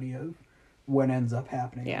reality of what ends up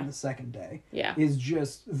happening on the second day. Yeah. Is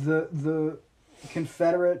just the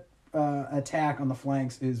Confederate attack on the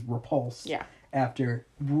flanks is repulsed. Yeah. After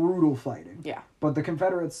brutal fighting. Yeah. But the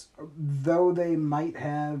Confederates, though they might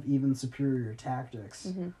have even superior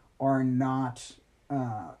tactics, are not...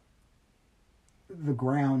 the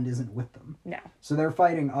ground isn't with them. No. So they're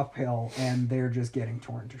fighting uphill, and they're just getting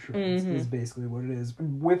torn to shreds, is basically what it is.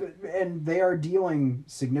 And they are dealing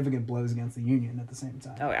significant blows against the Union at the same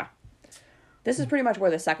time. Oh, yeah. This is pretty much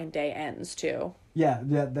where the second day ends, too. Yeah,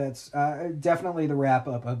 that's definitely the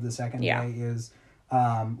wrap-up of the second day is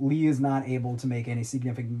Lee is not able to make any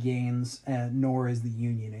significant gains, nor is the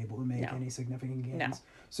Union able to make any significant gains. No.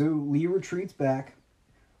 So Lee retreats back.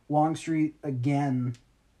 Longstreet, again,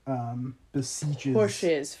 beseeches...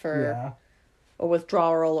 Pushes for a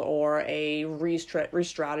withdrawal or a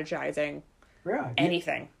re-strategizing,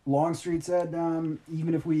 anything. Longstreet said,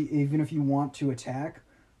 even if you want to attack,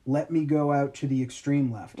 let me go out to the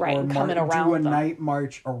extreme left. Right, or coming around do a night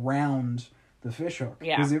march around the fishhook.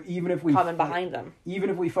 Yeah, because even if we coming behind them, even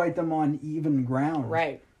if we fight them on even ground,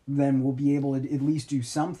 right, then we'll be able to at least do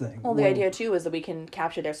something. Well, the idea too is that we can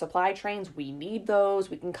capture their supply trains. We need those.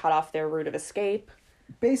 We can cut off their route of escape.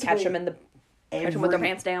 Basically, catch them with their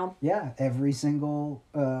pants down. Yeah, every single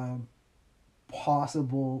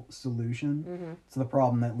possible solution to the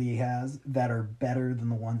problem that Lee has that are better than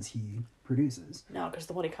the ones he produces. No, because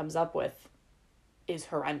the one he comes up with is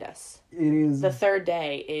horrendous. It is. The third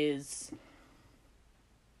day is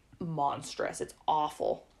monstrous. It's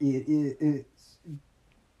awful. It's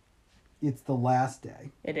the last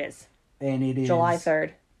day. It is. And it is July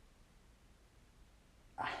 3rd.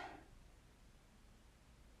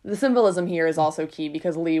 The symbolism here is also key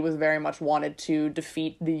because Lee was very much wanted to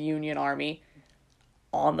defeat the Union Army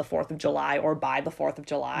on the 4th of July or by the 4th of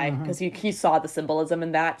July because he saw the symbolism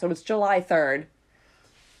in that. So it's July 3rd.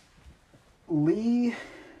 Lee,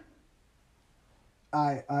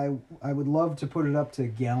 I would love to put it up to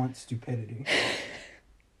gallant stupidity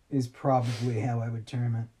is probably how I would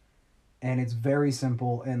term it. And it's very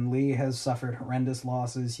simple, and Lee has suffered horrendous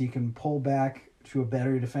losses. He can pull back to a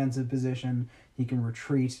better defensive position. He can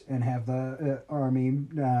retreat and have the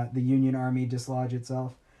the Union Army dislodge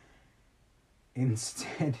itself.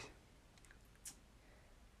 Instead,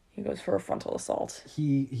 he goes for a frontal assault.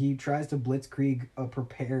 He tries to blitzkrieg a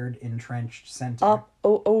prepared, entrenched center. Up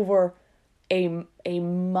over a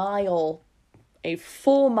mile, a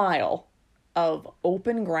full mile of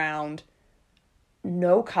open ground,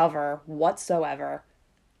 no cover whatsoever,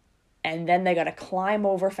 and then they gotta climb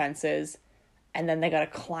over fences, and then they gotta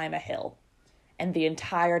climb a hill. And the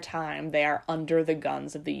entire time they are under the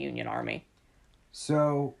guns of the Union Army.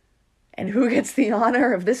 So... And who gets the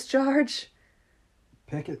honor of this charge?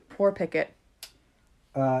 Pickett. Poor Pickett.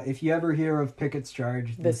 If you ever hear of Pickett's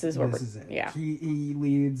charge, this is it. Yeah. He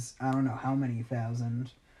leads, I don't know how many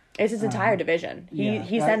thousand. It's his entire division.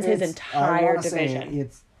 He sends his entire division.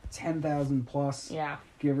 It's 10,000 plus. Yeah.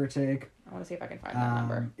 Give or take. I want to see if I can find that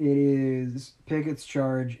number. It is... Pickett's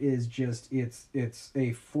charge is just... It's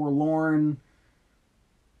a forlorn,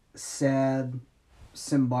 sad,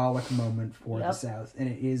 symbolic moment for the South. And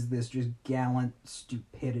it is this just gallant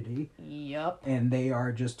stupidity. Yep. And they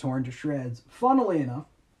are just torn to shreds. Funnily enough,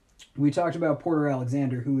 we talked about Porter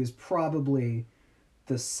Alexander, who is probably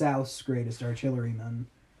the South's greatest artilleryman.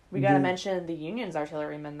 We gotta mention the Union's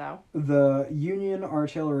artillerymen, though. The Union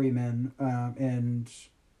artillerymen, and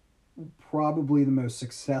probably the most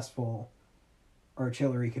successful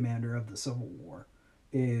artillery commander of the Civil War,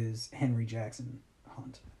 is Henry Jackson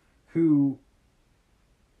Hunt, who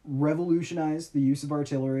revolutionized the use of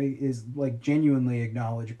artillery, is like genuinely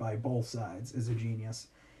acknowledged by both sides as a genius.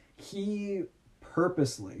 He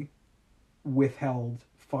purposely withheld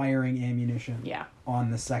firing ammunition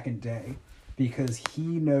on the second day because he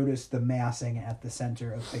noticed the massing at the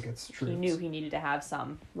center of Pickett's troops. He knew he needed to have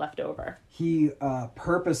some left over. He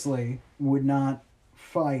purposely would not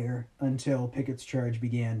fire until Pickett's charge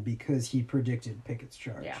began because he predicted Pickett's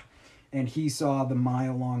charge. Yeah. And he saw the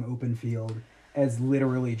mile-long open field as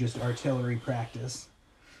literally just artillery practice.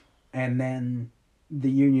 And then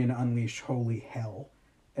the Union unleashed holy hell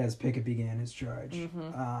as Pickett began his charge.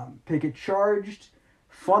 Pickett charged.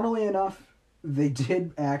 Funnily enough, they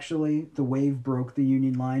did actually... The wave broke the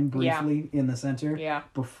Union line briefly in the center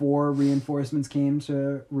before reinforcements came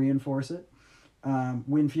to reinforce it.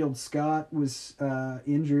 Winfield Scott was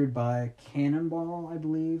injured by a cannonball, I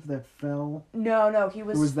believe, that fell. No, he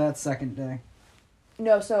was... It was that second day.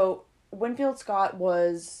 No, so Winfield Scott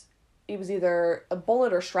was... It was either a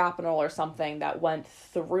bullet or shrapnel or something that went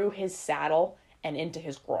through his saddle and into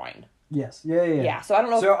his groin. Yes. Yeah. So I don't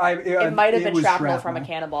know it might have been shrapnel from a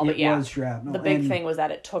cannonball, but It was shrapnel. The big thing was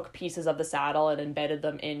that it took pieces of the saddle and embedded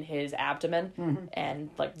them in his abdomen, and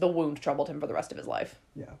like the wound troubled him for the rest of his life.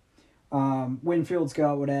 Yeah. Winfield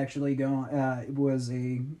Scott would actually go was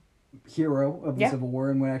a hero of the Civil War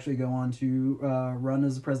and would actually go on to run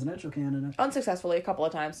as a presidential candidate. Unsuccessfully a couple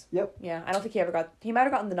of times. Yep. Yeah, I don't think he might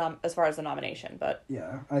have gotten as far as the nomination, but...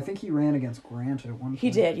 Yeah, I think he ran against Grant at one point. He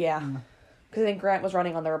did, yeah. Because I think Grant was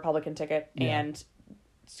running on the Republican ticket, and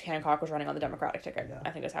Hancock was running on the Democratic ticket. Yeah.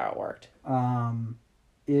 I think is how it worked.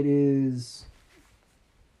 It is...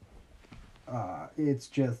 it's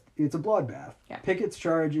a bloodbath. Yeah. Pickett's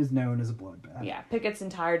charge is known as a bloodbath. Yeah, Pickett's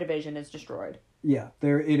entire division is destroyed. Yeah,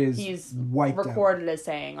 it is He's wiped recorded out. As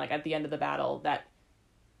saying, like, at the end of the battle that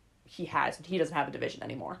he doesn't have a division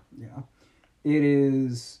anymore. Yeah. It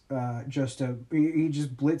is he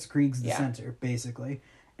just blitzkriegs the Yeah. center, basically.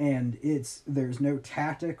 And there's no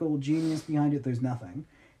tactical genius behind it, there's nothing.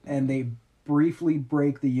 And they briefly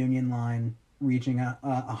break the Union line, reaching a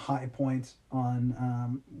high point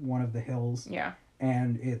on one of the hills. Yeah.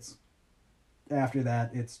 And after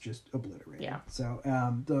that, it's just obliterated. Yeah. So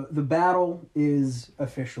the battle is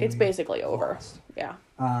officially... It's basically over. lost. Yeah.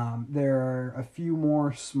 There are a few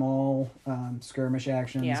more small skirmish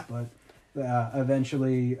actions, Yeah. but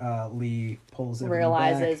eventually Lee pulls everyone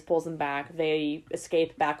back. Pulls them back. They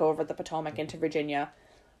escape back over the Potomac into Virginia.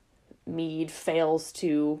 Meade fails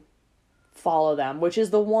to follow them, which is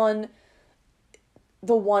the one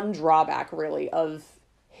drawback, really, of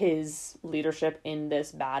his leadership in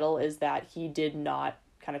this battle, is that he did not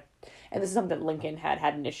and this is something that Lincoln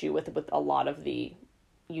had an issue with a lot of the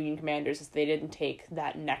Union commanders, is they didn't take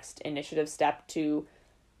that next initiative step to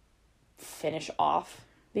finich off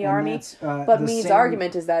the army. But Meade's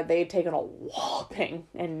argument is that they'd taken a whopping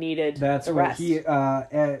and needed the rest. It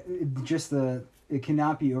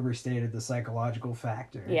cannot be overstated, the psychological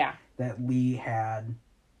factor that Lee had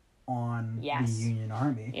on the Union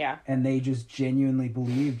Army. Yeah. And they just genuinely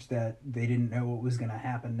believed that they didn't know what was going to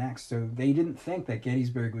happen next. So they didn't think that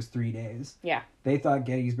Gettysburg was 3 days. Yeah. They thought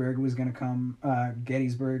Gettysburg was going to come,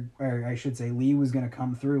 or I should say Lee was going to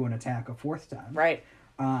come through and attack a fourth time. Right.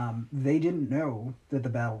 They didn't know that the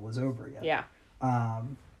battle was over yet. Yeah.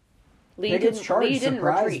 Pickett's charge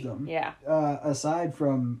surprised retreat. them. Yeah. Aside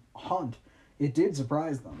from Hunt, it did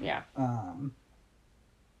surprise them. Yeah.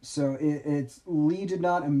 So Lee did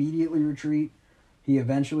not immediately retreat. He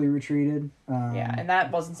eventually retreated. And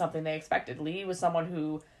that wasn't something they expected. Lee was someone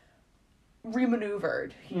who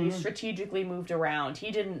remaneuvered. He strategically moved around. He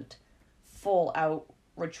didn't full out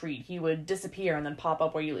retreat. He would disappear and then pop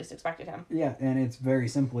up where you least expected him. Yeah, and it's very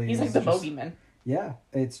simply... He's like the bogeyman. Yeah,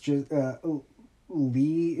 it's just...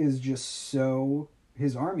 Lee is just so...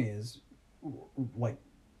 His army is, like,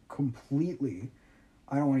 completely...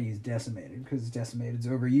 I don't want to use decimated, because decimated is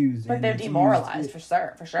overused. But they're demoralized, for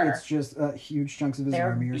sure. It's just huge chunks of his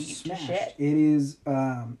army are smashed. Shit. It is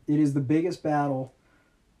the biggest battle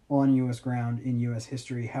on U.S. ground in U.S.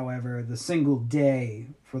 history. However, the single day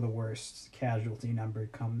for the worst casualty number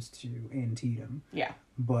comes to Antietam. Yeah.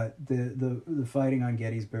 But the fighting on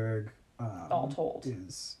Gettysburg, all told,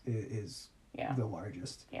 is the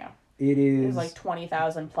largest. Yeah. It is. There's like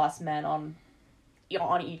 20,000 plus men on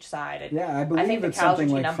each side. I believe it's something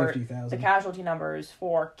like 50,000. The casualty numbers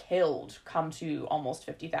for killed come to almost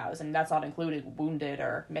 50,000. That's not included wounded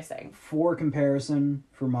or missing. For comparison,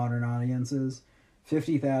 for modern audiences,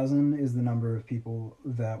 50,000 is the number of people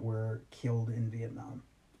that were killed in Vietnam.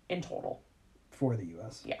 In total. For the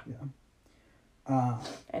U.S. Yeah.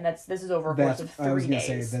 And this is over a course of 3 days. I was going to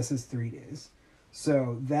say, this is 3 days.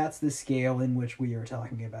 So that's the scale in which we are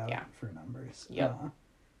talking about for numbers. Yep.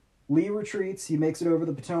 Lee retreats. He makes it over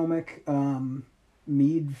the Potomac.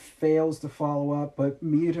 Meade fails to follow up, but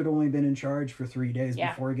Meade had only been in charge for 3 days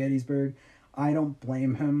before Gettysburg. I don't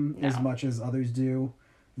blame him as much as others do,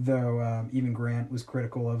 though even Grant was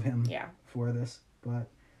critical of him for this. But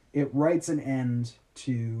it writes an end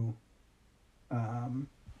to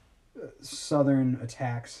Southern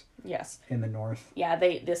attacks in the North. Yeah,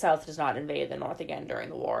 the South does not invade the North again during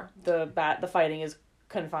the war. The fighting is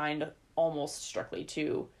confined almost strictly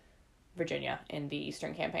to Virginia in the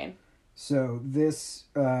Eastern Campaign. So this,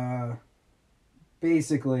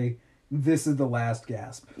 basically, this is the last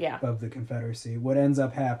gasp of the Confederacy. What ends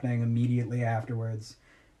up happening immediately afterwards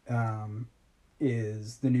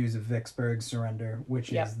is the news of Vicksburg's surrender,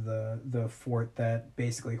 which is the fort that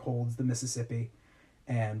basically holds the Mississippi.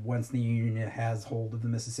 And once the Union has hold of the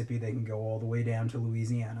Mississippi, they can go all the way down to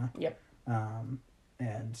Louisiana. Yep.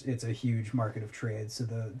 And it's a huge market of trade. So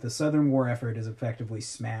the Southern war effort is effectively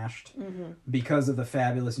smashed because of the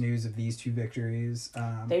fabulous news of these two victories.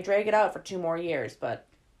 They drag it out for 2 more years, but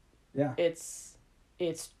it's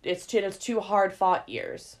 2 hard fought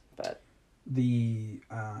years. But the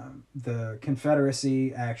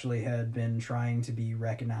Confederacy actually had been trying to be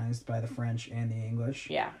recognized by the French and the English.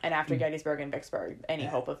 Yeah, and after Gettysburg and Vicksburg, any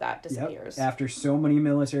hope of that disappears. Yep. After so many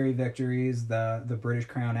military victories, the British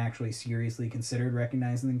Crown actually seriously considered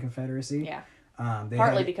recognizing the Confederacy. Yeah.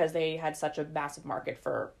 Partly because they had such a massive market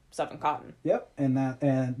for Southern cotton. Yep,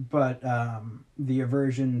 but the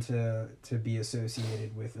aversion to be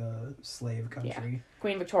associated with a slave country. Yeah.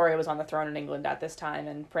 Queen Victoria was on the throne in England at this time,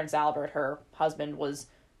 and Prince Albert, her husband, was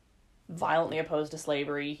violently opposed to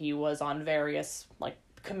slavery. He was on various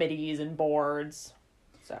committees and boards.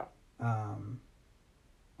 So.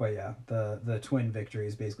 But yeah, the twin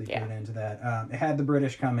victories basically put an end to that. Had the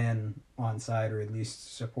British come in on side, or at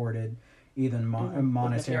least supported, either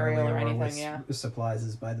monetarily or anything, with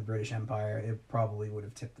supplies by the British Empire, it probably would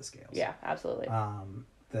have tipped the scales. Yeah, absolutely.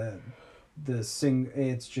 The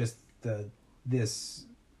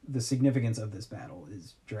significance of this battle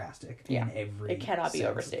is drastic. Yeah, in every it cannot be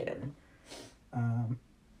overstated.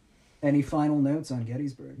 Any final notes on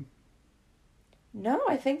Gettysburg? No,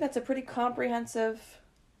 I think that's a pretty comprehensive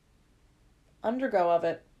undergo of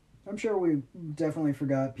it. I'm sure we definitely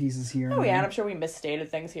forgot pieces here. Oh, yeah, and I'm sure we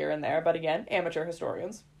misstated things here and there, but again, amateur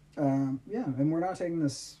historians. Yeah, and we're not taking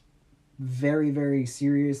this very, very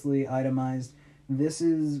seriously itemized. This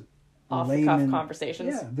is off-the-cuff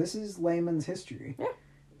conversations. Yeah, this is layman's history. Yeah.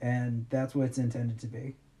 And that's what it's intended to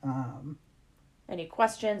be. Any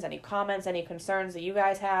questions, any comments, any concerns that you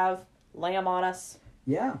guys have, lay them on us.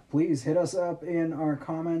 Yeah, please hit us up in our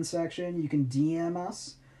comment section. You can DM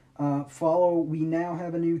us. We now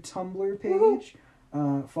have a new Tumblr page.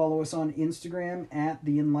 Follow us on Instagram at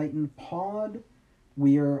The Enlightened Pod.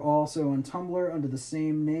 We are also on Tumblr under the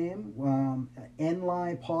same name.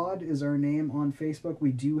 Enli Pod is our name on Facebook.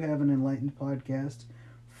 We do have an Enlightened Podcast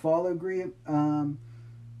follow group.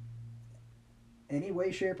 Any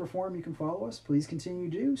way, shape, or form you can follow us, please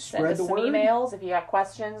continue to spread the word. Send us some emails if you have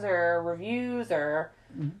questions or reviews or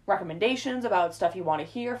recommendations about stuff you want to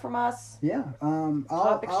hear from us. Yeah.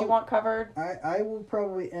 Topics you want covered. I will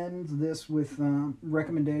probably end this with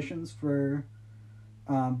recommendations for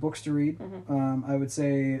books to read. I would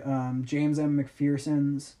say James M.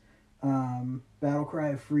 McPherson's Battle Cry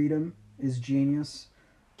of Freedom is genius.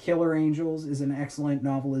 Killer Angels is an excellent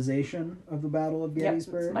novelization of the Battle of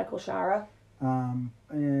Gettysburg. It's Michael Shara.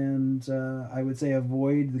 And I would say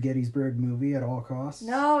avoid the Gettysburg movie at all costs.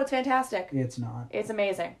 No, it's fantastic. It's not. It's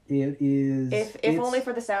amazing. It is. If only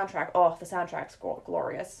for the soundtrack. Oh, the soundtrack's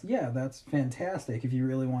glorious. Yeah, that's fantastic. If you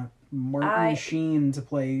really want Martin Sheen to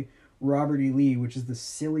play Robert E. Lee, which is the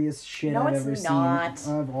silliest shit I've ever seen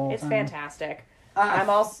of all time. It's fantastic. I'm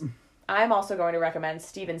also going to recommend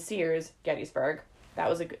Stephen Sears' Gettysburg. That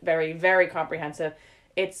was a very, very comprehensive.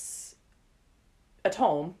 It's a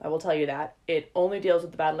tome, I will tell you that. It only deals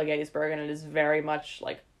with the Battle of Gettysburg, and it is very much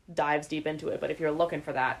dives deep into it. But if you're looking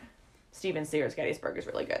for that, Stephen Sears' Gettysburg is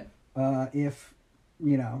really good. If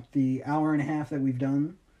the hour and a half that we've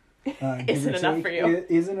done isn't enough for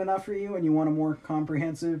you, and you want a more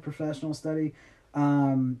comprehensive professional study,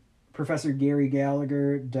 Professor Gary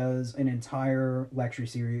Gallagher does an entire lecture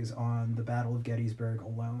series on the Battle of Gettysburg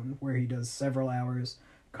alone, where he does several hours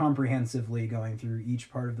comprehensively going through each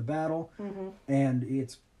part of the battle, and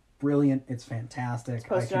it's brilliant. It's fantastic. It's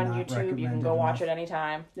posted on YouTube. You can go watch it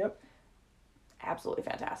anytime. Yep. Absolutely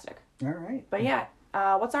fantastic. All right. But yeah,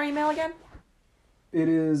 what's our email again? It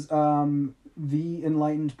is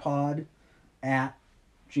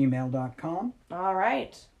theenlightenedpod@gmail.com. All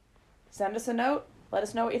right. Send us a note. Let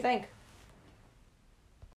us know what you think.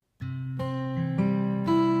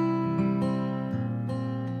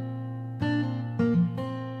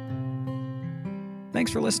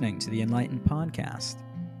 Thanks for listening to the Enlightened Podcast.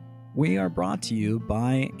 We are brought to you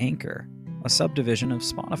by Anchor, a subdivision of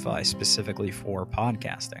Spotify specifically for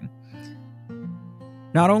podcasting.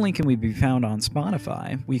 Not only can we be found on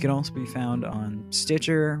Spotify, we can also be found on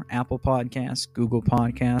Stitcher, Apple Podcasts, Google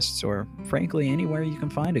Podcasts, or frankly anywhere you can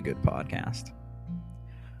find a good podcast.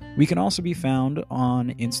 We can also be found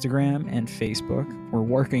on Instagram and Facebook. We're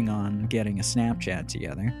working on getting a Snapchat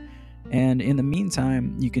together. And in the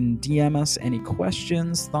meantime, you can DM us any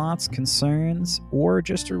questions, thoughts, concerns, or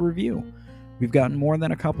just a review. We've gotten more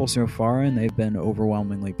than a couple so far, and they've been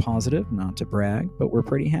overwhelmingly positive, not to brag, but we're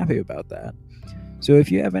pretty happy about that. So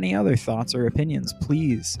if you have any other thoughts or opinions,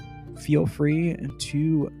 please feel free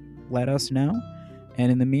to let us know.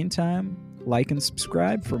 And in the meantime, like and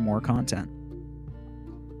subscribe for more content.